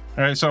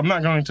right, so I'm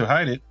not going to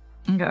hide it.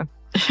 Okay.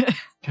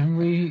 Can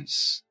we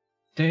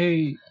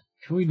stay?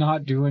 Can we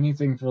not do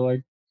anything for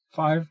like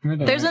 5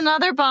 minutes? There's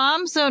another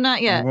bomb, so not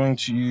I'm yet. going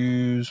to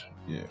use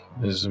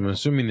I'm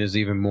assuming there's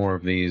even more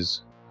of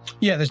these.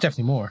 Yeah, there's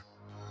definitely more.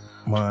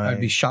 my... I'd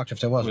be shocked if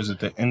there wasn't. Was it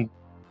the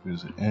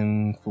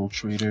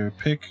infiltrator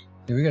pick?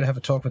 Yeah, we gotta have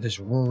a talk with this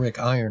Rurik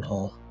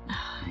Ironhole.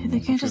 They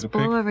can't For the just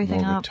blow pick?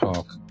 everything More up. to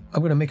talk.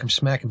 I'm gonna make him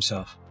smack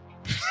himself.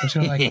 I'm just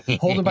gonna like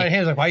hold him by the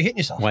hands, like, why are you hitting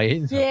yourself? Why?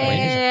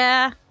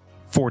 Yeah.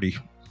 40.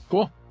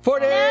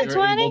 40! Nat You're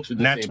 20? able to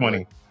Nat disable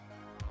 20.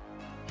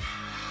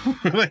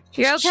 it.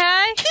 You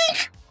okay?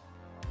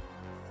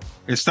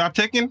 It stopped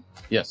ticking?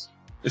 Yes.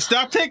 It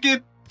stopped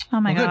ticking! Oh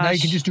my Well, good. Now you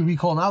gosh. can just do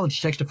recall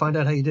knowledge checks to find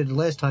out how you did it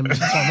last time.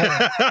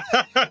 I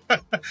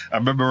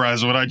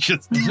memorized what I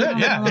just did. Good,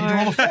 yeah. Then you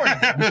roll a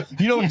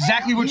 40. You know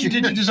exactly what you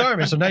did to disarm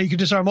it, so now you can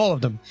disarm all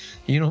of them.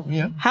 You know,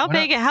 yeah. How Why not?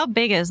 big? How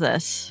big is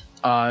this?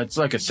 It's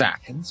like a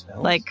sack.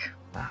 Like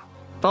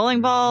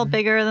bowling ball,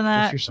 bigger than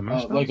that? What's your summon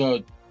spell? Like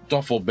a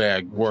duffel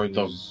bag worth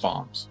of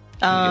bombs.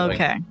 Oh,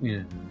 like- okay.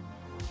 Yeah.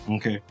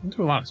 Okay.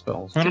 Do a lot of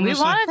spells. And Do I'm we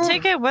just want to like,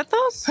 take it with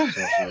us?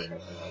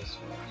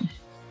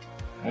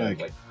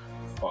 like,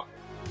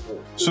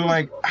 so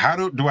like,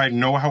 how do I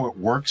know how it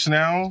works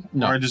now?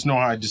 No. Or I just know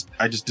how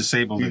I just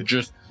disabled You it.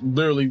 just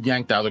literally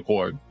yanked out a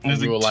cord. And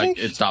It's you like, were like,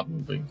 tink. it stopped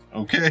moving.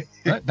 Okay.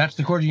 That's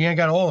the cord you yank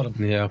out all of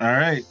them. Yeah. All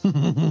right. It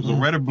was a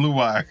red or blue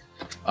wire.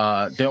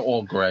 They're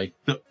all gray.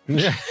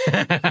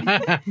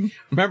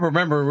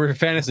 remember, we're in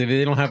fantasy.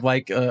 They don't have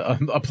like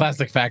a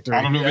plastic factory.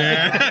 I don't know,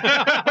 man.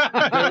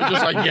 They were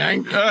just like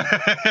yanked.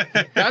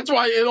 That's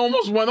why it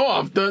almost went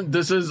off.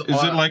 This is.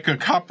 Is it like a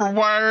copper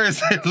wire?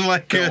 Is it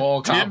like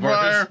a tin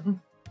wire?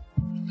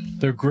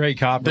 They're gray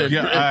copper.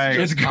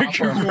 It's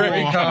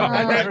gray copper.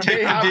 And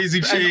take the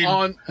daisy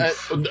chain.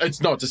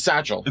 It's a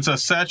satchel. It's a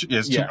satchel.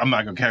 Yeah, I'm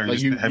not gonna carry like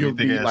this heavy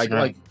thing ass.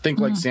 Like think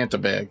like Santa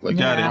bag. Like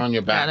Got it. on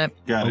your back.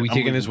 Got it. Are we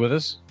taking this with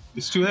us?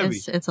 It's too heavy.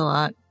 It's a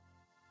lot.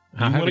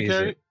 How you want heavy to is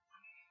carry it?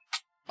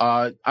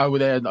 it? I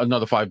would add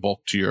another 5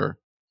 bulk to your.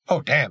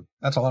 Oh, damn.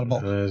 That's a lot of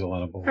bulk. That is a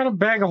lot of bulk. Got a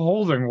bag of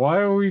holding. Why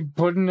are we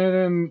putting it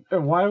in?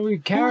 Why are we Who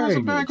has carrying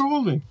a bag it? of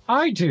holding?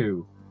 I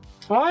do.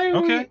 Why? Are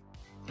Okay.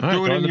 All right,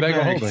 Throw it throw in the your bag of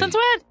bag. holding. Since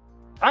when?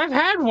 I've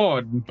had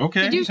one.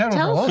 Okay. Did you He's had one for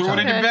a tell long us? Throw it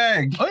in the Okay.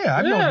 bag. Oh, yeah.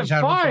 I've known Yeah, he's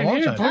had one for a fine. long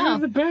Here, time. put it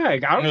in the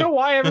bag. I don't know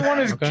why everyone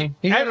is. Okay.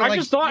 He had it, I like-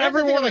 just thought I think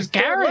everyone like was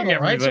third carrying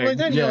level, right? Something like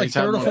that? everything. Yeah, like he's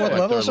had third or one fourth like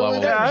level or third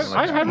something like level. that? Yeah,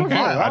 I've had one for a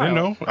while. I didn't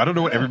know. I don't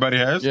know what everybody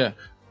has. Yeah.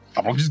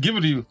 I'll just give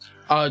it to you.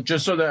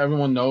 Just so that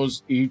everyone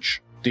knows,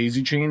 each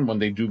daisy chain, when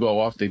they do go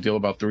off, they deal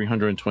about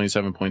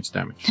 327 points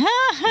damage.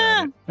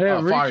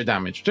 Yeah, Fire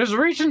damage. just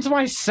reach into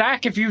my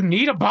sack if you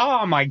need a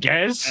bomb, I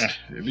guess.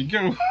 There we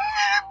go.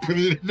 Put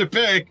it in the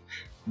bag.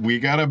 We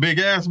got a big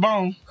ass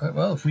bomb.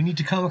 Well, if we need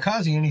to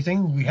kamikaze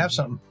anything, we have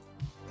something.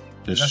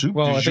 The soup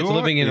Well, du if it's jour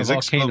living in a is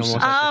volcano,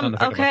 explosive. most likely it's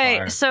unaffected by Okay,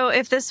 fire. so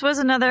if this was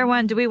another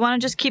one, do we want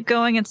to just keep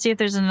going and see if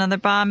there's another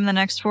bomb in the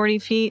next 40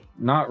 feet?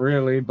 Not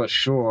really, but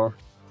sure.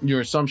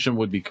 Your assumption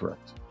would be correct.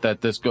 That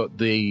this It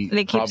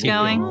keeps probably-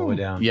 going? All the way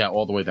down. Yeah,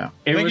 all the way down.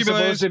 It Thank was you,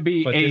 boys. supposed to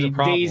be But there's a a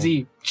problem.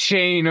 daisy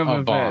chain of Of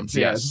events. bombs,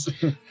 yes.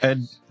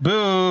 And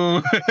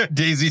boo!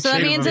 Daisy So that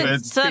chain means of it's-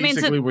 events. So that means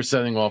Basically, we're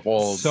setting off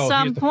all. So-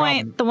 some here's the point,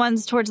 problem. the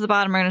ones towards the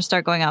bottom are going to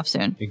start going off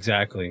soon.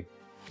 Exactly.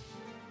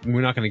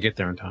 We're not going to get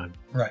there in time.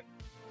 Right.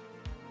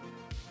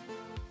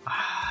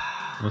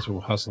 Unless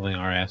we're hustling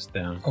our ass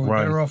down. Are we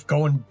Run. better off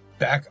going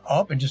back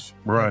up and just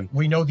Run.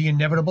 We know the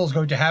inevitable is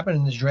going to happen,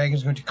 and this dragon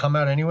is going to come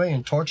out anyway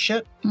and torch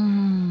shit.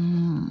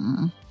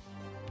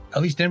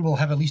 At least then we'll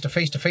have at least a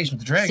face to face with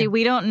the dragon. See,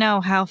 we don't know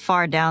how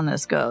far down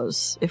this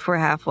goes. If we're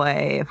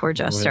halfway, if we're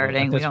just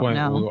starting, At we this don't point,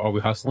 know. Are we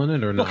hustling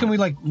it or well, not? can we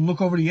like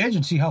look over the edge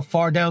and see how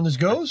far down this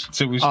goes?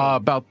 So we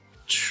About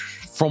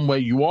from where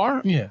you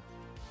are, Yeah,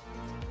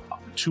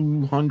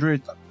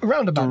 200, a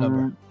roundabout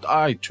number.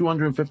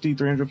 250,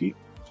 300 feet.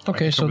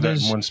 Okay, so cover that in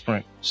there's one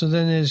sprint.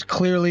 there's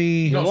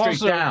clearly No, You'll straight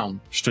also-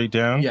 down. Straight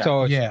down. Yeah.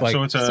 So it's Yeah. like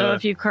So it's a So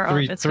if you curl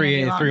three, up, it's gonna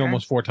be longer.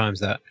 almost 4 times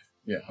that.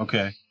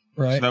 okay.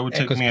 right. So that would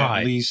take Because me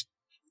pi. at least.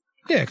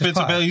 Yeah, If it's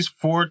because at least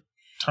 4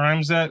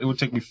 times that, it would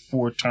take me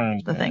 4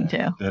 times. the that. thing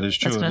too. That is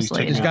true. That's At least gonna take slow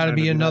there's me got to time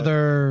be do that.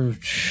 another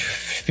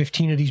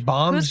 15 of these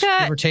bombs, Who's got-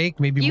 give or take,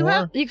 maybe You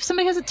more. have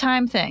somebody has a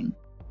time thing.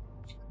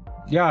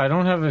 Yeah, I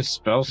don't have a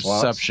spell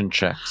slot. Perception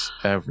checks,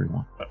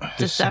 everyone.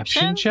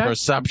 Deception? check?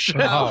 Perception.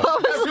 Oh,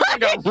 what was I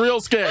got real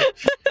scared.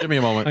 Give me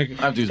a moment. I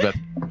have to use bed.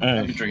 All I've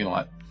right. been drinking a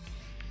lot.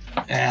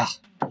 Yeah.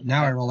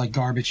 Now I roll like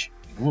garbage.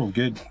 Whoa,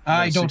 good.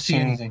 I Got don't see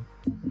 16 anything.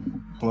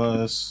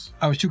 Plus.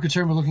 I was too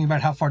concerned with looking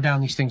about how far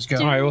down these things go.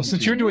 All right, well,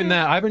 since you're doing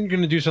that, I've been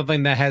going to do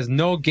something that has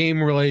no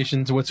game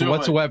relations Do it.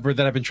 whatsoever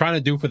that I've been trying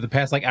to do for the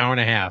past like hour and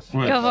a half.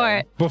 Go for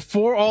it.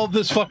 Before all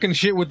this fucking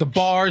shit with the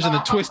bars and the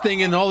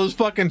twisting and all this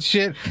fucking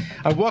shit,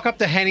 I walk up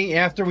to Henny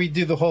after we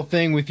do the whole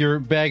thing with your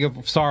bag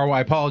of sorrow.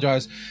 I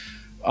apologize.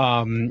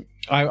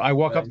 I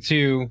walk up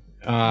to,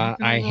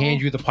 I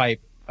hand you the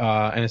pipe,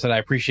 and I said, I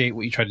appreciate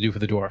what you tried to do for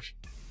the dwarf.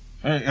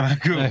 All right, and I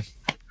go. I-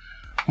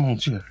 Mon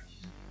Dieu.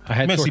 I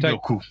had Merci Sortek,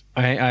 beaucoup.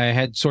 I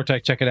had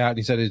Sortek check it out, and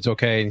he said it's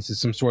okay, and he said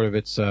some sort of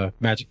it's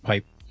magic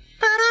pipe.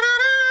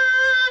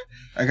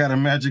 I got a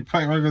magic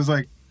pipe. I was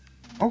like,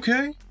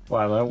 okay,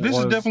 Wow, this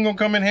is definitely gonna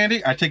come in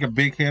handy. I take a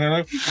big hand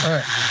out of it, All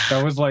right.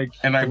 That was like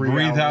and I 3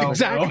 breathe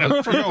hours out. ago.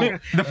 Exactly. Yo,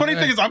 the funny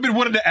thing is, I've been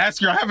wanting to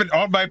ask you. I have it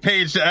on my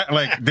page,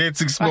 like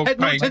dancing smoke had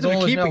no pipe. intention The of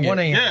goal is now keeping 1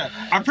 it. a.m.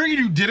 Yeah, I figured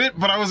you did it,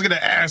 but I was gonna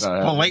ask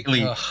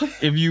politely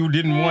if you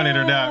didn't want it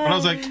or not. But I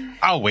was like,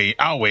 I'll wait.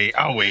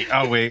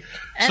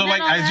 And So then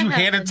like, all as that you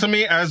hand it happened. to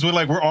me, as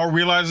we're all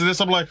realizing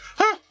this, I'm like,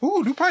 huh,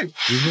 ooh, new pipe.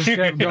 You just kept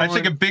I going.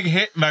 take a big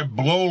hit and I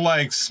blow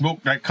like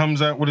smoke that comes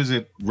out. What is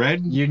it?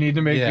 Red? You need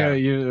to make Yeah.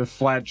 a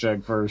flat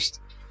check first.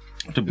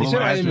 To He blow said,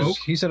 my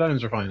smoke?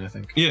 items are fine, I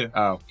think. Yeah.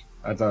 Oh,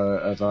 I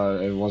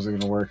thought it wasn't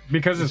gonna work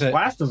because his Is it-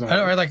 flask doesn't I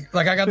know, work. right?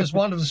 Like I got this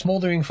wand of the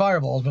smoldering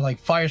fireballs, but like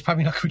fire's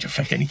probably not going to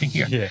affect anything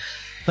here. Yeah.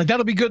 Like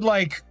that'll be good.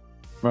 Like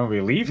When we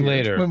leave here.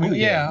 Later. when we, Ooh,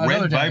 yeah,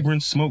 another Red day.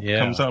 vibrant smoke Yeah.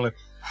 comes out like,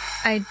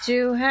 I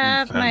do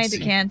have my Fancy.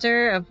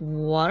 decanter of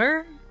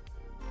water.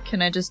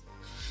 Can I just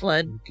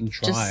flood? You can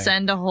try. Just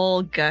send a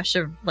whole gush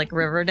of like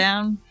river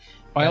down?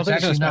 I also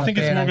That's think it's actually gonna not I think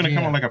a it's bad more going to come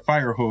idea. out like a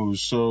fire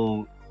hose,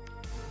 so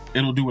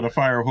it'll do what a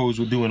fire hose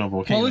would do in a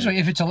volcano. Well, this way,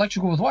 if it's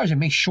electrical with wires, it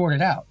may short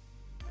it out.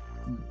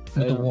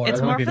 With the water.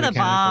 It's might more be for the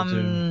mechanical,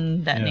 too.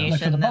 bomb detonation Like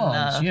for the than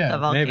bombs, the, yeah.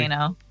 the Maybe.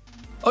 volcano.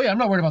 Oh yeah, I'm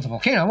not worried about the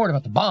volcano. I'm worried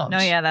about the bombs. No,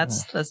 yeah,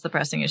 that's the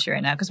pressing issue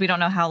right now because we don't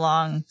know how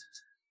long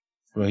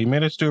Well, he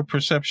made us do a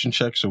perception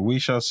check, so we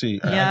shall see.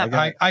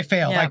 Yeah. I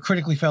failed. Yeah. I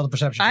critically failed the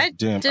perception I check.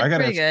 Damn, did I got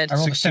pretty good. I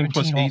rolled a 16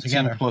 plus 17 18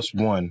 altogether. plus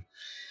 1.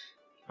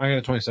 I got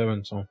a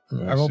 27, so.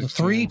 I rolled a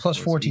 3 plus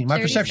 14. My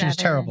perception is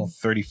 37. terrible.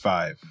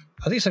 35.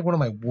 I think it's like one of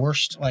my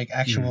worst, like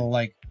actual,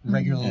 like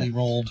regularly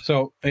rolled.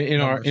 So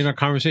in our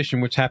conversation,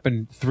 which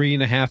happened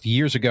 3.5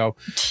 years ago,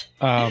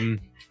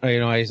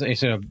 I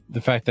said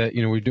the fact that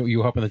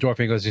you helping the dwarf, and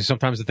he goes,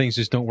 sometimes the things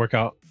just don't work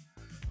out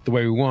the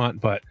way we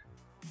want, but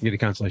you get a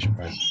consolation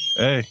prize.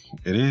 Hey,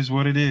 it is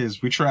what it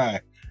is. We try.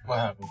 What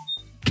happened?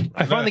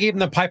 I finally gave him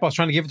the pipe I was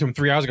trying to give it to him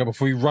 3 hours ago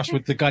before he rushed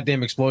with the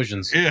goddamn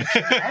explosions. Yeah.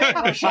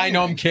 I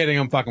know, I'm kidding.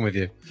 I'm fucking with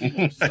you.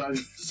 Decided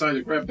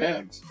to grab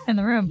bags. In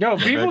the room. Yo,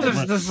 people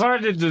just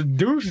decided to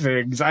do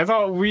things. I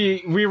thought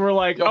we were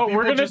like,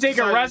 we're gonna take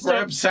a rest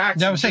of sacks.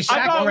 No, I would say I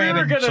sack thought we were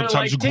grabbing. gonna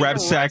Sometimes you take grab a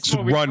sacks, rest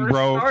when we run, first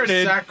bro.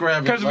 started, Sack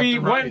grabbing because we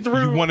left and went right.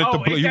 through. You wanted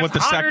it the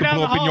gets sack hotter to down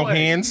blow the up in your hallway.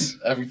 hands?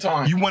 Every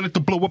time. You want it to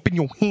blow up in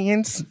your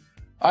hands?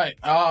 All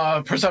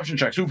right. Perception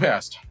checks. Who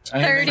passed?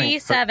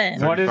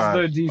 37. What is the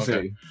 35. DC?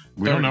 Okay.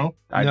 We don't know.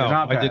 I no, did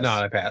not. I did pass.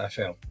 not. I passed. I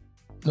failed.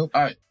 All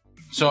right.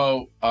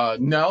 So,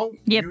 Nell,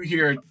 Yep. you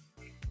hear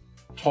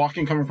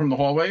talking coming from the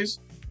hallways.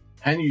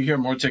 Henny, you hear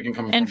more ticking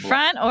coming In from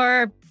front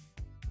or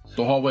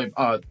the hallway,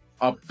 up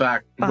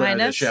back Behind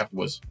where us? the shaft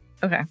was.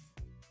 okay.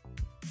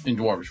 In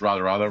Dwarvish.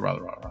 Rather.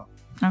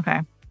 Okay.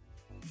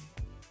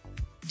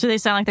 Do they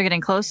sound like they're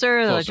getting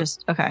closer? Or Closer.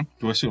 just okay.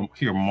 Do I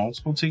hear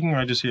multiple ticking, or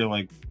I just hear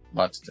like,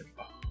 Lots of ticking.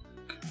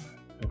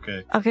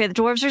 okay. Okay, the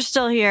dwarves are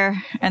still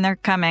here and they're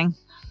coming.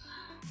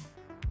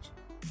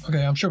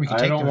 Okay, I'm sure we can I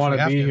take don't want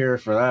to be here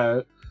for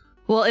that.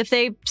 Well, if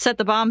they set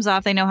the bombs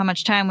off, they know how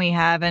much time we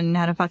have and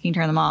how to fucking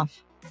turn them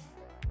off.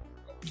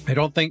 I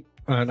don't think.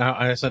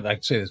 I said I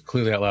say this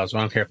clearly out loud, so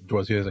I don't care if the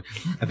dwarves hear this.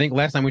 I think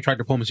last time we tried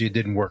diplomacy, it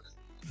didn't work.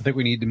 I think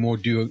we need to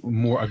do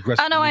more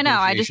aggressive. Oh no, I know.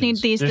 I just need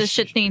negotiations. this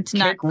shit needs to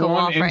not Kick go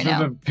one off right into now.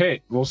 the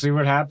pit. We'll see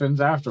what happens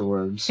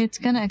afterwards. It's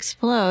gonna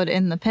explode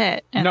in the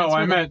pit. and No, that's I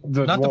where meant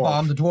the Not dwarf. the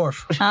bomb, the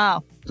dwarf.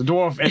 Oh, The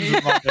dwarf into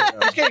the volcano.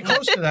 It's getting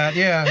close to that,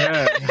 yeah.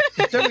 Yeah. It's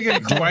definitely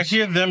getting Do I close.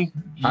 hear them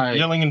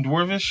yelling in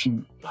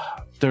Dwarvish?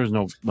 There's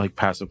no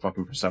passive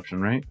fucking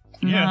perception, right?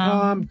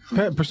 Yeah.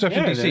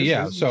 Perception Yeah, it DC. is.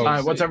 Yeah. So All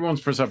right. What's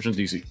everyone's perception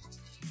DC?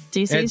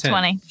 DC is Add 10.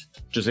 20,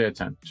 Just add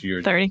 10 to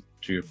your 30.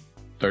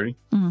 30,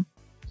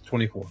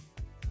 24.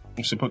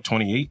 You should put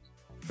 28.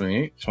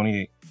 28.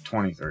 28.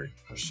 23.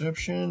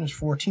 Perception is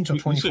 14 to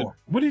 24.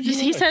 What did you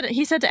He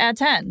said to add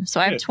 10, so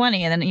I have Yeah.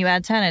 20, and then you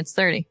add 10, it's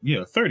 30.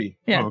 Yeah, 30.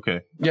 Yeah. Oh,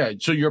 okay. Yeah.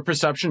 So your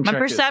perception My check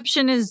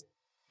perception is is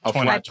a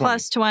 20. flat 20.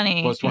 plus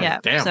 20. Plus 20. Yeah.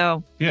 Damn.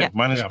 So Yeah, Yeah.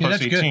 mine is Yeah. plus Yeah,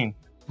 that's good. 18.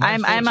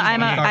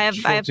 I have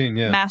 14,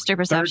 yeah. master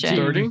perception.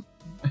 30.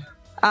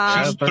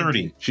 She's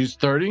 30. She's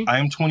 30. I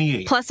am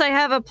 28. Plus, I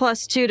have a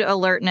plus 2 to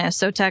alertness,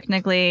 so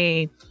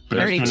technically But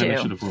that's doing 32.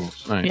 initiative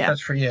rules. All right. Yeah. That's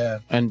for, yeah,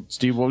 And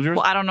Steve, what was yours?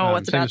 Well, I don't know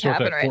what's same about as to yours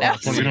happen at right four- now.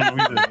 20. We don't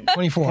know either.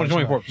 24.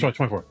 24. Sorry,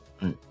 24.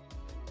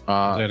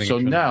 So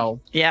now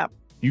Yep.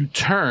 you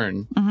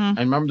turn, Mm-hmm. and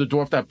remember the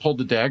dwarf that pulled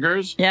the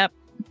daggers Yep.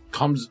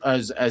 comes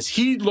as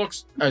he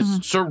looks as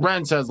Sir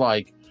Ren says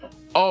like,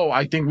 "Oh,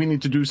 I think we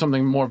need to do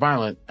something more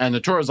violent." And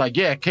Atura's like,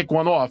 "Yeah, kick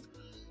one off."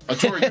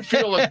 Atura, you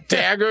feel a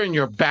dagger in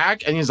your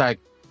back, and he's like,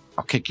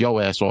 "I'll kick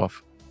your ass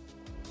off."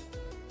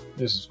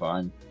 This is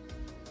fine.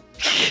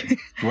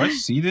 Do I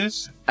see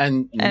this?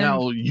 And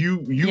now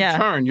you Yeah.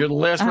 turn. You're the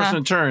last person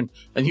to turn,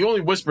 and he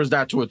only whispers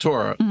that to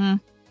Atura. Mm-hmm.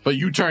 But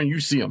you turn, you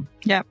see him.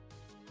 Yep.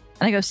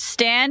 And I go,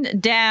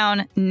 stand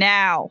down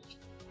now.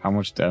 How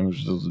much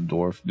damage does the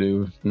dwarf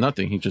do?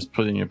 Nothing. He just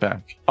put it in your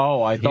back.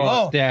 Oh, I Oh,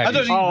 thought. Dagger. I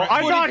thought he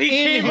I put thought it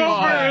he in came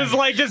over his- and was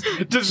like just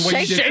What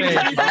you shake. just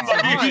said. You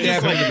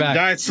stab him in the back.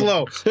 Die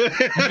slow.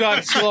 You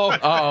got slow.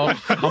 Oh,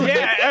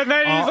 Yeah, and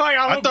then he's like,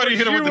 I thought he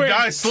hit him with the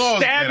die slow.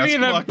 Stab Man, me in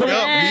that's the fucked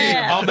up.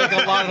 Yeah. I'll make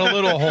a lot of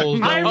little holes.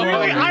 Don't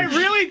worry. I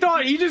really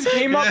thought he just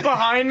came up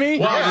behind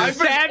me, I've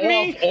been stabbed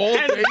me, off all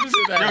and day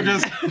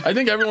today. I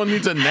think everyone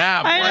needs a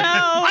nap. I Like,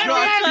 know. I'm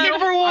asking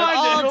for one. I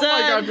All feel like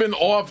done. I've been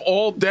off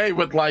all day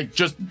with like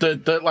just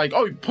the like,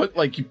 oh,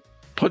 he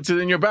puts it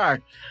in your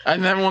back,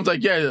 and then everyone's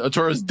like, yeah,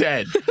 Atura's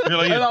dead. You're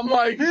like, And I'm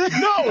like, no,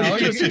 Oh,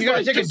 he you, just, you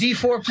gotta take a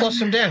D4 plus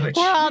some damage.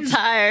 We're all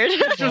tired.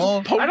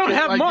 Oh, poke I don't it,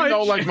 have like, You know,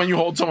 much. like when you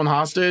hold someone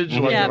hostage,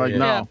 like, Yeah, you're like, yeah.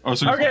 no. Oh,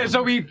 so Okay,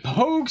 so he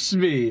pokes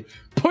me,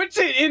 puts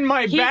it in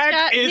my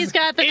back, he's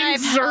got the knife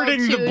inserting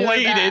held the to your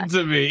blade back.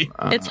 into me.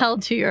 It's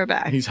held to your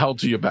back. He's held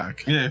to your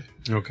back. Yeah.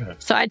 Okay.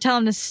 So I tell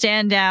him to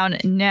stand down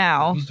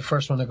now. he's the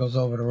first one that goes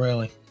over the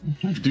railing.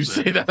 Do you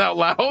say that out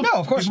loud? No,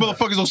 of course These not.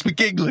 motherfuckers don't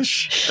speak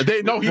English.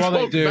 He Well,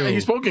 they do. He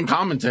spoke in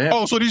common to him.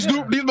 Oh, so these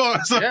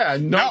motherfuckers. Yeah,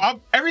 no. Now,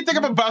 everything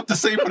I'm about to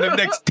say for the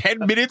next 10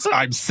 minutes,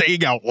 I'm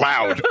saying out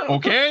loud.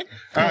 Okay?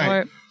 All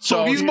right.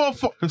 So these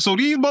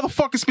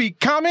motherfuckers speak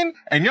common,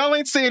 and y'all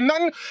ain't saying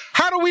nothing.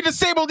 How do we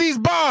disable these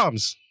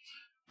bombs?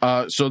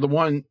 So the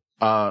one,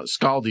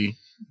 Scaldi,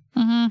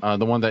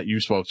 the one that you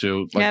spoke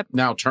to, like, Yep.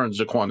 now turns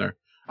the corner.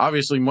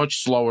 Obviously,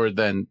 much slower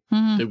than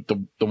the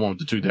one with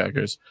the two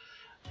daggers.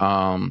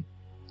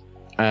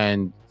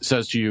 And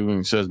says to you,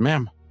 and says,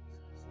 "Ma'am,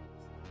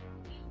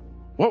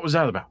 what was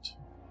that about?"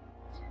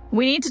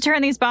 We need to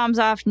turn these bombs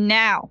off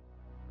now.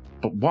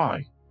 But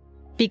why?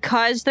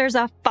 Because there's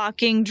a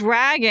fucking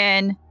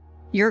dragon.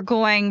 You're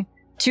going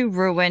to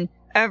ruin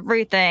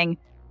everything.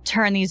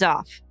 Turn these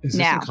off Is this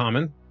now. in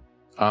common?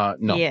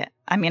 No. Yeah,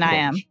 I mean, I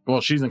am. Well,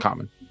 she's in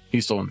common.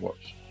 He's still in dwarves.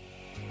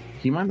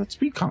 He might not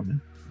speak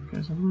common. You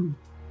guys are rude.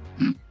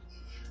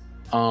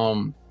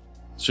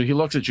 So he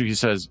looks at you. He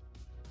says,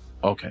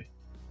 "Okay,"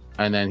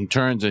 and then he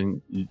turns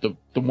and the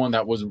one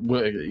that was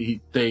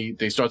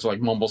they start to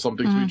like mumble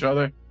something to each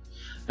other,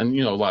 and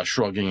a lot of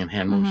shrugging and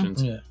hand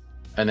motions. Yeah.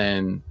 And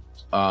then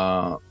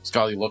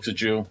Scotty looks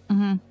at you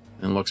and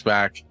looks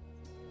back,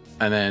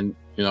 and then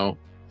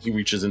he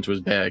reaches into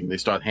his bag and they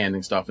start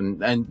handing stuff,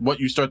 and what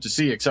you start to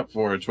see, except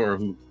for Tora,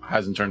 who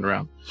hasn't turned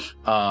around,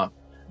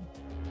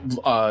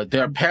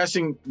 they're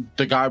passing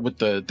the guy with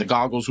the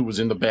goggles who was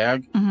in the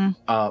bag,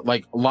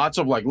 like lots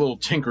of like little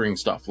tinkering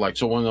stuff. Like,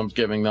 so one of them's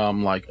giving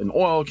them like an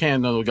oil can,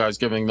 another guy's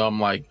giving them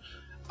like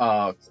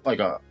a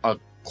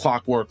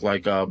clockwork,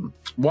 like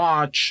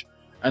watch,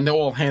 and they're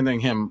all handing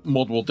him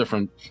multiple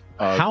different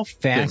How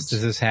fast things.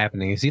 is this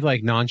happening? Is he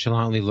like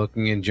nonchalantly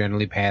looking and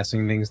generally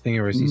passing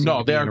or is he?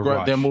 No,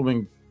 they're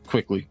moving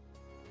quickly.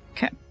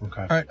 Okay.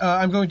 All right,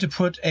 I'm going to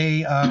put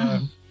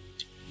the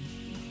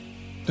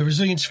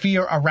resilience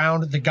sphere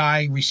around the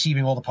guy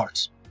receiving all the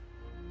parts.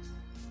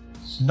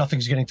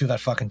 Nothing's getting through that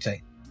fucking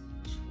thing.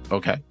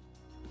 Okay.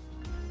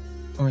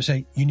 I'm going to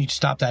say, you need to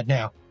stop that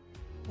now.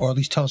 Or at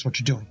least tell us what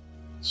you're doing.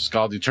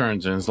 Scaldi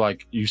turns and is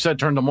like, "You said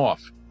turn them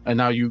off, and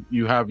now you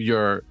have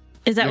your."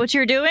 Is that what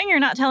you're doing? You're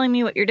not telling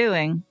me what you're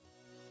doing.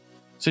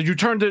 Said you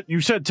turned it.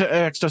 You said to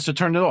ask us to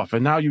turn it off,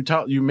 and now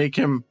you make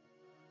him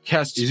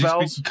cast Is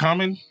spells. he speaking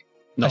common?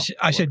 No,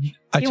 I said,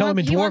 I He tell him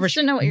in wants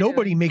to know what Dwarvish, you're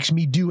nobody makes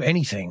me do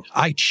anything.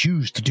 I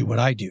choose to do what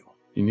I do.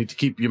 you need to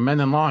keep your men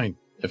in line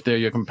if they're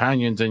your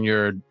companions and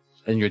your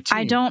team.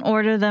 I don't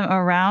order them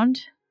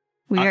around.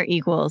 We are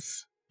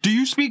equals. Do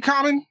you speak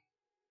common?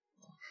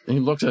 And he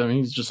looks at him. And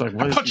he's just like,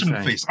 "What I is punch he him in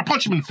the saying?" face. I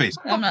punch him in the face.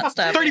 I'm not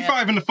stopping.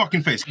 35 in the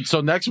fucking face.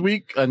 So next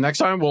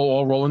time we'll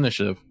all roll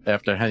initiative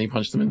after Henny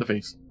punched him in the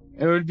face.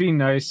 It would be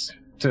nice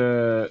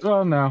to.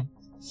 Well, no.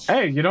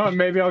 Hey, you know what?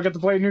 Maybe I'll get to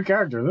play a new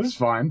character. This is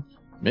fine.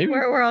 Maybe.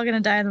 We're all gonna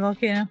die in the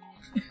volcano.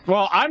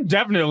 Well, I'm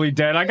definitely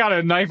dead. I got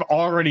a knife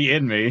already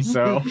in me,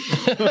 so.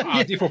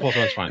 D4 plus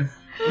 1's fine.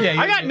 Yeah,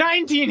 I got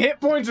 19 hit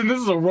points and this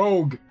is a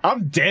rogue.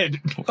 I'm dead.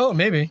 Oh,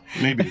 maybe.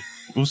 Maybe.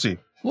 We'll see.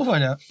 We'll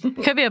find out.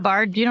 Could be a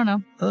bard. You don't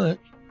know. All right.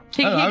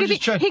 He, I don't know, I was could be.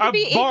 just trying- He could A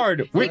be.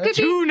 bard with could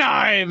be- 2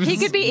 knives. He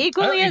could be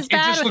equally as It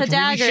bad just with a looked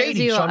really dagger as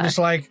shady, you so are. I'm just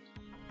like,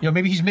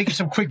 maybe he's making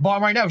some quick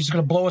bomb right now. He's just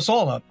going to blow us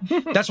all up.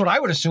 That's what I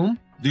would assume.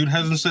 Dude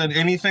hasn't said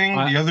anything.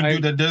 The other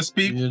dude that does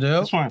speak, You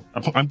know? that's fine.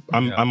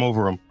 I'm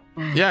over him.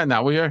 Yeah.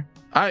 Now we're here.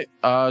 All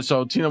right.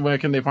 So Tina, where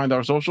can they find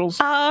our socials?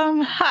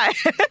 Hi.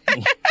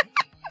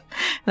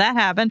 That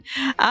happened.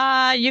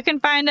 You can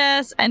find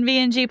us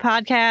NVNG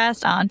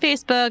Podcast on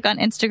Facebook, on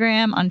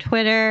Instagram, on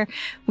Twitter.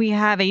 We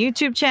have a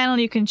YouTube channel.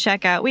 You can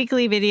check out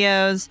weekly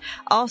videos.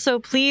 Also,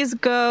 please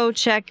go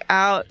check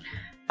out.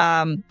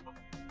 Oh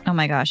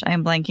my gosh, I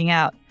am blanking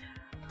out.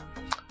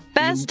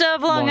 Best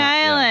of Long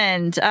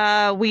Island.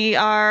 We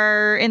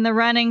are in the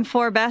running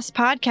for Best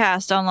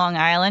Podcast on Long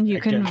Island. You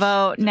can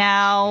vote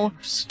now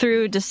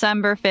through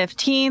December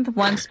 15th,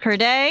 once per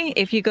day.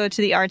 If you go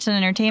to the Arts and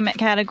Entertainment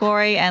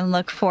category and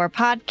look for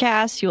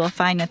podcasts, you will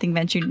find Nothing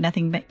Ventured,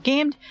 Nothing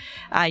Gamed.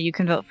 You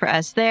can vote for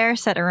us there.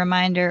 Set a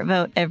reminder,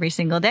 vote every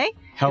single day.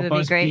 Help it would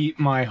be us great. beat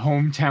my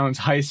hometown's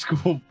high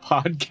school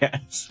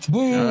podcast.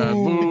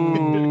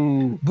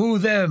 Boo. Boo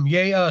them.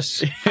 Yay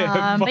us.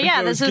 But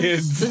yeah, those this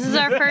kids. is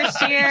our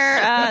first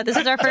year. This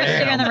is our first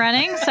year in the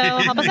running, so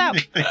help us out.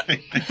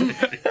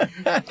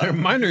 They're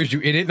minors,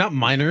 you idiot, not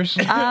minors.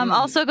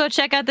 Also, go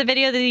check out the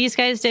video that these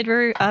guys did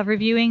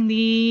reviewing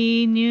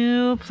the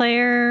new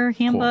player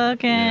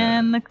handbook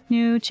and the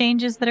new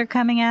changes that are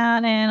coming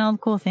out and all the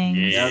cool things.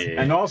 Yep.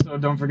 And also,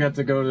 don't forget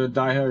to go to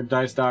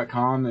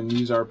dieharddice.com and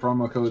use our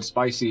promo code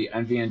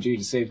SPICYNVNG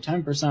to save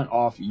 10%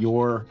 off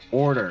your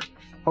order.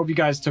 Hope you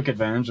guys took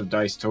advantage of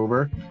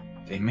Dicetober.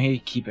 They may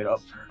keep it up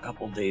for a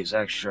couple days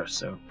extra,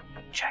 so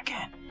check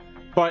in.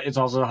 But it's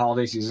also the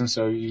holiday season,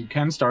 so you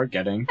can start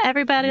getting...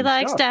 Everybody new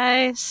likes stuff.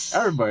 dice.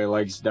 Everybody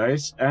likes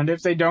dice, and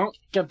if they don't,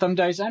 get them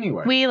dice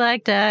anyway. We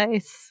like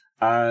dice.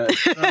 So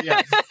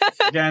yeah.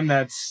 Again,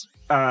 that's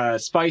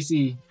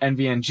Spicy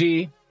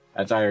NVNG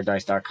at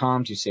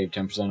dieharddice.com to save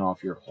 10%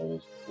 off your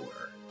whole order.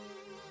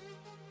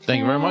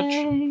 Thank you very much.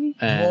 Yay.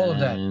 And All of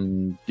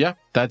that. Yeah,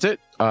 that's it.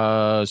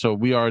 So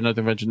we are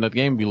Nothing Ventured, Nothing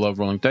Game. We love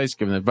rolling dice,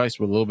 giving advice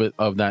with a little bit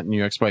of that New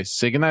York spice.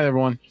 Say goodnight,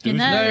 everyone. Good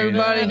night,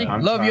 Everybody.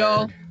 I'm Love tired.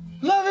 y'all.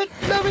 Love it.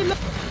 Love it.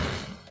 Love it.